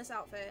brown on this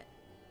outfit?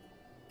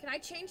 Can I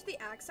change the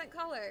accent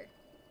color?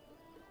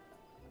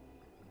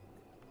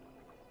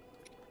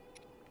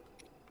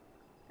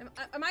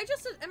 Am I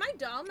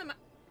dumb?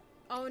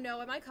 Oh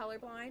no, am I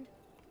colorblind?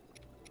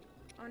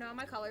 Oh no, am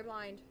I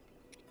colorblind?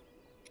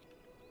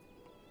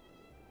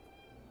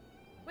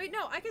 Wait,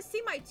 no, I can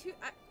see my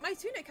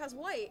tunic has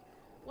white.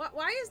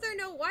 Why is there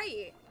no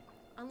white?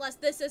 Unless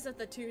this isn't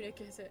the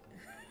tunic, is it?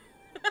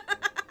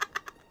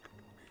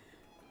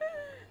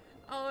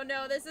 Oh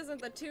no, this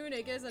isn't the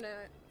tunic, isn't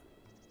it?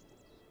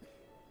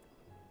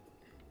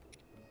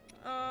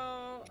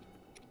 Oh.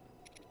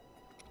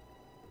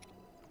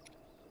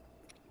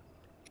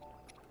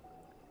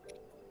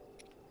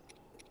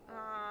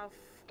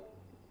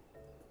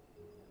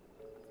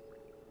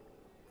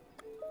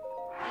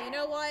 You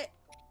know what?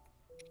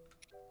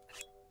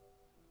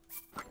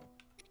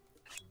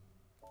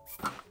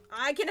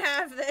 I can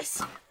have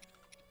this.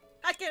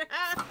 I can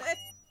have this.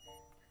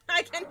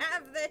 I can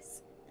have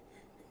this.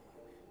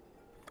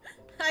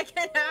 I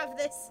can have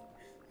this.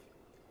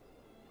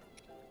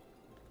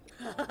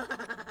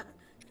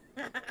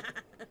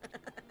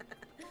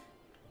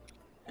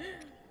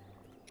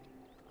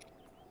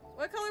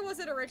 What color was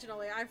it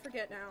originally? I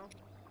forget now.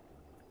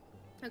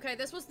 Okay,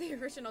 this was the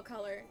original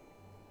color.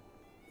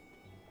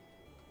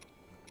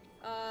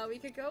 We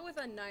could go with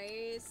a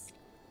nice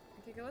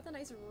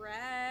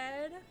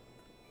red.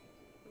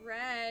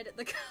 Red,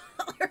 the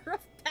color of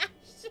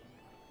passion.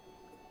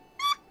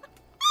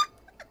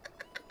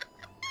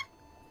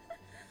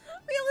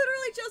 We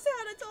literally just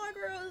had a talk,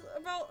 Rose,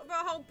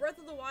 about how Breath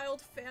of the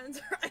Wild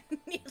fans are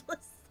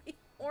needlessly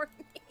horny.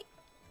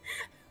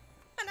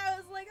 And I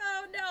was like,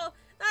 oh no,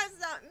 that's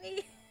not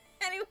me.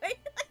 Anyway,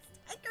 let's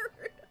take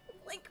a root of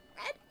Link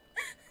Red.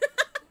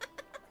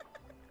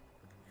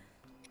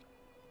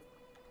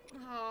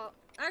 Oh,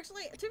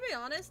 actually, to be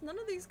honest, none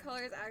of these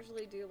colors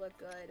actually do look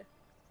good.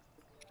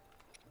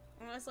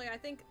 Honestly, I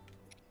think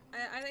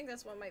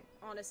this one might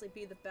honestly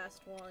be the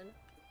best one.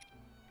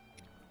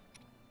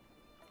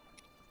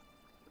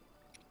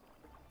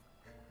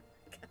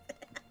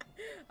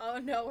 Oh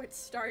no, it's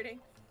starting.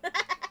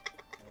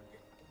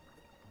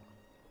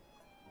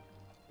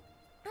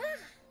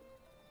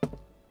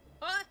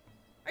 Oh,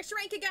 I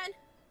shrank again.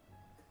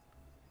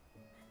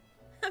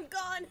 I'm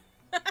gone.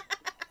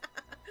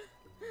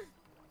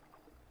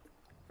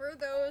 For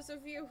those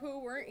of you who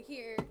weren't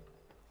here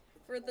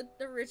for the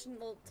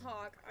original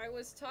talk, I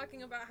was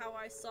talking about how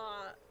I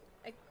saw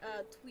a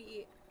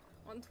tweet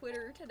on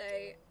Twitter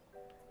today,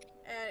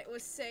 and it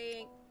was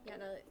saying, yeah,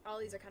 no, all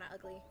these are kind of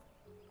ugly.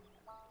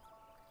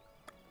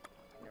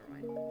 Never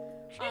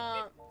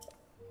mind.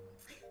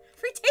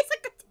 Free taste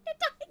like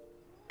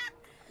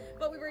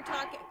but we were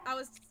talking. I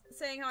was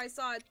saying how I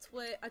saw a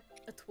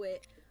tweet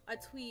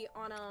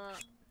on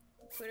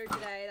Twitter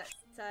today that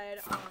said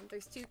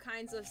there's two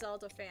kinds of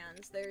Zelda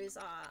fans. There's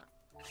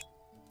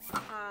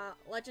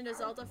Legend of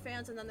Zelda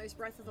fans, and then there's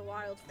Breath of the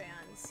Wild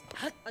fans.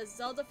 A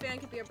Zelda fan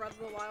could be a Breath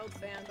of the Wild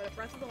fan, but a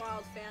Breath of the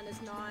Wild fan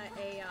is not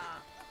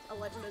a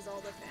Legend of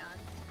Zelda fan.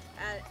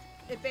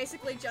 It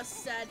basically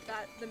just said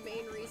that the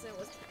main reason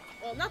was,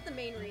 well, not the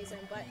main reason,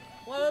 but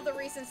one of the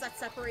reasons that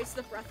separates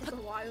the Breath of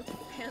the Wild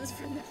fans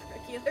from the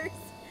regulars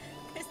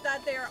is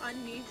that they are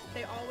unniche.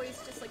 They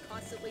always just like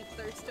constantly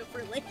thirst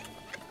for Link.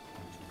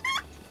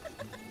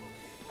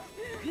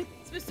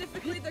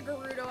 Specifically the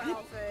Gerudo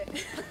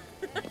outfit.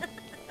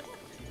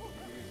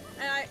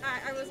 And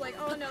I was like,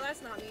 oh no,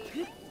 that's not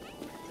me.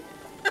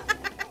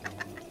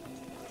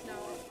 No.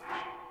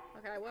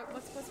 Okay,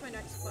 what's my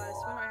next quest?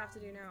 What do I have to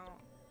do now?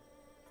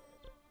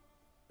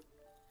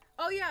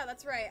 Oh yeah,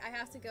 that's right. I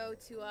have to go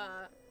to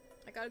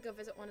I gotta go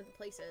visit one of the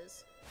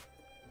places.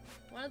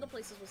 One of the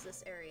places was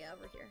this area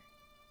over here.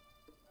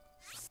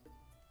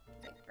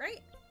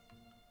 Right?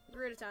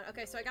 Gerudo Town.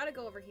 Okay, so I gotta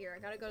go over here. I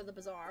gotta go to the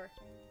bazaar.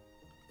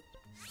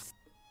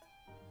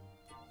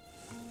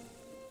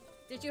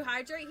 Did you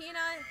hydrate,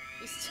 Hina?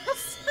 You still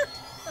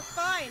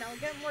fine, I'll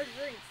get more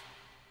drinks.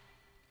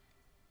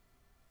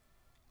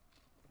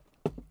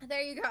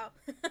 There you go.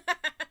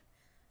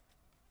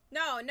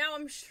 No, now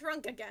I'm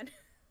shrunk again.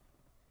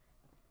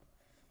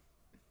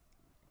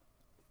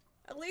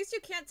 At least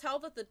you can't tell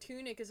that the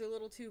tunic is a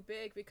little too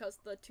big because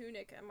the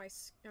tunic and my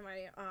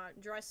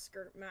dress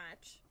skirt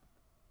match.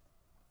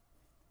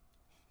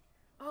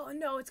 Oh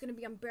no, it's gonna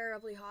be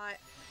unbearably hot.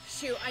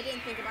 Shoot, I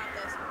didn't think about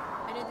this.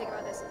 I didn't think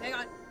about this. Hang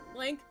on.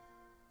 Link.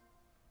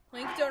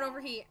 Link, don't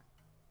overheat.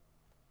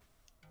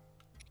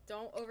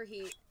 Don't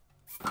overheat.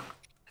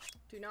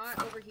 Do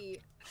not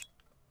overheat.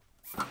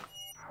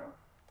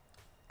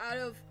 Out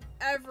of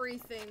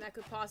everything that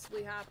could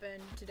possibly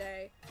happen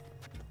today,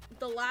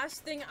 the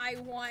last thing I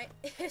want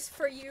is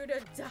for you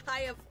to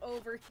die of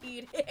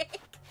overheating.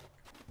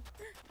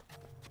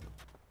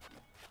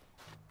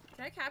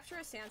 Can I capture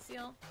a sand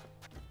seal?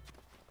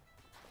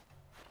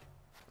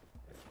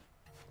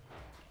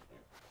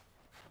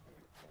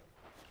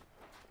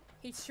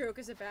 Heat stroke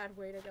is a bad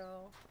way to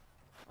go.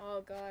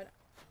 Oh god.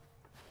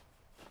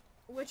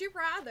 Would you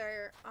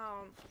rather,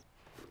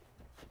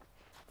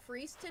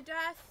 freeze to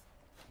death?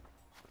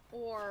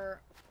 Or,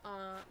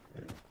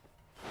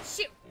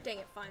 shoot! Dang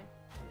it, fine.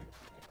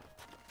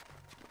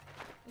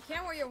 You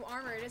can't wear your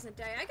armor, it isn't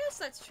day. I guess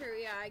that's true,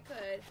 yeah, I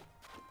could.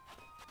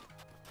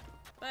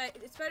 But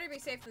it's better to be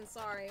safe than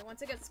sorry.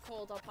 Once it gets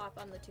cold, I'll pop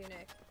on the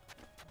tunic.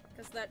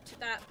 Because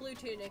that blue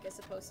tunic is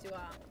supposed to,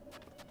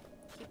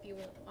 keep you,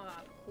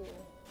 cool.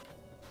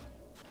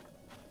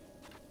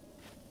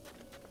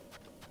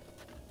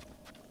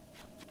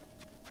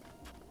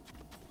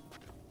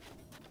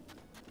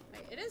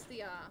 It is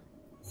the,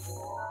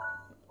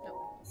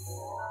 no.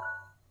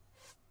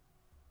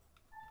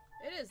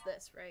 It is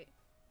this, right?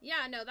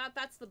 Yeah, no,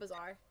 that's the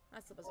bazaar.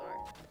 That's the bazaar.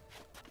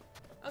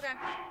 Okay.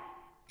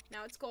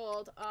 Now it's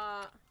cold.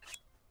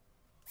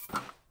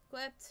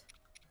 Equipped.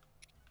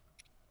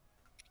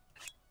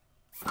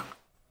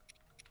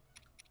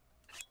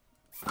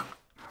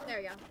 There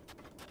you go.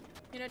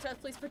 You know,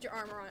 please put your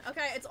armor on.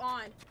 Okay, it's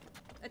on.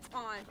 It's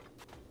on.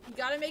 You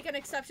gotta make an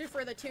exception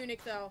for the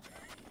tunic, though.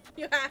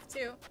 You have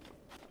to.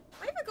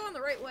 Am I even going the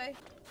right way?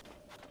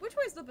 Which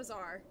way is the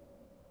bazaar?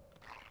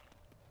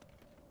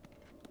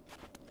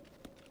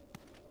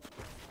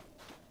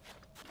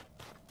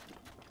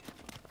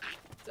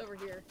 It's over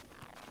here.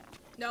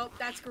 Nope,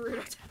 that's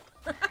Gerudo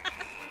Town.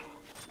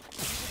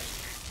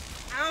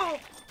 Ow!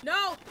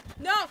 No!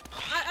 No!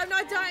 I'm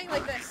not dying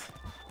like this!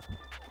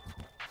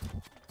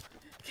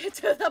 Get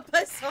to the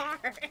bazaar!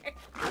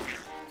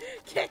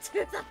 Get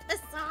to the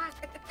bazaar!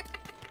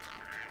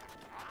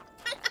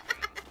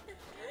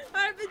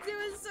 I've been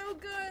doing so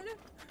good!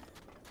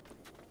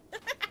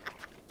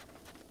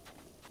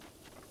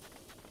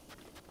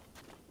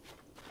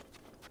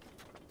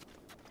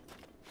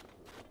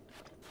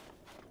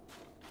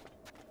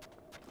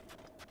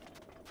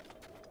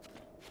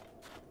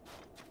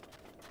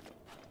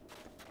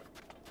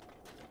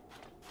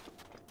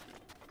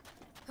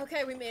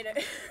 Okay, we made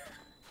it.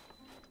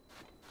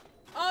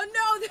 Oh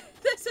no!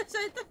 This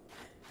isn't the...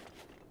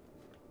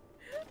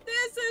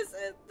 This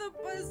isn't the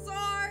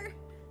bazaar!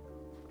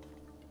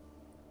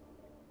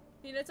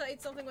 Need to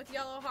eat something with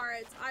yellow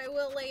hearts. I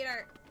will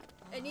later.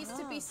 It needs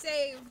to be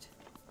saved.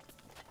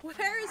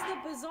 Where is the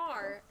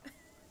bazaar?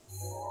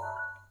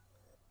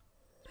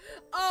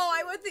 Oh,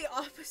 I went the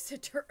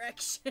opposite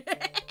direction.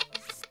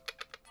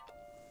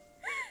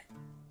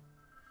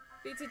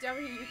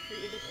 BTW, you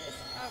created this.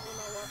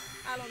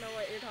 I don't know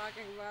what you're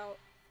talking about.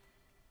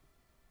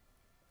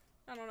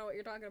 I don't know what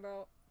you're talking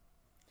about.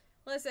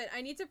 Listen,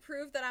 I need to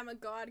prove that I'm a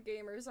god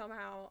gamer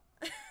somehow.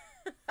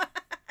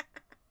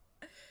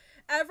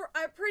 I'm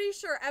pretty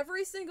sure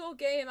every single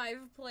game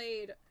I've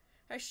played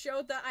has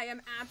showed that I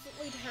am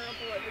absolutely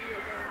terrible at video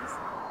games.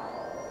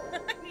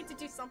 I need to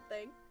do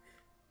something.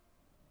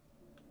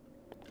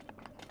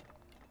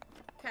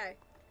 Okay.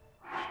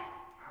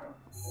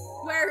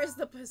 Where is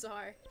the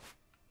bazaar?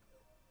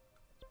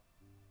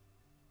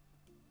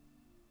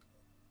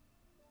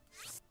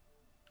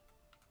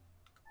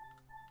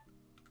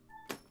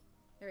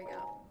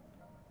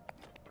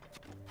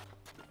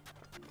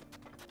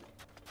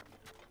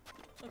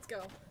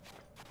 go.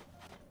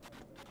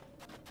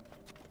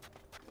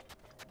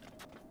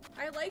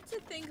 I like to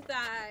think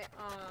that,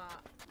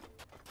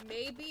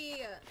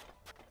 maybe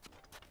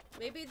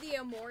the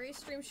Amori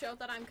stream showed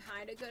that I'm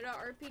kind of good at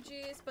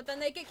RPGs, but then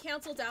they get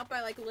canceled out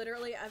by, like,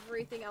 literally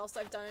everything else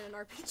I've done in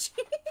an RPG.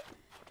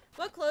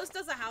 What clothes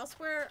does a house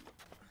wear?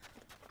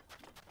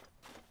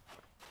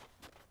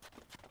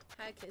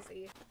 Hi,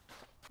 Kizzy.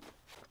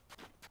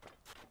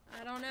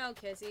 I don't know,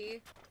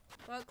 Kizzy.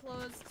 What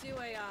clothes do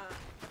a,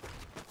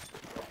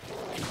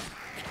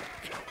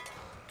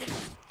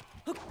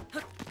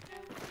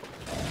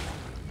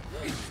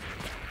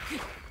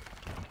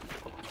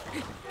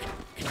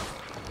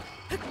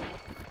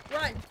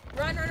 Run!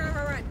 Run, run, run,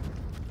 run, run!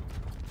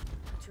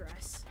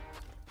 Dress.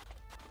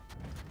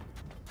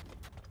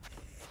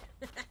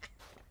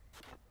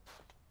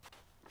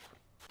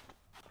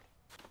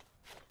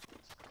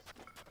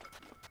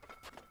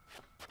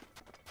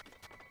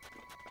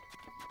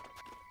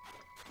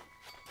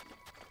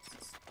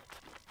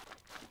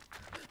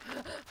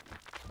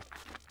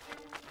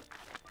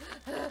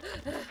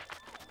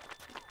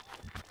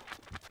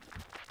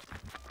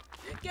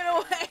 Get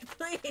away,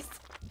 please!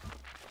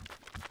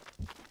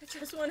 I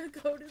just want to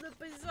go to the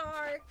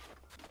bazaar.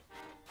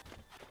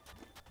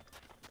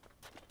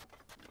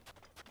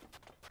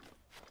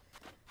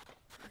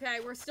 Okay,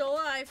 we're still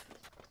alive.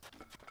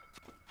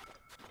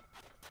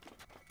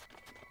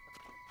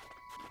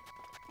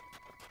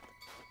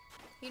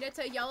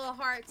 Hinata, yellow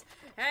hearts.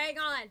 Hang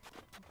on.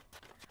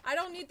 I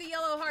don't need the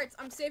yellow hearts.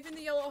 I'm saving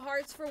the yellow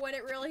hearts for when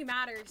it really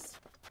matters.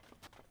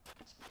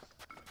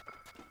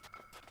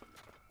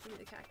 Give me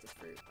the cactus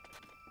fruit.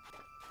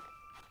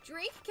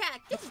 Drink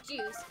cactus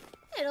juice.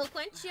 It'll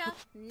quench ya.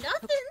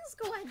 Nothing's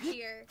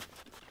quenchier.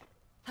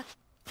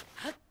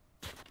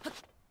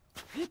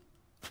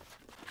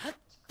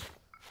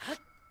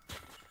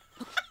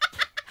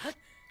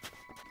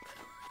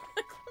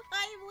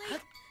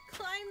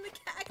 Climb the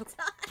cacti.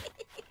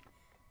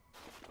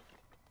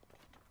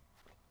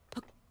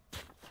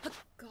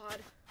 God.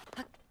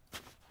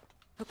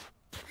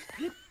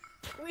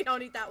 We don't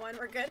need that one.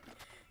 We're good.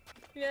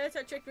 Yeah,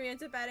 that tricked me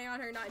into betting on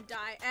her not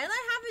die. And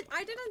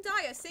I didn't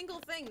die a single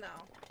thing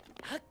though.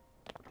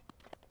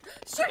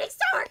 Shooting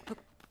star! Oh,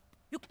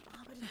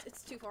 but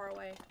it's too far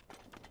away.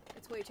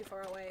 It's way too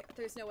far away.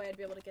 There's no way I'd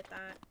be able to get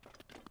that.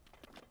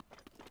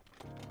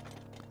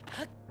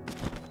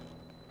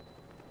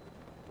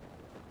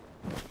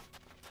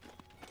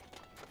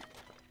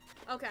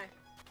 Okay.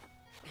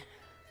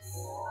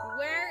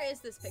 Where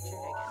is this picture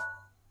taken?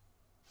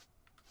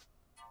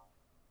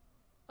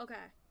 Okay.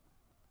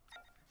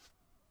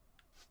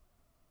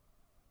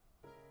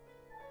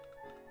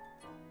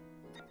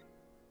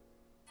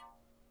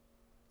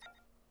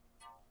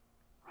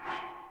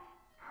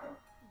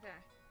 Okay.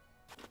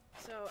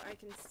 So I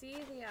can see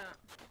the,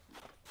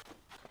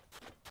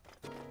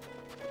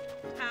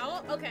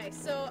 How? Okay,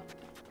 so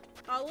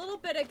a little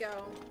bit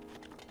ago,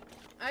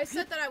 I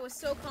said that I was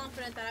so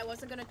confident that I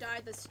wasn't gonna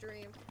die this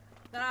stream,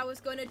 that I was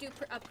going to do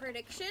a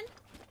prediction,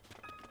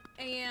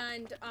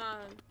 and,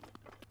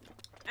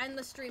 end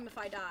the stream if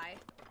I die.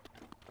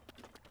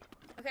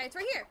 Okay, it's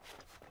right here.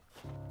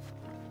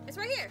 It's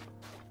right here.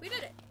 We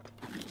did it.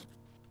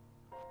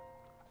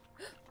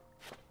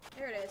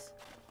 There it is.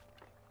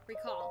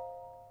 Recall.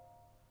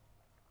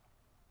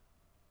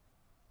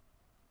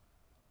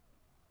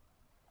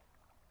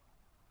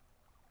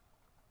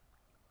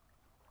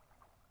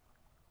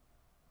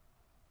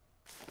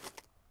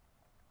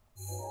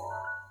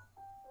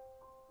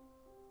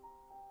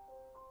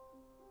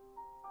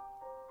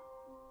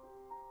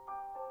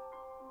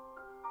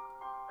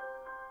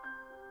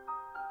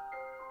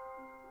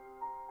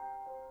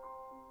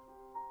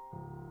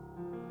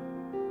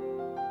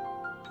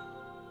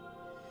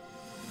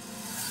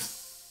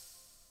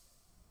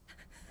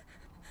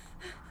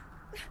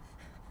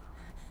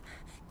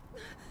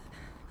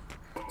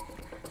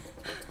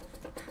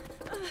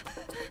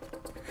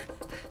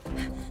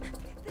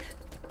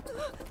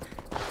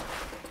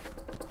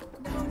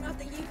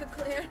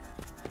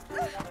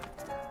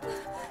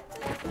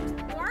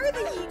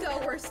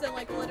 Than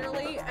like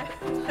literally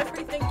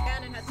everything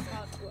Ganon has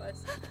taught to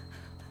us.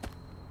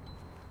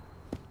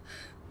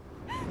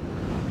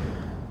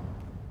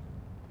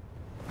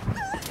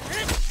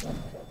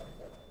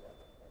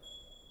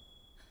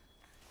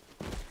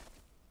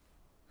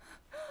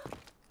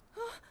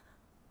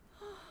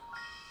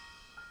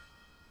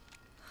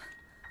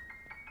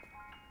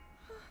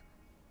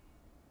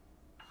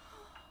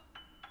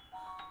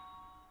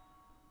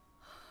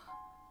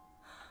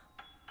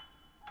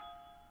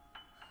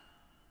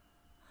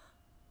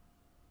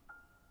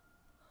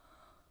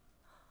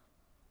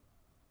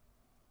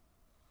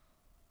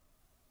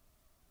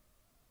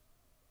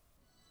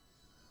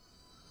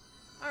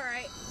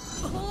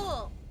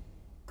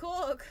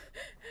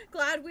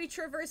 Glad we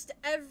traversed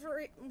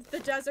the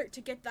desert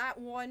to get that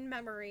one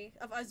memory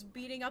of us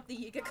beating up the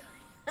Yiga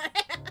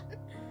clan.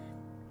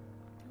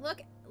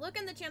 Look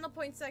in the channel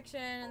point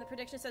section, and the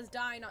prediction says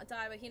die, not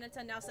die, but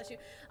Hinata now says you.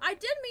 I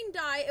did mean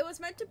die. It was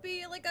meant to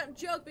be like a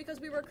joke because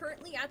we were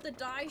currently at the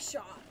dye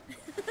shop.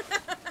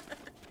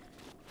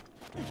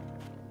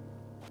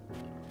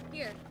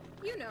 Here,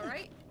 you know,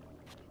 right?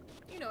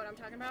 You know what I'm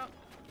talking about.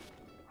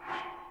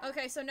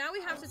 Okay, so now we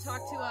have to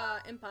talk to,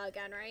 Impa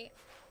again, right?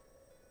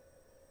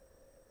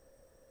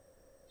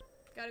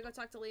 Gotta go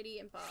talk to Lady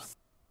Impa.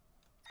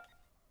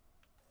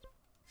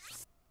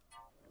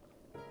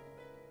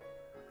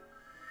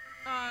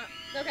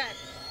 Okay.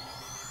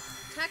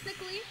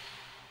 Technically,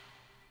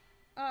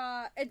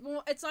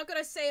 it's not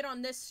gonna say it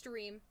on this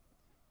stream,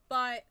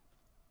 but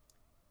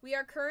we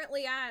are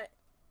currently at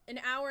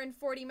 1 hour and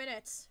 40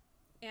 minutes,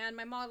 and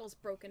my model's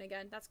broken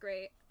again. That's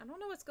great. I don't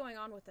know what's going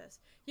on with this.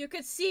 You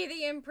could see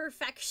the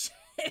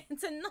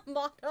imperfections in the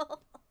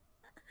model.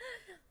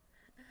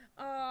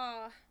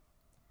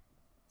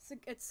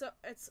 It's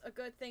a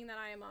good thing that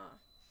I am,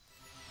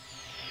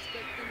 it's a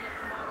good thing that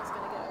the model's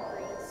gonna get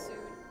upgraded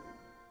soon.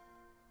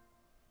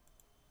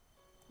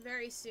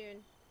 Very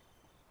soon.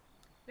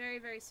 Very,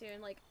 very soon.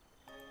 Like,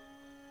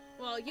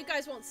 well, you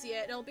guys won't see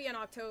it. It'll be in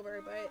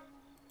October, but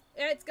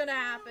it's gonna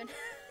happen.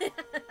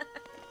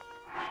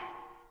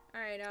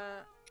 Alright,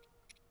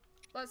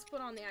 let's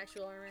put on the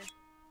actual armor.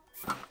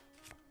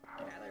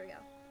 Okay, there we go.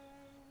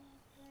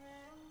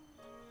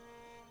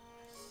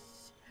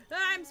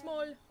 I'm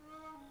small.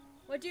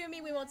 What do you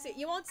mean we won't see it?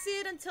 You won't see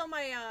it until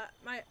my,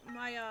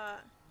 my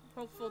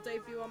hopeful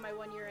debut on my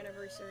 1-year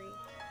anniversary.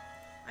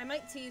 I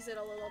might tease it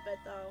a little bit,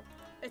 though.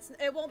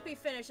 It won't be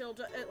finished. It'll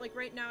like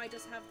right now I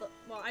just have the,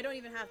 well, I don't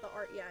even have the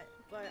art yet,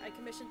 but I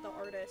commissioned the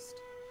artist.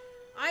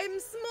 I'm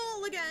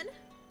small again.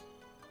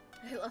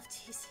 I love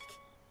teasing.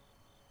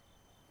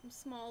 I'm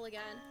small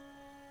again.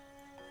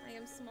 I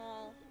am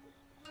small.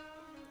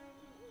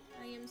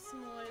 I am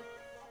small.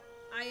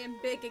 I am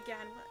big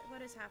again.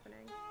 What is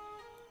happening?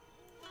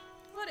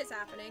 What is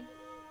happening?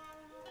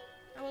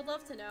 I would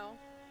love to know.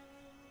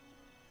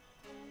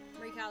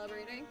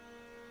 Recalibrating.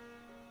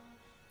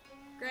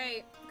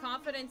 Great.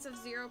 Confidence of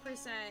 0%.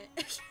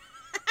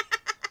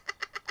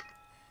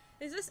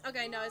 Is this?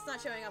 Okay, no, it's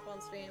not showing up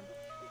on stream.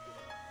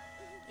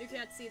 You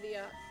can't see the,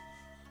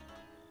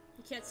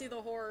 you can't see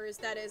the horrors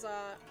that is,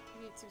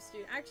 YouTube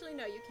Studio. Actually,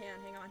 no, you can.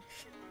 Hang on.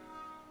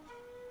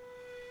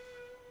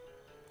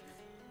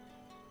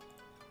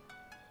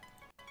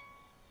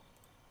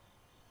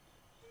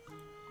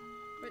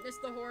 Witness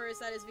the horrors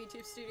that is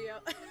VTube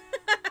Studio.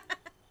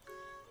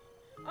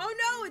 Oh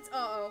no, it's,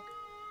 uh-oh.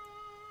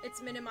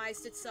 It's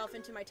minimized itself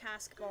into my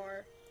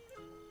taskbar.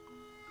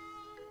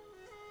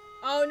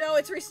 Oh no,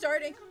 it's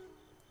restarting.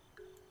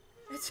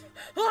 It's,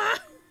 ah!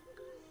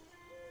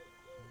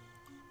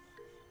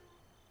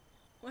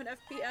 1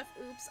 FPF,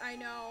 oops, I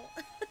know.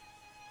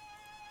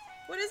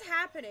 What is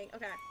happening?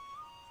 Okay.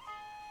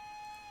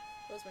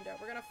 Close window.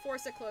 We're gonna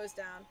force it closed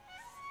down.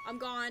 I'm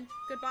gone.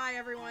 Goodbye,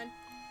 everyone.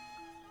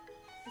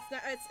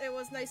 It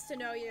was nice to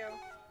know you.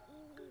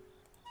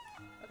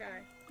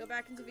 Okay, go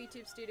back into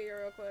VTube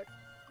Studio real quick.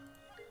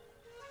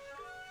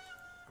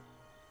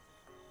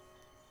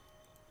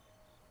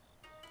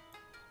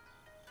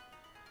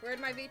 Where'd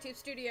my VTube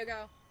Studio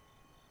go?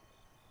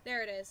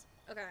 There it is.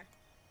 Okay.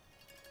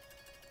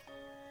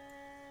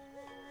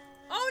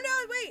 Oh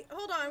no, wait,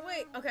 hold on,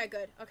 wait. Okay,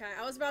 good. Okay,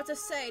 I was about to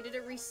say, did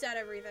it reset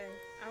everything?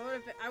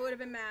 I would have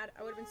been mad.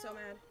 I would have been so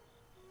mad.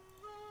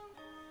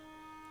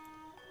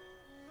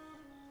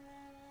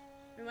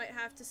 We might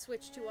have to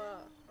switch to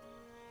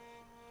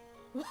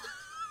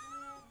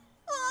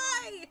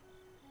Why?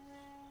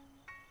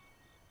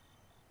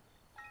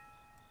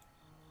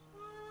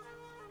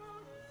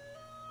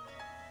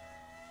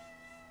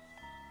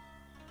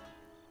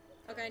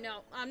 Okay,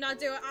 no. I'm not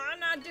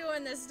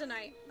doing this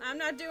tonight. I'm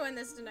not doing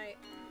this tonight.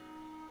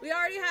 We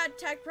already had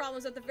tech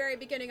problems at the very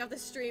beginning of the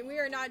stream. We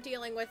are not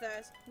dealing with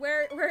this.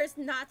 Where's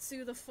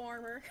Natsu the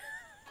farmer?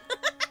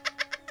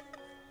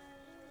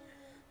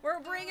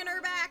 We're bringing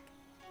her back.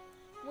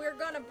 We're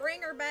gonna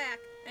bring her back.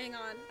 Hang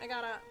on. I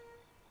gotta...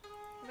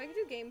 If I can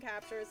do game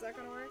capture, is that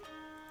gonna work?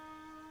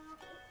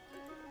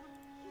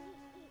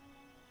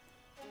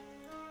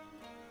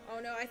 Oh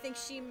no, I think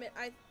she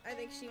might...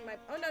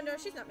 Oh no,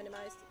 she's not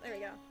minimized. There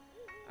we go.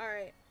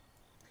 Alright.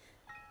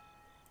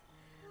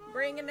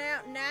 Bringing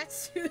out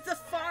Natsu the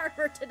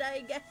farmer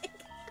today, gang.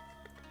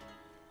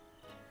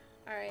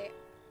 Alright.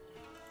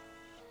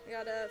 I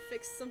gotta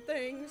fix some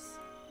things.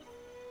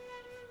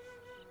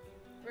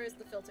 Where's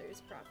the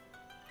filters? Prop.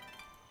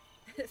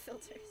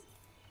 Filters.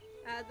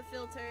 Add the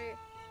filter.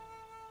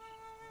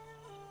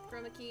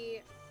 Chroma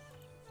key.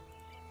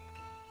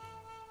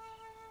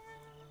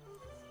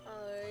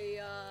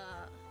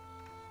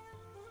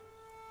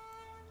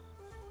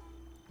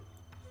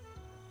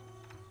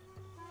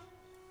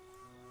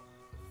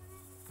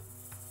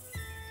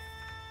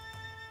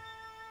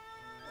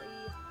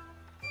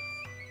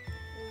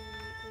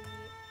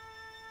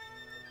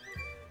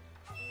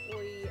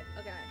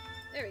 Okay,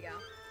 there we go.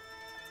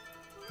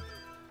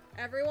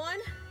 Everyone,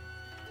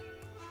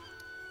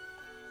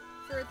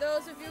 for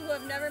those of you who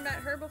have never met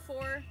her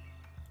before,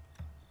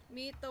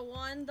 meet the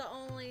one, the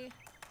only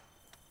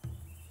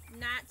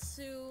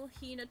Natsutori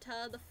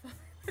Hinata the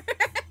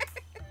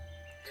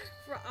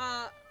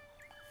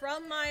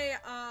from my,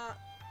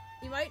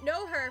 you might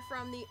know her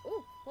from the,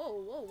 oh,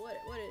 whoa, what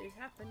is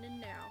happening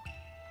now?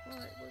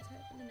 what's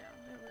happening now?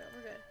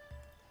 We're good.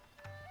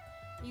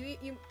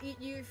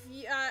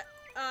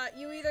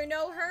 You either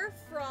know her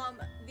from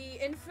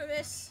the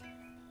infamous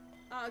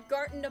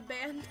Garten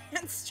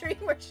Abandoned stream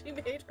where she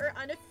made her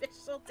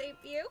unofficial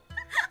debut,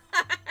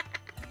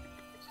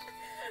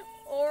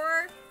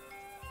 or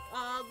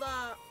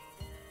the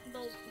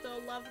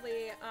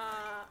lovely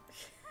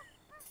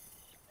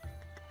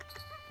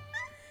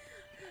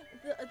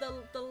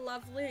the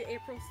lovely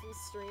April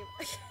Fool's stream.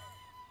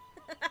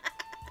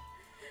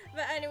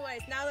 But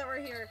anyways, now that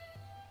we're here,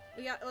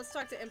 let's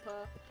talk to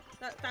Impa.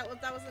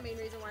 That was the main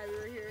reason why we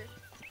were here.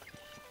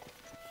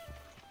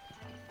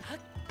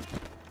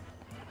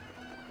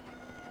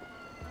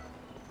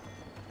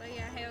 But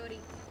yeah, howdy.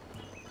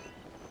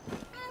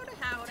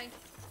 Howdy.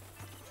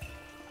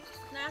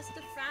 Nice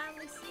to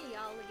finally see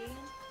y'all again.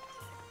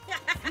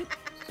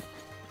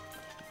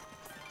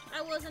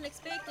 I wasn't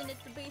expecting it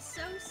to be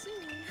so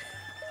soon.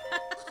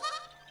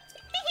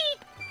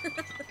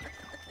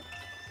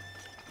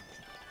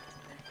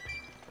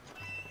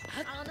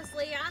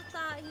 Honestly, I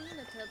thought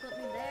Hinata put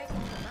me back in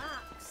the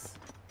box.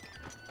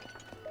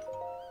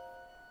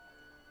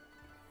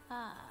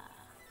 Now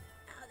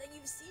that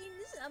you've seen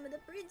some of the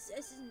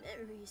princess's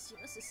memories, you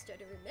must have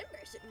started to remember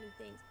certain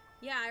things.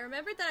 Yeah, I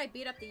remembered that I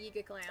beat up the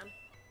Yiga clan.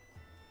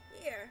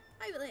 Here,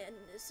 I will hand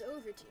this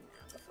over to you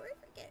now before I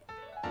forget.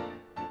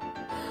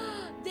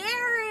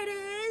 There it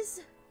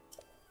is!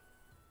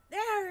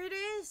 There it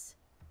is!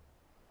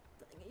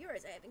 Something of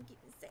yours I have been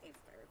keeping safe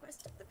by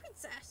request of the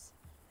princess.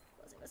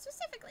 It was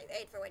specifically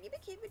made for when you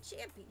became a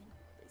champion.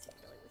 Please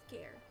handle it with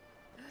care.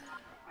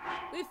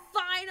 We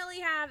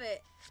finally have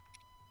it!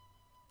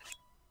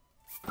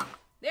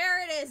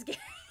 There it is!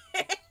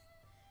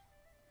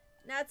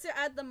 Now to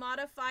add the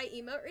modify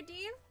emote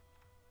redeem?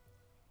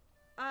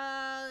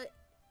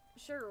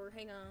 Sure,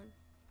 hang on.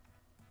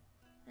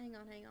 Hang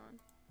on.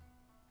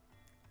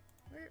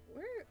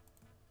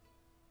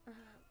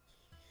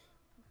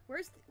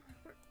 Where's the...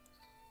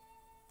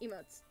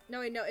 Emotes. No,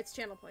 wait, no, it's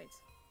channel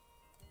points.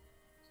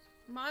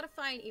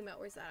 Modify an emote,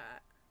 where's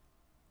that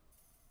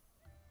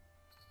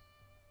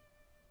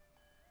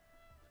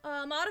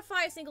at?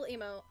 Modify a single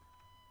emote.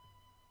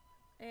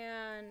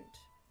 And...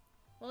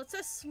 well, it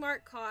says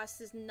smart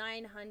cost is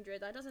 900.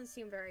 That doesn't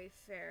seem very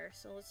fair,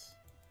 so let's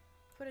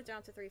put it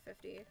down to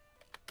 350.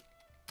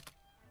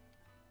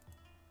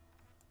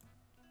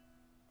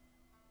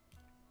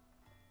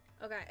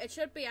 Okay, it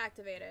should be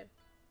activated.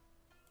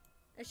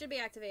 It should be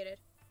activated.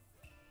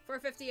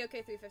 450,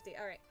 okay, 350.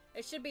 Alright.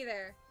 It should be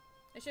there.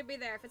 It should be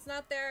there. If it's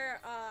not there,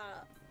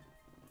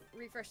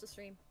 refresh the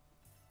stream.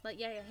 But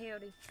yeah,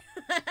 howdy.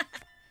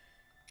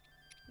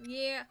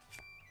 Yeah.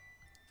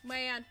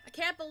 Man, I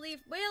can't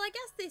believe... well, I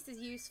guess this is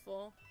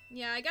useful.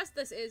 Yeah, I guess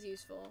this is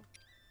useful.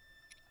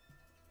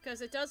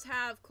 Because it does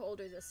have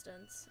cold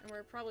resistance. And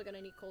we're probably going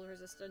to need cold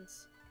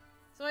resistance.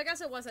 So I guess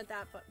it wasn't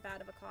that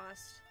bad of a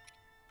cost.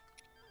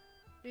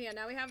 But yeah,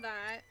 now we have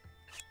that.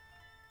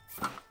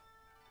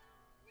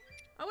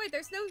 Oh wait,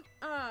 there's no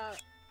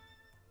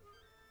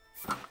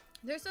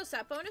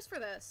set bonus for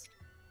this.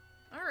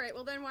 Alright,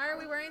 well then why are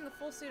we wearing the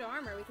full suit of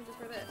armor? We can just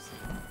wear this.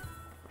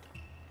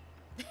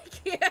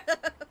 Thank you!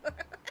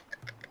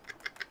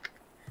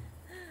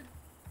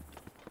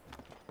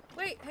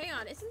 Wait, hang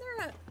on. Isn't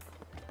there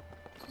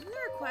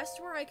a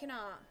quest where I can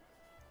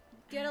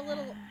get a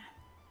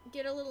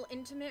little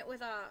intimate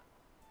with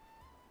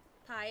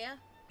Paya?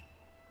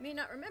 You may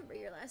not remember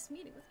your last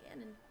meeting with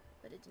Ganon,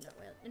 but it did not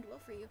end well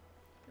for you.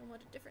 You'll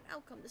want a different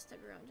outcome this time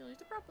around. You'll need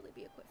to properly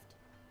be equipped.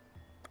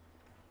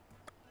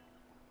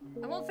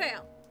 I won't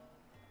fail.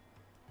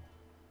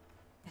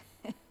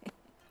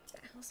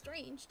 How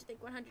strange to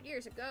think 100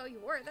 years ago you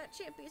wore that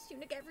champion's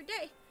tunic every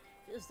day.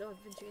 Feels as though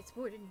I've been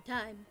transported in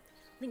time.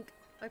 Link,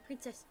 our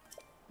princess,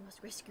 we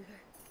must rescue her.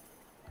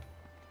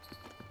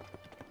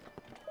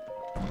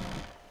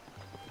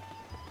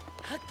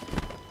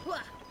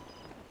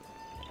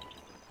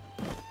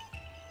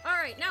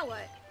 Alright, now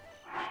what?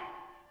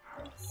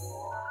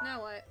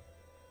 Now what?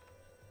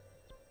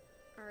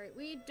 Alright,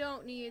 we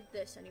don't need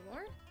this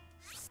anymore.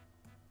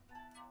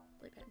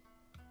 Playpen.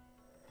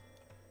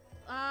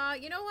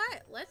 You know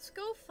what? Let's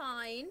go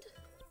find...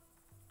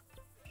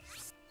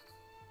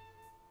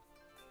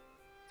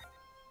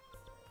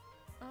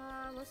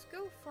 let's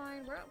go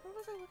find... what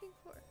was I looking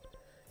for?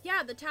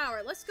 Yeah, the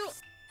tower. Let's go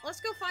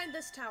find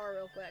this tower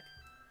real quick.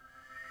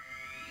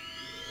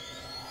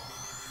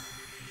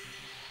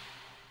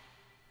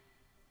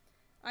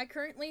 I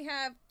currently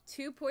have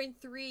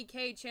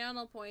 2.3k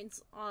channel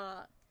points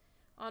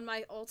on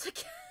my alt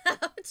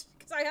account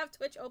because I have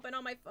Twitch open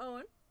on my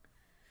phone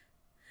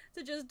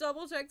to just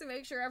double check to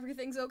make sure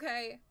everything's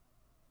okay.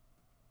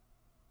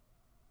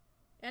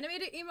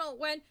 Animated emote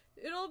when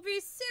it'll be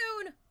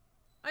soon.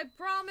 I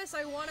promise.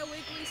 I want a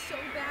Wiggly so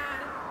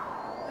bad.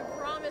 I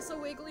promise a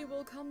Wiggly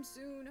will come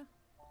soon.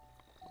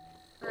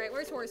 All right,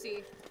 where's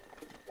Horsey?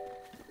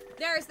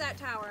 There's that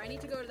tower. I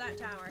need to go to that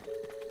tower.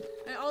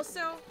 And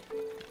also,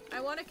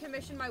 I want to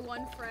commission my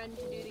one friend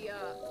to do the,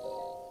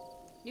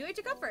 New Age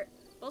of Comfort.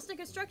 Boasting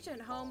construction,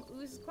 home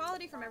oozes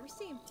quality from every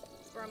seam.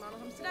 Explore our model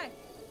homes today.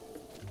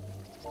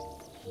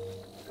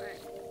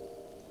 Alright.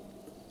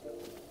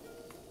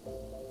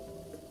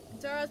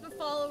 Tara's been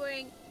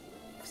following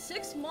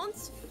 6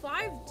 months,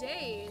 5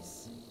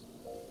 days.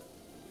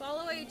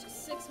 Follow age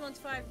 6 months,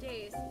 5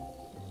 days.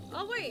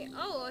 Oh wait,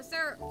 oh, is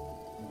there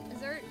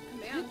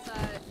commands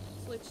that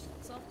switch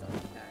itself though?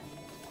 Okay.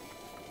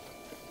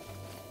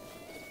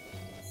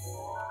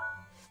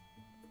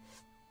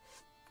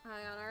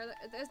 Hang on,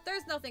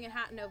 there's nothing in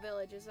Hateno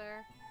Village, is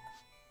there?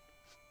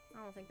 I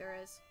don't think there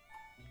is.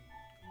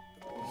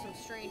 There's some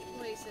strange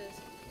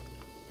places.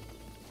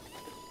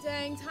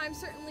 Dang, time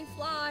certainly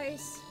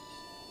flies.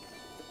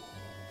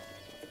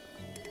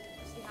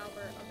 See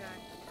Halbert, okay.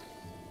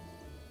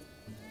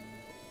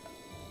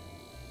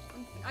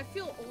 I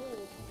feel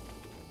old.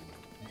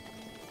 I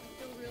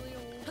feel really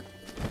old.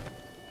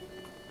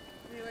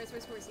 Anyways,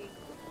 where's Horsey?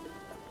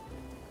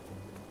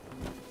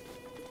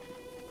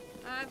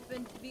 I've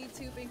been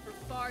VTubing for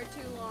far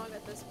too long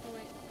at this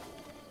point.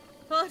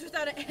 College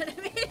without an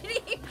animated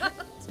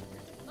emote.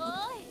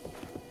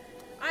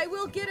 I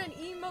will get an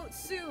emote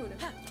soon.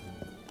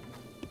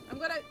 I'm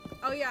gonna.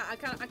 Oh yeah, I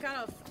kind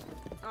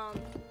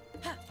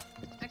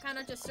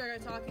of just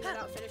started talking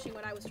without finishing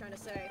what I was trying to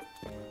say.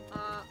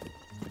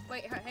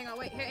 Wait, hang on,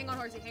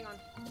 Horsey, hang on.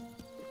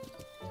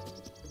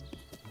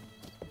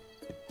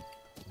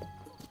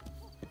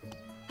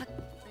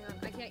 Hang on,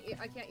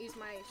 I can't use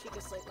my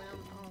Sheikah slate when I'm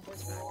on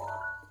horseback.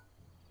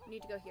 I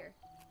need to go here.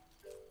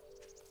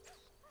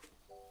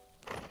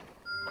 There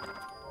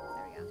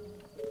we go.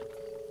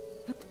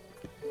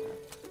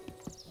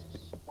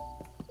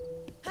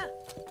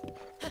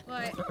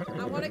 But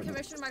I want to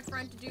commission my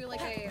friend to do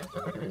like a,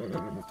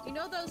 you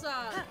know those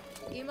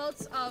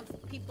emotes of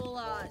people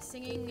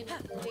singing and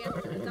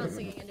not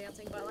singing and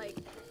dancing, but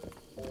like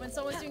when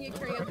someone's doing a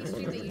karaoke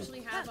stream, they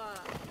usually have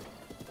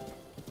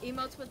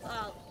emotes with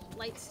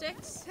light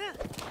sticks,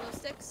 glow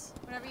sticks,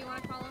 whatever you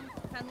want to call them,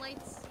 pen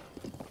lights.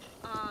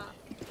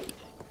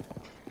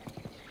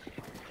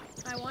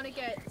 I want to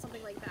get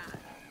something like that.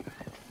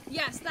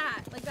 Yes,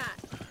 that, like that.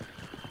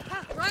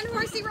 Run,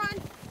 Horsey, run!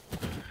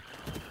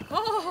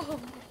 Oh!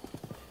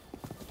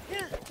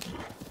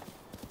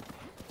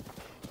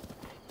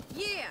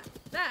 Yeah,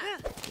 that.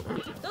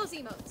 Those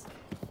emotes.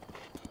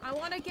 I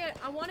wanna get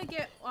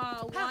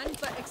one,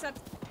 but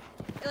except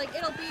like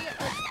it'll be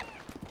like,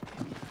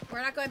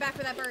 we're not going back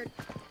for that bird.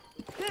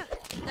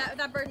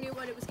 That bird knew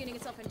what it was getting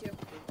itself into.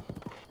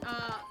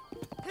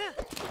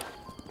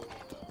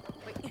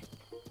 Wait.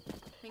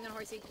 Hang on,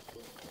 Horsey.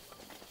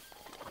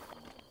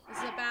 This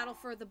is a battle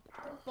for the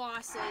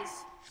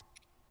bosses.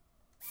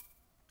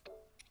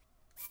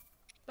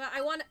 But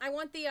I want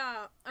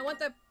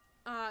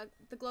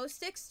the glow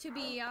sticks to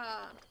be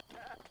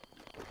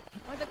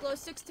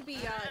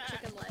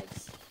chicken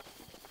legs.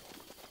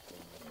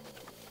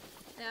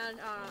 And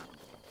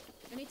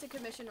I need to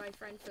commission my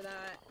friend for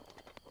that.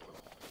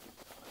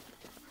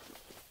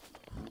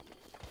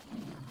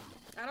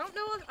 I don't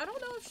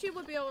know if she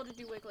would be able to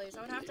do wigglies.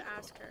 I would have to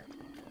ask her.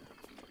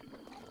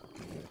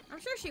 I'm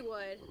sure she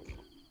would.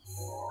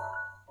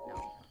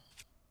 No.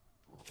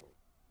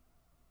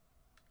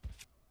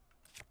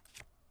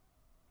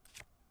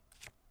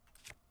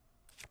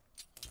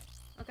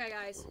 Okay,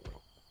 guys.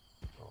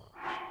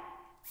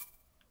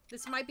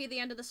 This might be the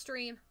end of the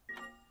stream.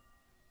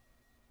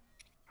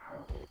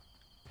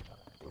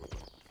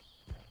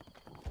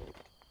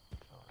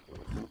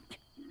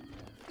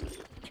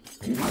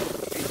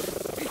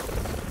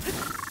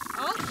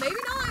 Oh,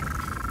 maybe not.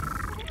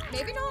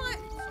 Maybe not.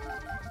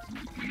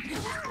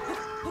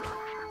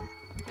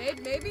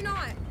 Maybe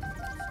not.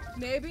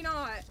 Maybe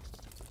not.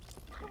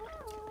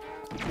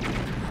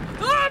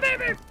 Oh,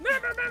 maybe!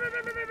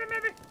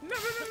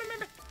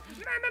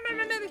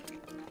 Maybe.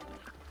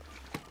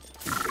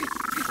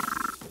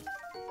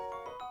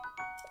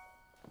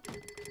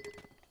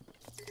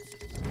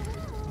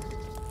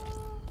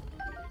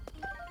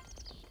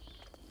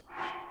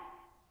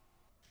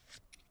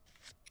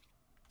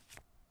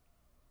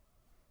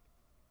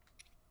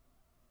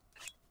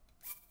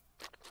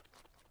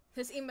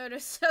 This emote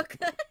is so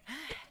good.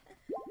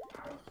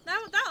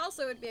 That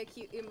also would be a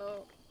cute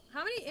emote.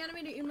 How many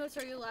animated emotes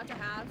are you allowed to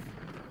have?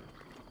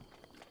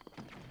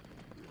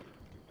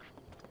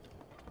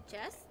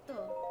 Chesto.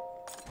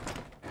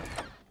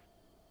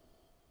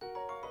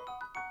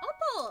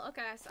 Opal!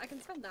 Okay, so I can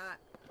spend that.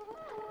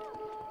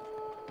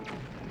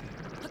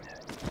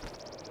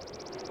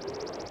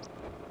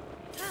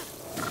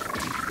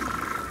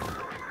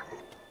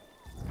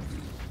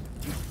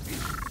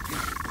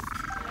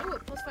 Oh,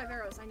 +5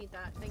 arrows. I need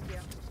that. Thank you.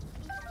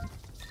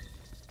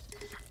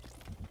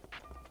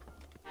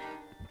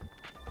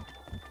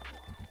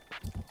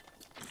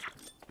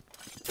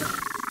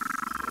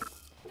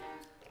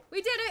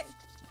 We did it!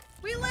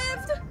 We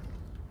lived!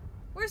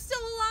 We're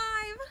still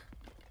alive!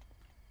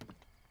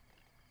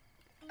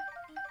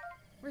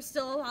 We're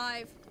still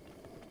alive.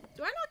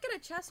 Do I not get a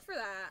chest for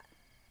that?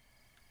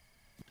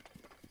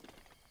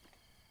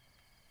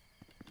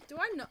 Do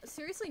I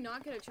seriously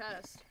not get a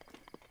chest?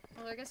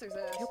 Well, I guess there's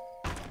this.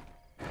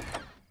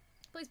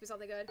 Please be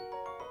something good.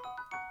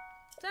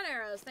 10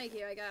 arrows, thank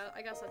you. I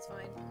guess that's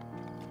fine.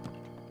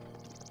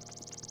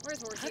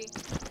 Where's Horsey?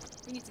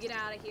 We need to get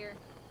out of here.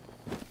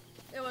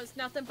 It was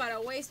nothing but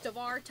a waste of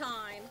our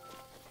time.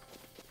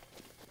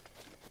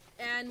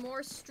 And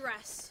more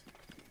stress.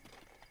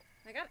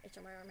 I got an itch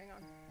on my arm, hang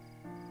on.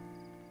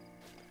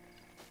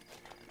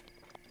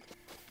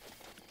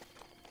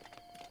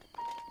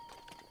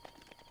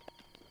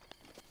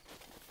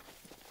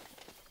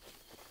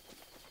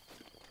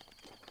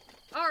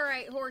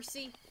 Alright,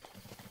 Horsey.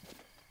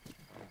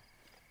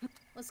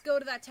 Let's go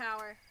to that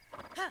tower.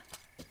 Ha!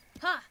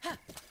 Ha!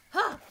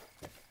 Ha!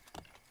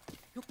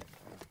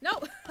 No!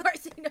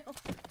 Horsey, no!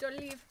 Don't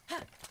leave. Ha!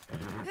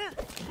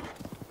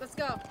 Let's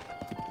go.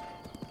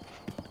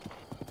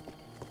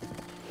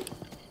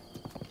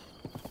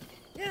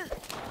 Yeah.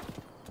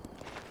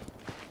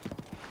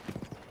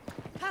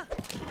 Ha!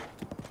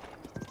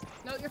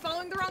 No, you're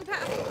following the wrong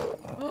path.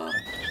 Oh.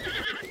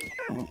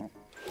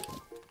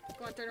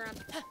 Go on, turn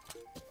around.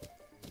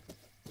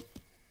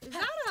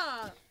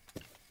 Ha!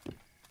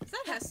 Is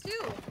that Hestu?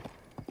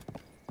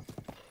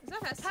 Is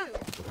that Hestu?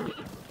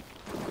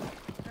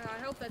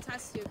 I hope that's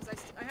Hestu,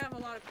 because I have a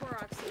lot of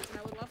Korok suits, and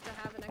I would love to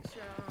have an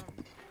extra,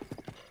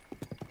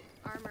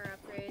 armor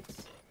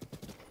upgrades.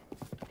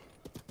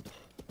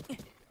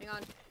 Hang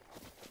on.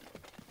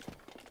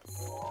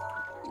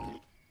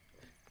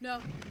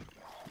 No.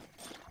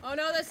 Oh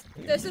no, this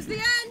is the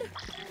end!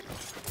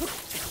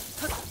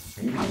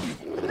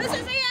 This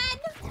is the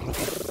end!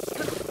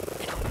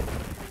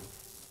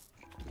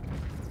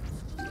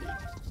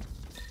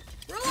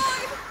 We're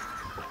alive!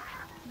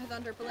 My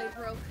thunder blade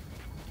broke.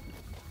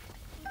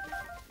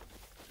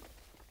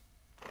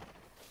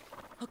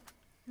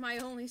 My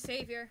only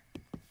savior.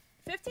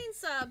 15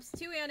 subs,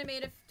 2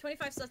 animated,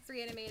 25 subs,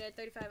 3 animated,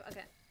 35,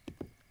 okay.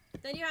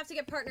 Then you have to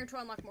get partner to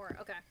unlock more,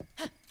 okay.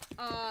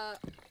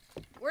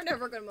 We're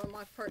never gonna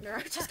unlock partner,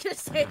 I'm just gonna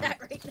say that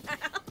right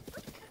now.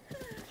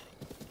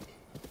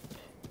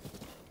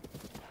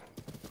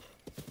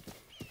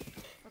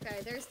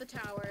 Okay, there's the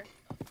tower.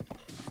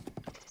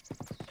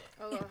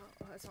 Oh,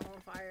 it's all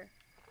on fire.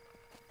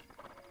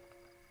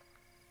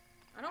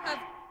 I don't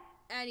have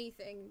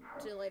anything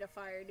to light a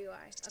fire, do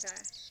I?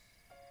 Okay.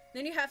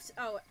 Then you have to-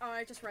 oh,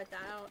 I just read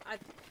that out.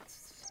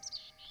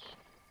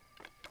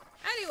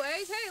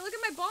 Anyways, hey, look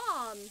at my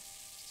bomb!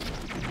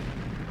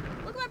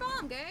 Look at my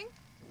bomb, gang!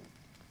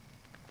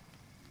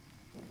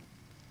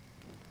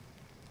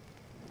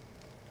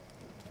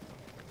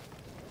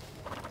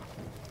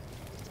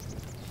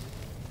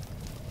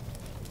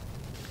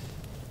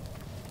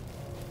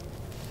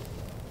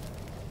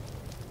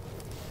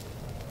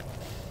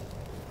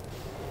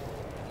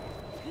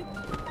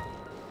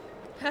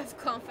 Have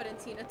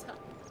confidence, Hinata.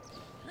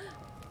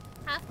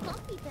 Have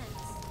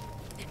confidence.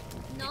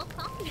 No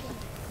confidence.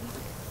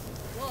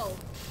 Whoa.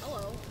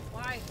 Hello.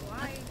 Why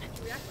did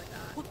you react like that?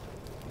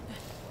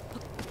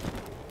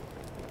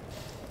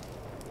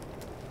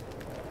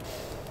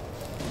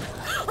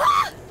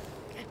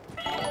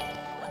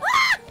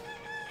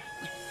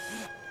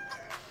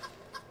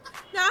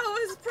 That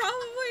was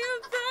probably a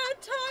bad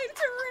time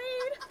to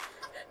raid,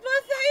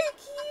 but thank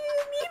you,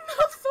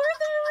 Mima, for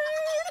the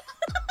raid.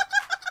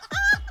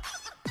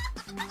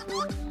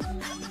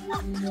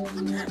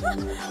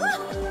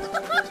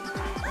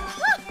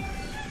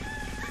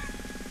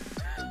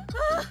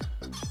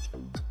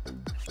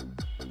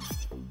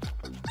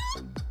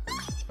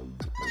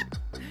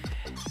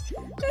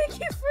 Thank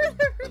you for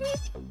the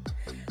read.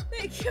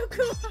 Thank you,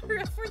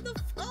 Kulara, for the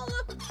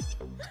follow.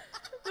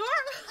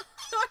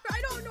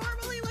 I don't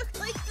normally look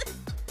like this.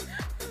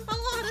 A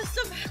lot of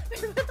stuff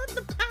happened within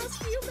the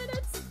past few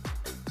minutes.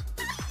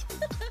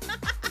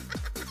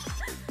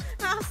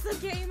 How's the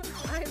game?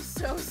 I'm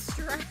so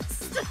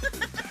stressed.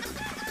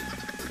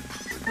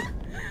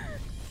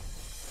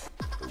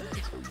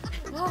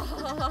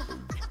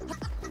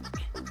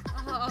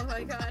 Oh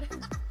my god.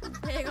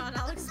 Hang on,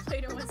 I'll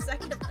explain in 1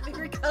 second. Let me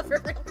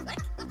recover real quick.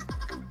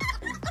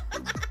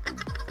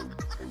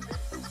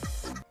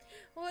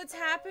 What's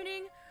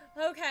happening?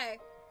 Okay,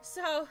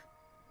 so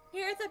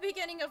here at the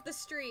beginning of the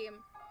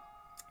stream,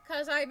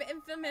 because I'm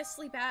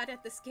infamously bad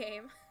at this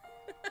game,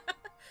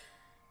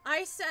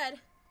 I said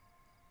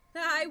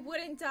that I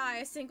wouldn't die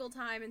a single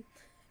time in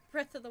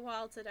Breath of the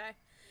Wild today.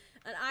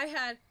 And I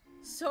had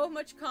so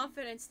much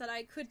confidence that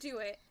I could do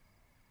it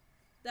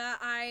that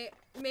I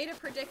made a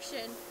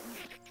prediction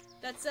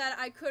that said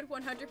I could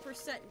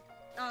 100%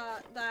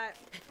 that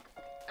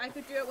I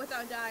could do it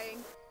without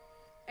dying,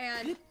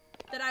 and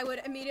that I would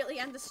immediately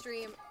end the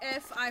stream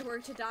if I were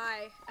to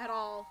die at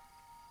all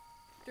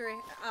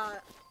during,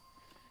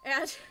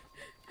 and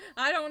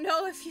I don't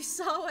know if you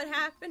saw what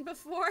happened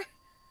before.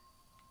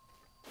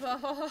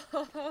 Oh,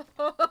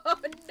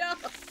 no.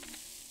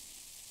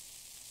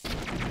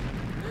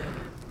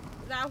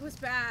 That was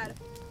bad.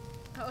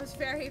 That was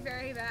very,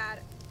 very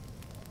bad.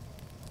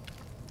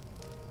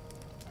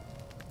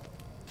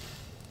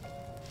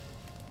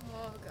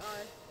 Oh,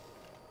 God.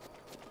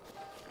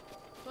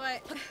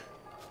 But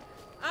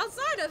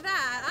outside of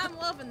that, I'm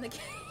loving the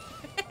game.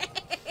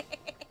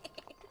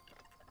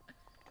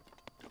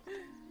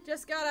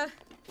 Just gotta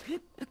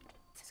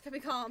be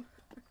calm.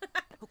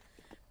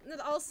 And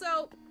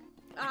also,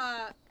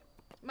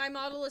 my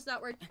model is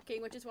not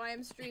working, which is why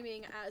I'm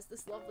streaming as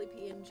this lovely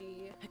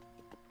PNG.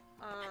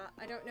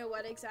 I don't know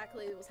what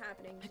exactly was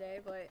happening today,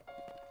 but...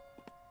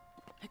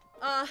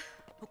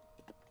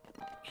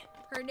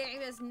 her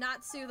name is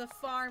Natsu the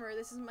Farmer.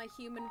 This is my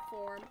human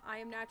form. I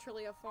am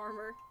naturally a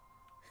farmer.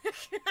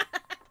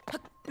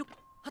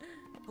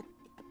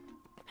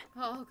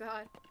 Oh,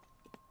 God.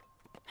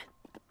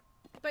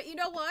 But you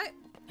know what?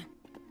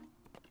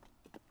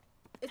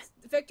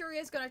 Victory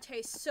is gonna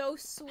taste so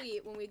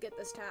sweet when we get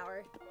this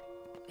tower.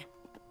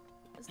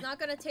 It's not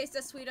gonna taste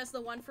as sweet as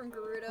the one from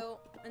Gerudo,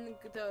 in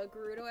the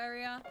Gerudo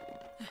area,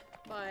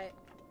 but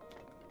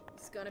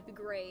it's gonna be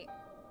great.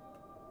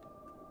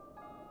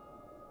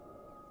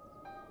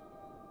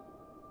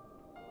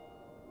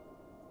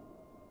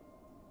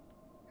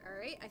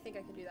 Alright, I think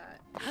I can do that.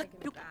 I think I can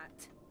do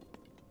that.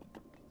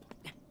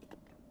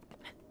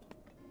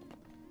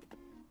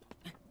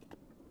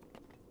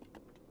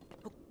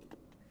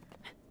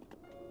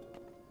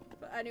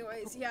 But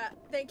anyways, yeah,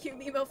 thank you,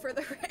 Mimo, for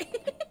the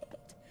raid.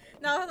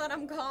 Now that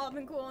I'm calm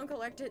and cool and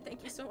collected,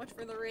 thank you so much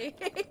for the raid.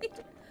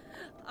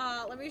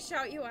 Let me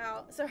shout you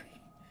out.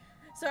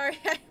 Sorry,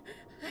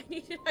 I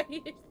needed,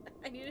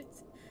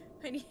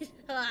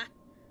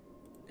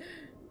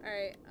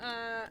 alright,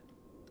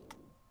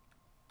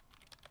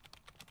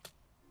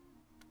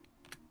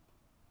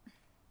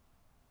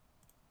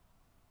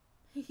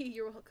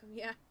 you're welcome,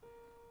 yeah.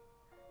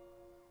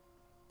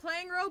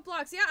 Playing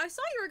Roblox. Yeah, I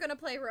saw you were gonna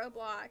play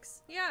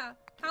Roblox. Yeah.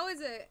 How is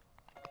it?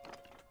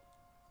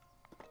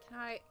 Can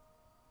I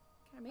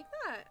make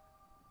that?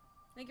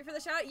 Thank you for the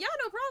shout out. Yeah,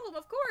 no problem,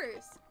 of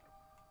course.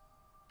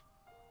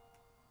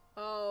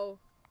 Oh.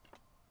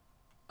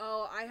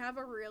 Oh, I have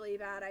a really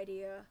bad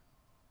idea.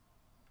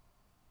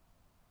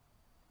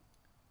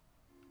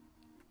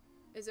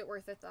 Is it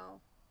worth it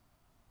though?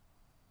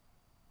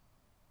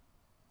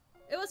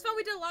 It was fun.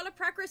 We did a lot of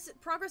progress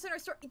in our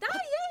story.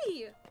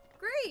 Yay!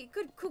 Great!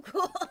 Good,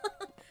 cool.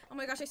 Oh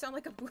my gosh, I sound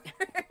like a boomer.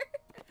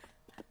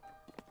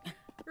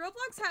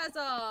 Roblox has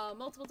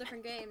multiple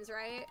different games,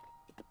 right?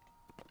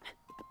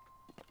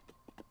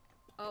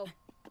 Oh.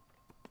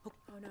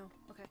 Oh no.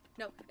 Okay.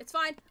 No, it's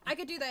fine. I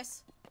could do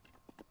this.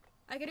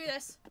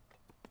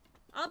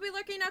 I'll be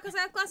lurking now because I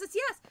have classes.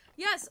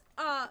 Yes.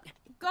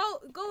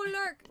 Go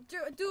lurk.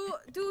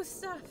 Do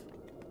stuff.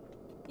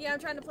 Yeah, I'm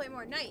trying to play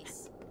more.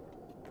 Nice.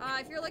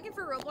 If you're looking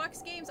for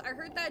Roblox games, I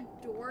heard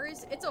that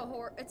Doors. It's a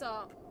horror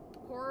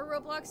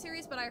Roblox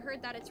series, but I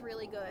heard that it's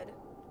really good.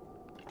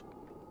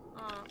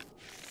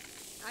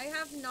 I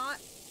have not.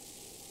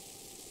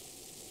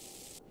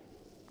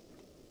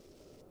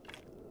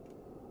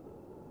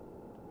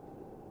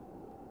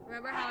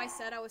 Remember how I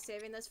said I was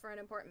saving this for an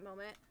important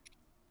moment?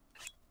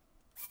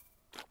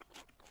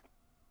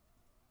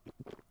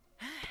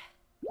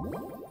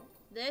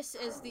 This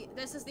is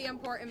the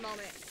important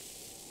moment.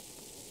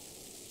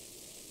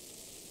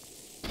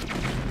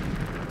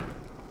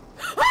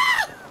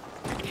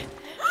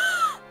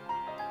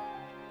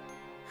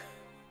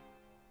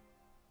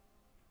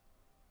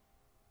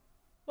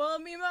 Well,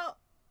 Mimo,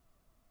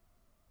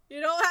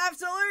 you don't have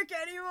to lurk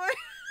anymore.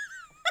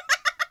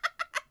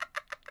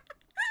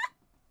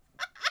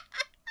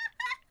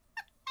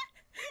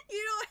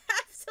 You don't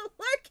have to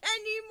lurk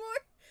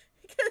anymore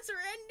because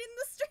we're ending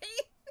the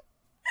stream.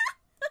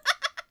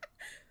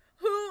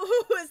 Who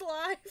is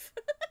live?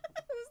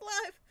 Who's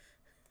live?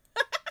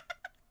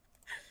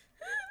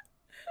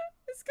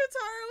 Is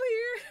Kotaro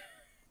here?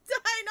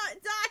 Die, not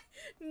die.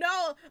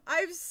 No,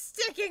 I'm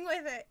sticking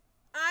with it.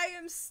 I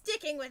am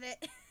sticking with it.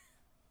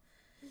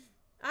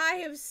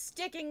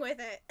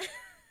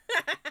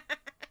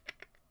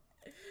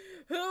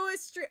 Who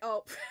is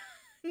oh.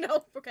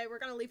 No. Okay, we're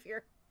gonna leave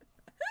here.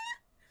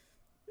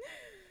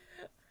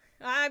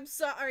 I'm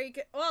sorry.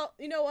 Well,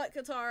 you know what,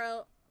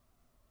 Kotaro?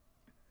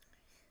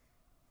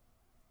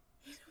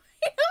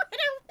 You know what?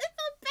 I'm with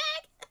a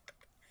bag.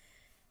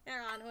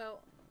 Hang on,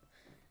 well.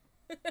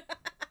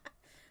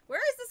 Where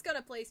is this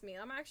gonna place me?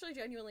 I'm actually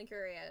genuinely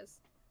curious.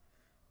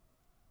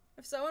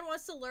 If someone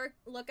wants to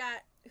look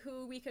at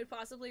who we could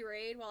possibly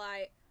raid while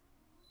I...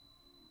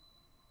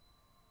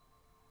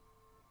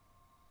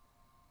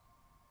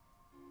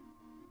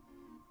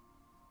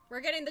 We're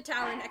getting the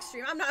tower next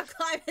stream. I'm not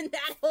climbing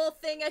that whole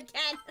thing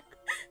again.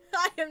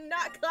 I am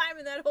not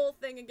climbing that whole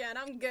thing again.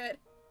 I'm good.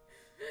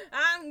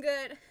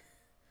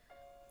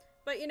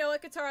 But you know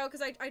what, Kataro,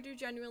 because I do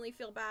genuinely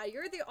feel bad.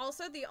 You're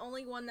also the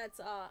only one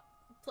that's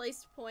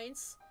placed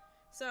points.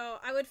 So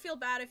I would feel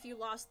bad if you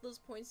lost those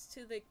points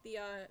to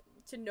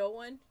to no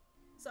one.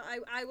 So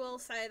I will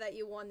say that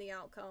you won the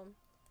outcome.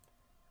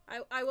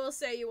 I will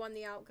say you won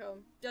the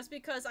outcome. Just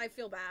because I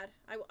feel bad.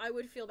 I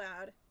would feel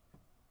bad.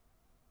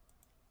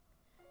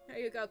 There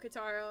you go,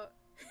 Kataro.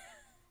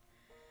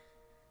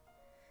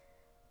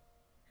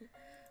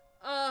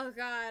 Oh,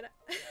 God.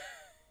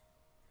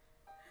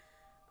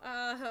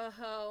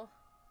 Oh.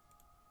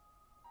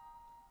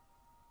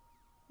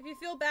 If you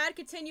feel bad,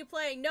 continue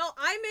playing. No,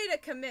 I made a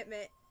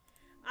commitment.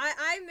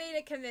 I made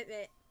a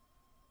commitment.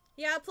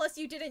 Yeah, plus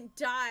you didn't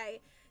die.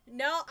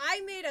 No,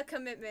 I made a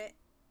commitment.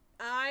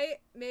 I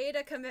made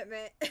a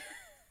commitment.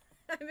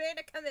 I made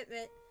a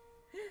commitment.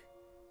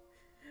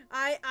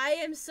 I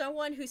am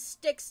someone who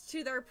sticks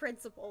to their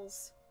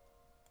principles.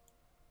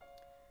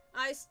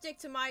 I stick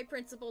to my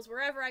principles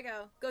wherever I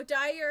go. Go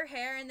dye your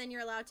hair and then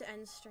you're allowed to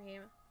end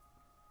stream.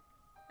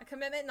 A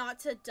commitment not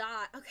to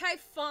die. Okay,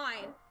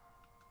 fine.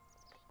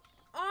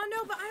 Oh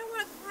no, but I don't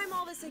want to climb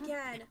all this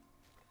again.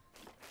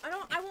 I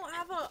won't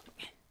have a...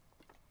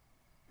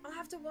 I'll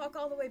have to walk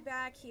all the way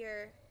back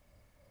here.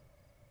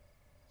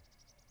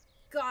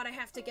 God, I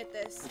have to get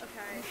this.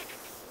 Okay.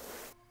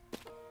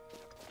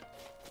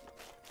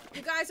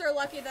 You guys are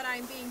lucky that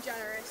I'm being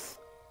generous.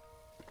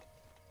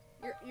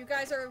 You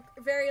guys are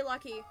very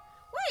lucky.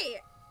 Wait!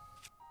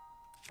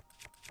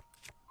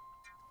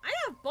 I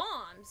have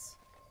bombs.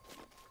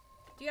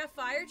 Do you have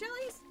fire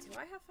jellies? Do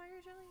I have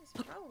fire jellies?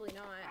 Probably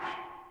not.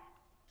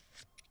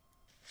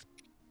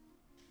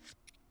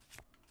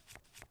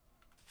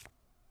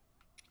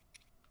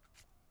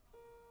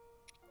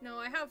 No,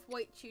 I have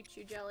white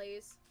choo-choo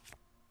jellies.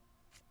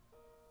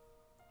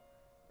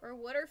 Or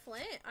wood or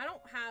flint? I don't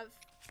have...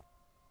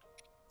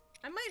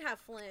 I might have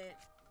flint.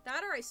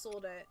 That or I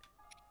sold it.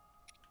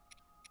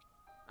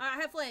 I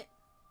have flint.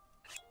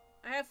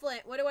 I have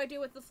flint. What do I do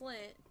with the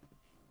flint?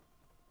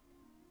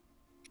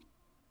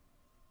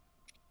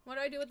 What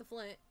do I do with the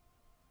flint?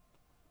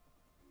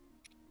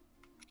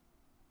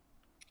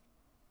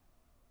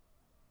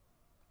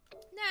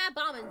 Nah,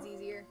 bombing's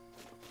easier.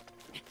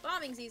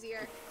 Bombing's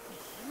easier.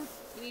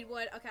 You need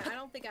wood? Okay, I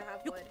don't think I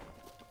have wood.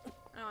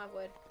 I don't have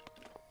wood.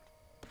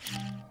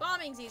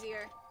 Bombing's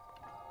easier.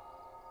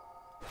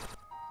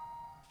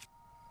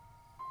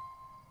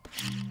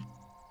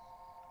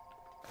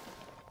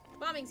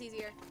 Bombing's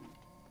easier.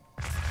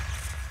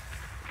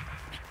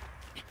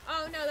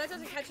 Oh no, that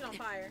doesn't catch it on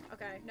fire.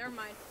 Okay, never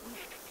mind.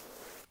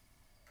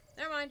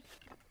 Never mind.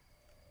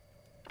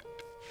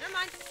 Never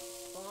mind.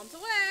 Bombs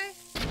away.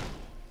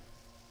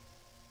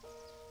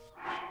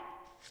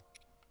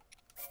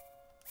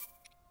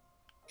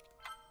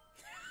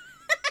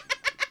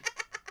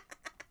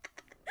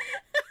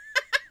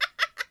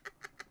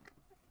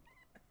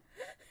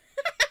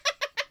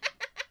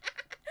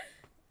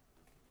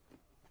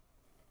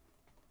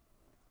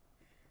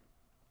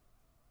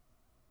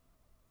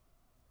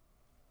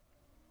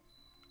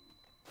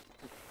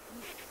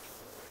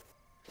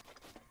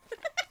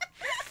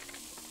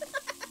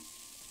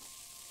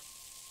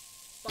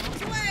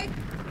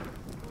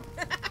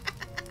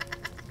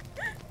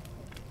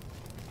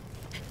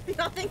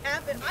 Nothing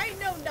happened. I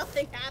know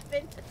nothing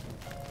happened.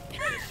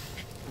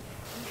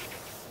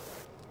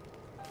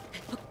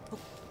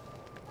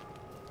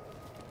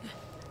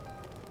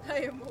 I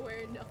am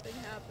aware nothing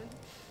happened.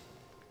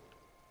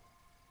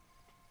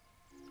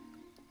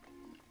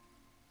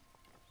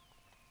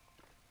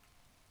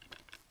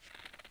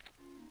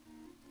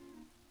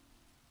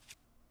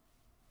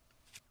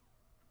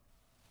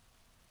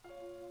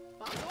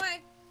 Bombs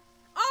away.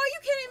 Oh, are you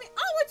kidding me?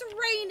 Oh, it's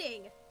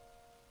raining.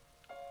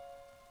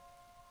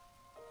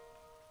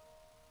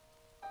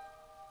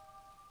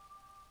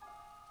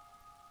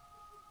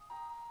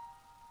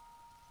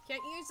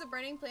 Can't you use the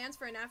burning plants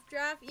for an F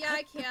draft? Yeah,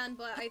 I can,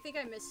 but I think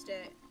I missed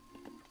it.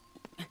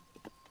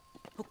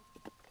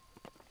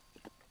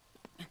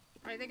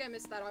 I think I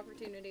missed that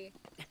opportunity.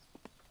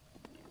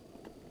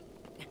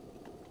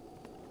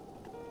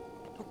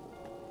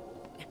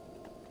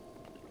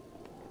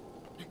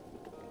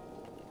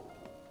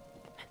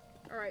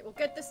 Alright, we'll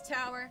get this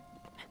tower.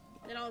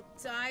 Then I'll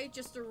dye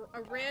just a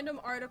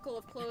random article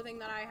of clothing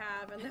that I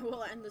have, and then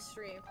we'll end the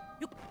stream.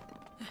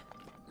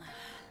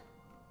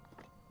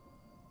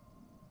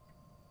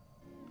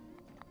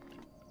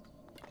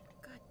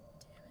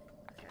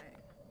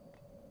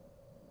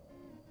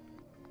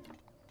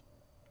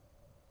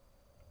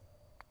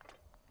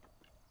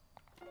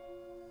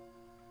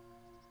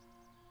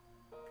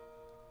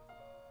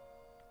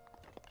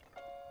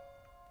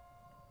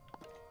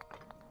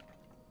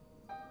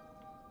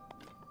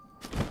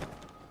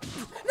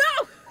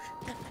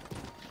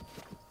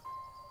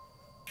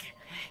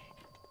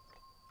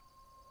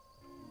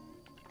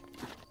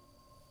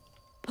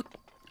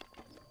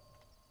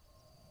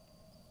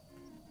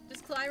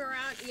 Climb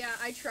around? Yeah,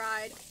 I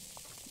tried.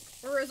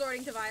 We're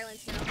resorting to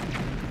violence now.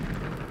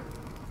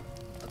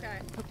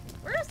 Okay.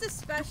 Where is this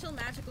special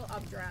magical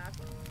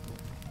updraft?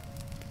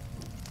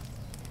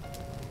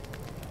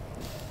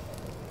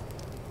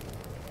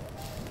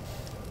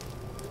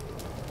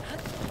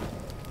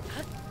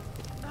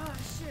 Oh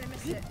shit, I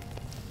missed it.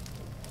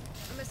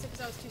 I missed it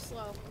because I was too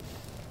slow.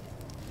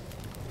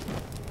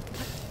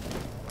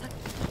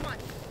 Come on.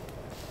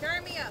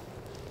 Carry me up.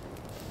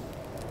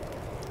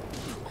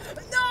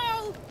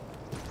 No!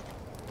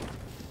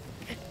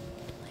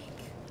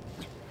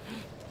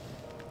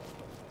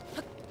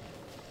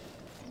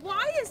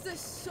 Why is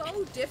this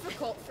so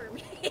difficult for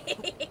me?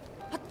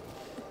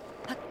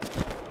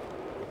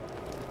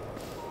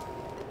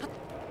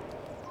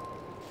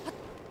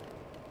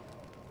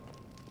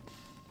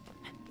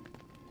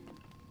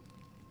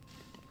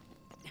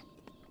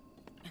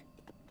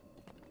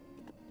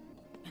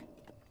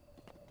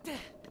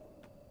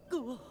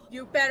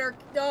 You better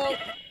go.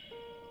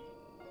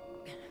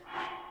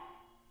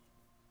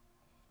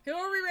 Who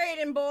are we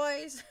raiding,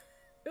 boys?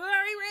 Who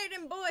are we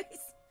raiding, boys?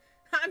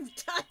 I'm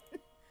done.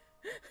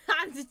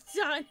 I'm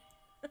done.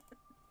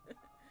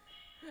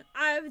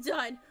 I'm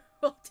done.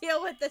 We'll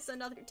deal with this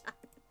another time.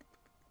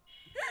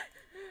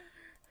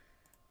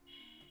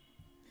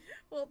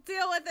 We'll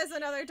deal with this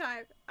another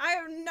time. I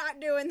am not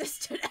doing this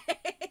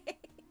today.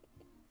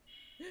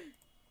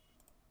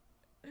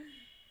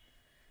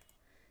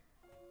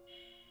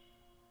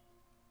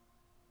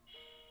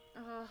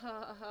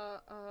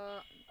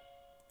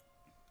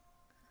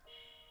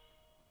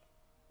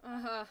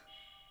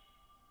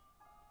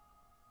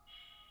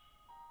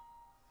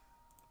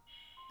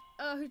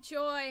 Oh,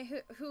 joy.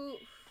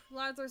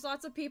 There's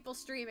lots of people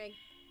streaming.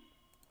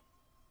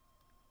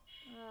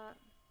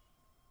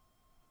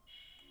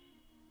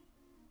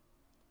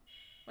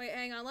 Wait,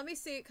 hang on. Let me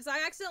see. Because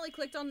I accidentally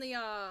clicked on the,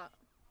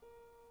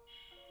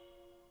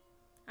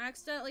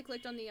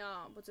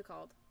 what's it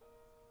called?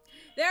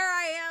 There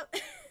I am!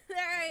 There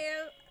I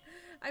am!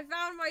 I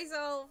found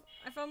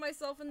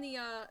myself in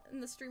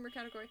the streamer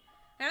category.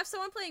 I have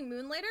someone playing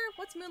Moonlighter?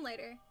 What's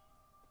Moonlighter?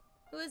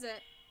 Who is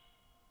it?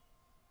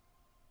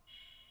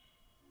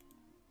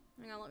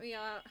 Hang on,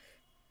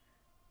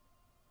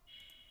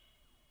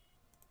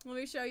 let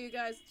me show you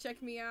guys.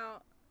 Check me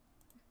out.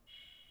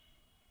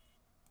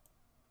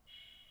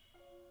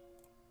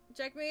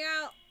 Check me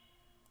out.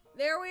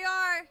 There we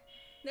are.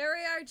 There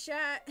we are,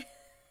 chat.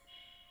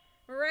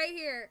 We're right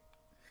here.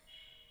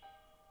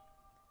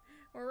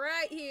 We're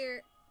right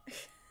here.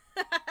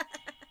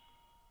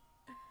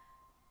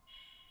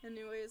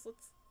 Anyways,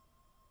 let's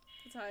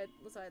hide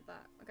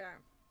that. Okay.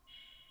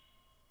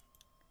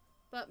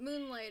 But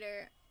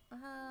Moonlighter,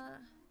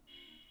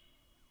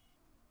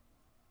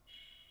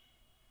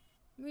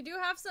 we do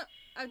have some.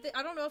 I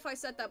don't know if I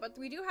said that, but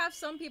we do have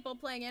some people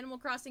playing Animal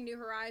Crossing New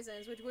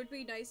Horizons, which would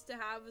be nice to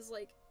have as,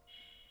 like,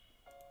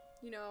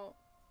 you know,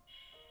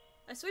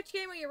 a Switch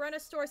game where you run a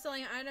store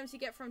selling items you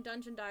get from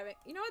dungeon diving.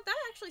 You know what? That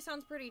actually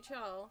sounds pretty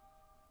chill.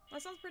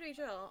 That sounds pretty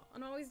chill.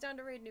 I'm always down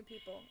to raid new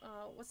people.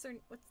 What's their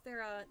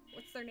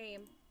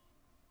name?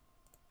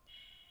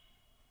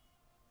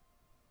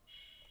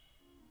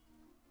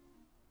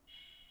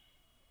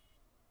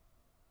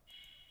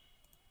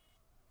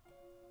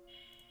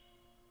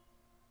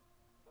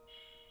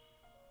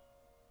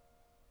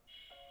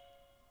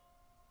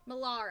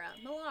 Melara.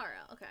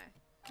 Melara. Okay.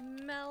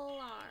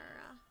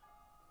 Melara.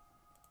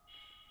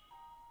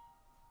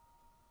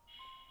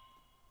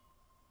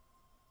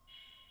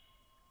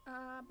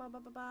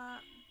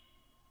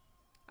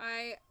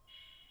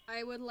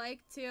 I would like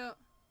to.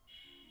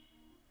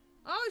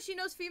 Oh, she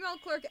knows female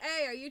clerk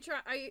A.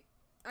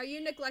 Are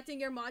you neglecting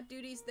your mod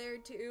duties there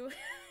too?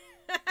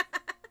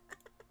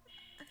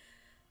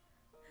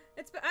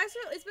 It's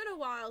been a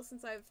while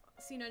since I've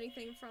seen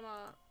anything from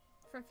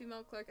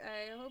female clerk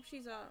A. I hope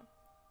she's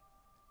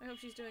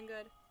doing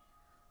good.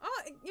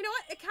 Oh, you know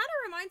what? It kind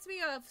of reminds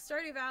me of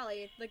Stardew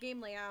Valley, the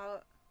game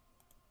layout.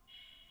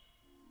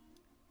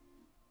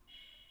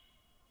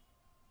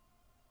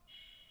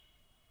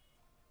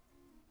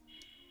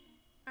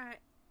 Alright.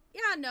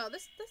 Yeah, no,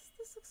 this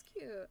looks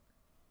cute.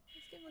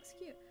 This game looks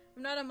cute.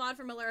 I'm not a mod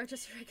for Melara,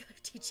 just a regular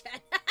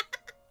T-Chat.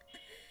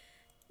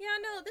 Yeah,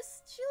 no,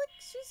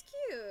 she's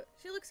cute.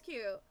 She looks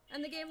cute.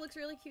 And the game looks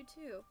really cute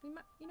too.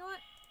 You know what?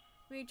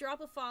 Let me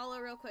drop a follow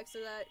real quick so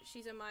that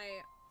she's in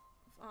my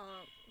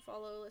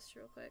follow list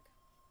real quick.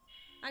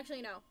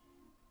 Actually, no.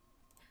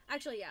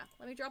 Actually, yeah.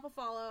 Let me drop a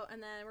follow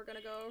and then we're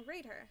gonna go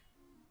raid her.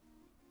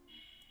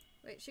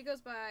 Wait, she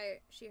goes by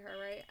she, her,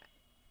 right?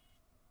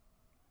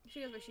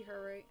 She goes by she,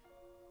 her, right?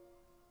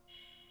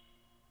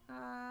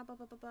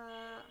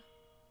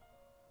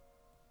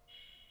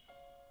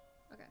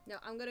 Okay, no,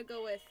 I'm gonna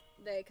go with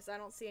they because I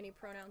don't see any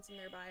pronouns in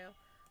their bio.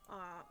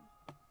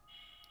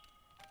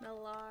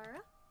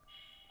 Melara.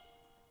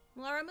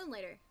 Melara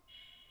Moonlighter.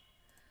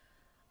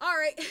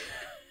 Alright.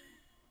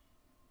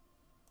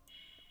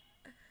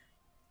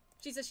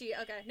 She's a she,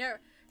 okay. No,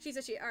 she's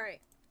a she,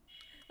 alright.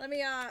 Let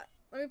me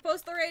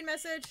post the raid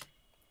message.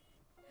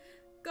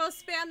 Go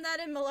spam that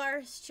in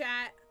Melara's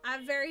chat.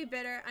 I'm very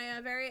bitter. I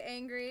am very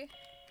angry.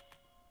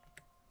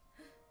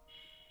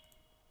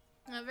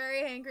 I'm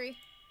very angry.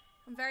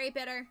 I'm very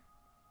bitter.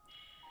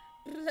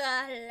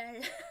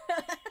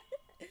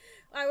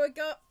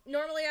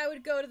 Normally I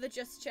would go to the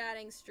just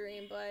chatting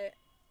stream, but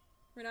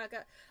we're not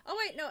gonna. Oh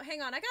wait, no,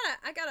 hang on. I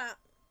gotta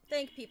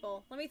thank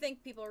people. Let me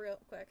thank people real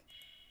quick.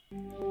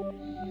 Oh,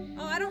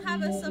 I don't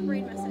have a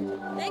sub-raid message.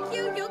 Thank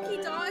you,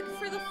 Yoki Dog,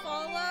 for the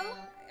follow.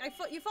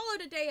 You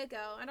followed a day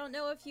ago. I don't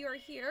know if you are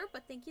here,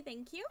 but thank you.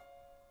 Thank you.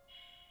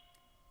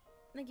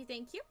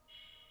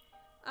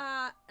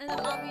 And then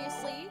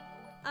obviously,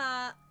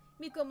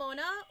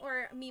 Mikomona,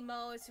 or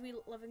Mimo as we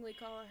lovingly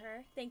call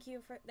her. Thank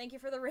you for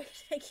the raid.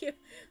 Thank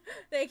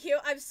you.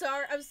 I'm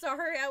sorry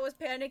I was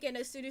panicking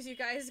as soon as you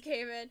guys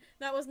came in.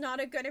 That was not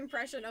a good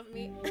impression of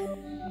me.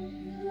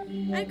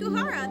 And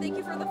Kuhara, thank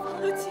you for the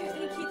follow too.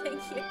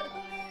 Thank you.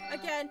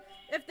 Again,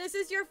 if this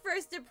is your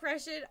first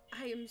impression,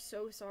 I am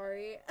so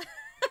sorry.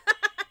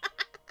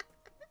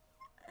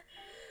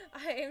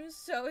 I am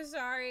so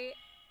sorry.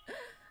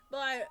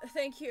 But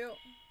thank you.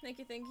 Thank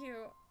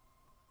you.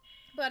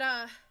 But,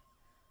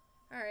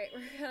 alright,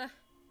 we're gonna...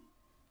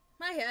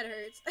 My head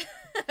hurts.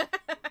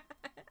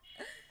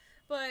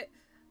 But,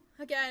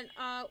 again,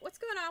 what's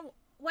going on?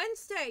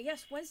 Wednesday!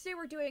 Yes, Wednesday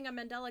we're doing a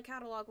Mandela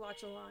catalog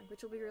watch-along,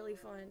 which will be really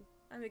fun.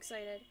 I'm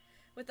excited.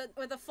 With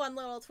a fun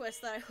little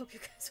twist that I hope you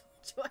guys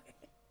will enjoy.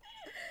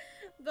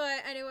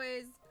 But,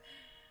 anyways,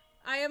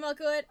 I am all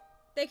good.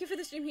 Thank you for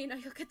the stream, Hina.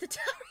 You'll get the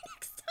tower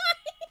next time!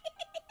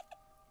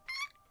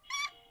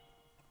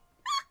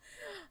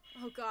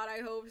 Oh god, I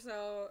hope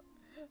so.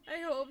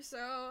 I hope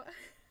so.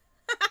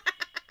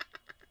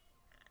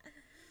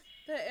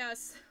 But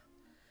yes.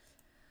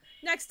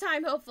 Next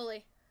time,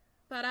 hopefully.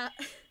 But,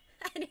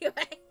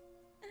 anyway.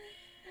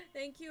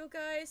 Thank you,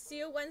 guys. See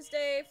you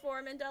Wednesday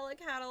for Mandela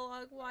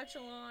Catalog Watch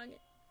Along.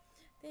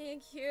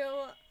 Thank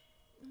you.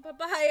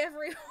 Bye-bye,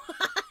 everyone.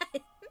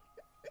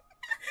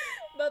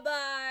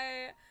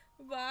 Bye-bye.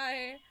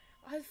 Bye.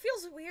 Oh, it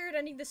feels weird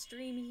ending the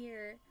stream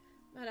here.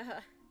 But,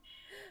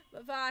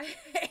 bye-bye.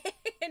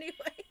 Anyways.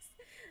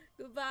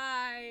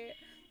 Goodbye.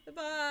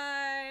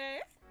 Bye-bye.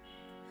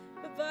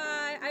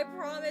 Bye-bye. I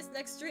promise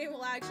next stream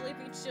will actually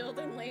be chilled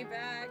and laid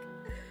back.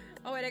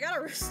 Oh wait, I gotta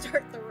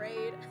restart the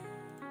raid.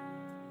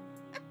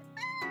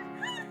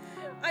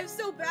 I'm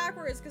so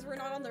backwards because we're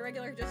not on the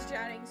regular just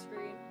chatting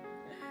screen.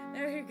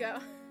 There you go.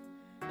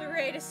 The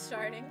raid is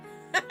starting.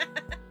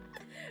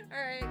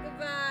 Alright,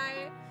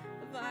 goodbye.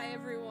 Bye-bye,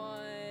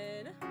 everyone.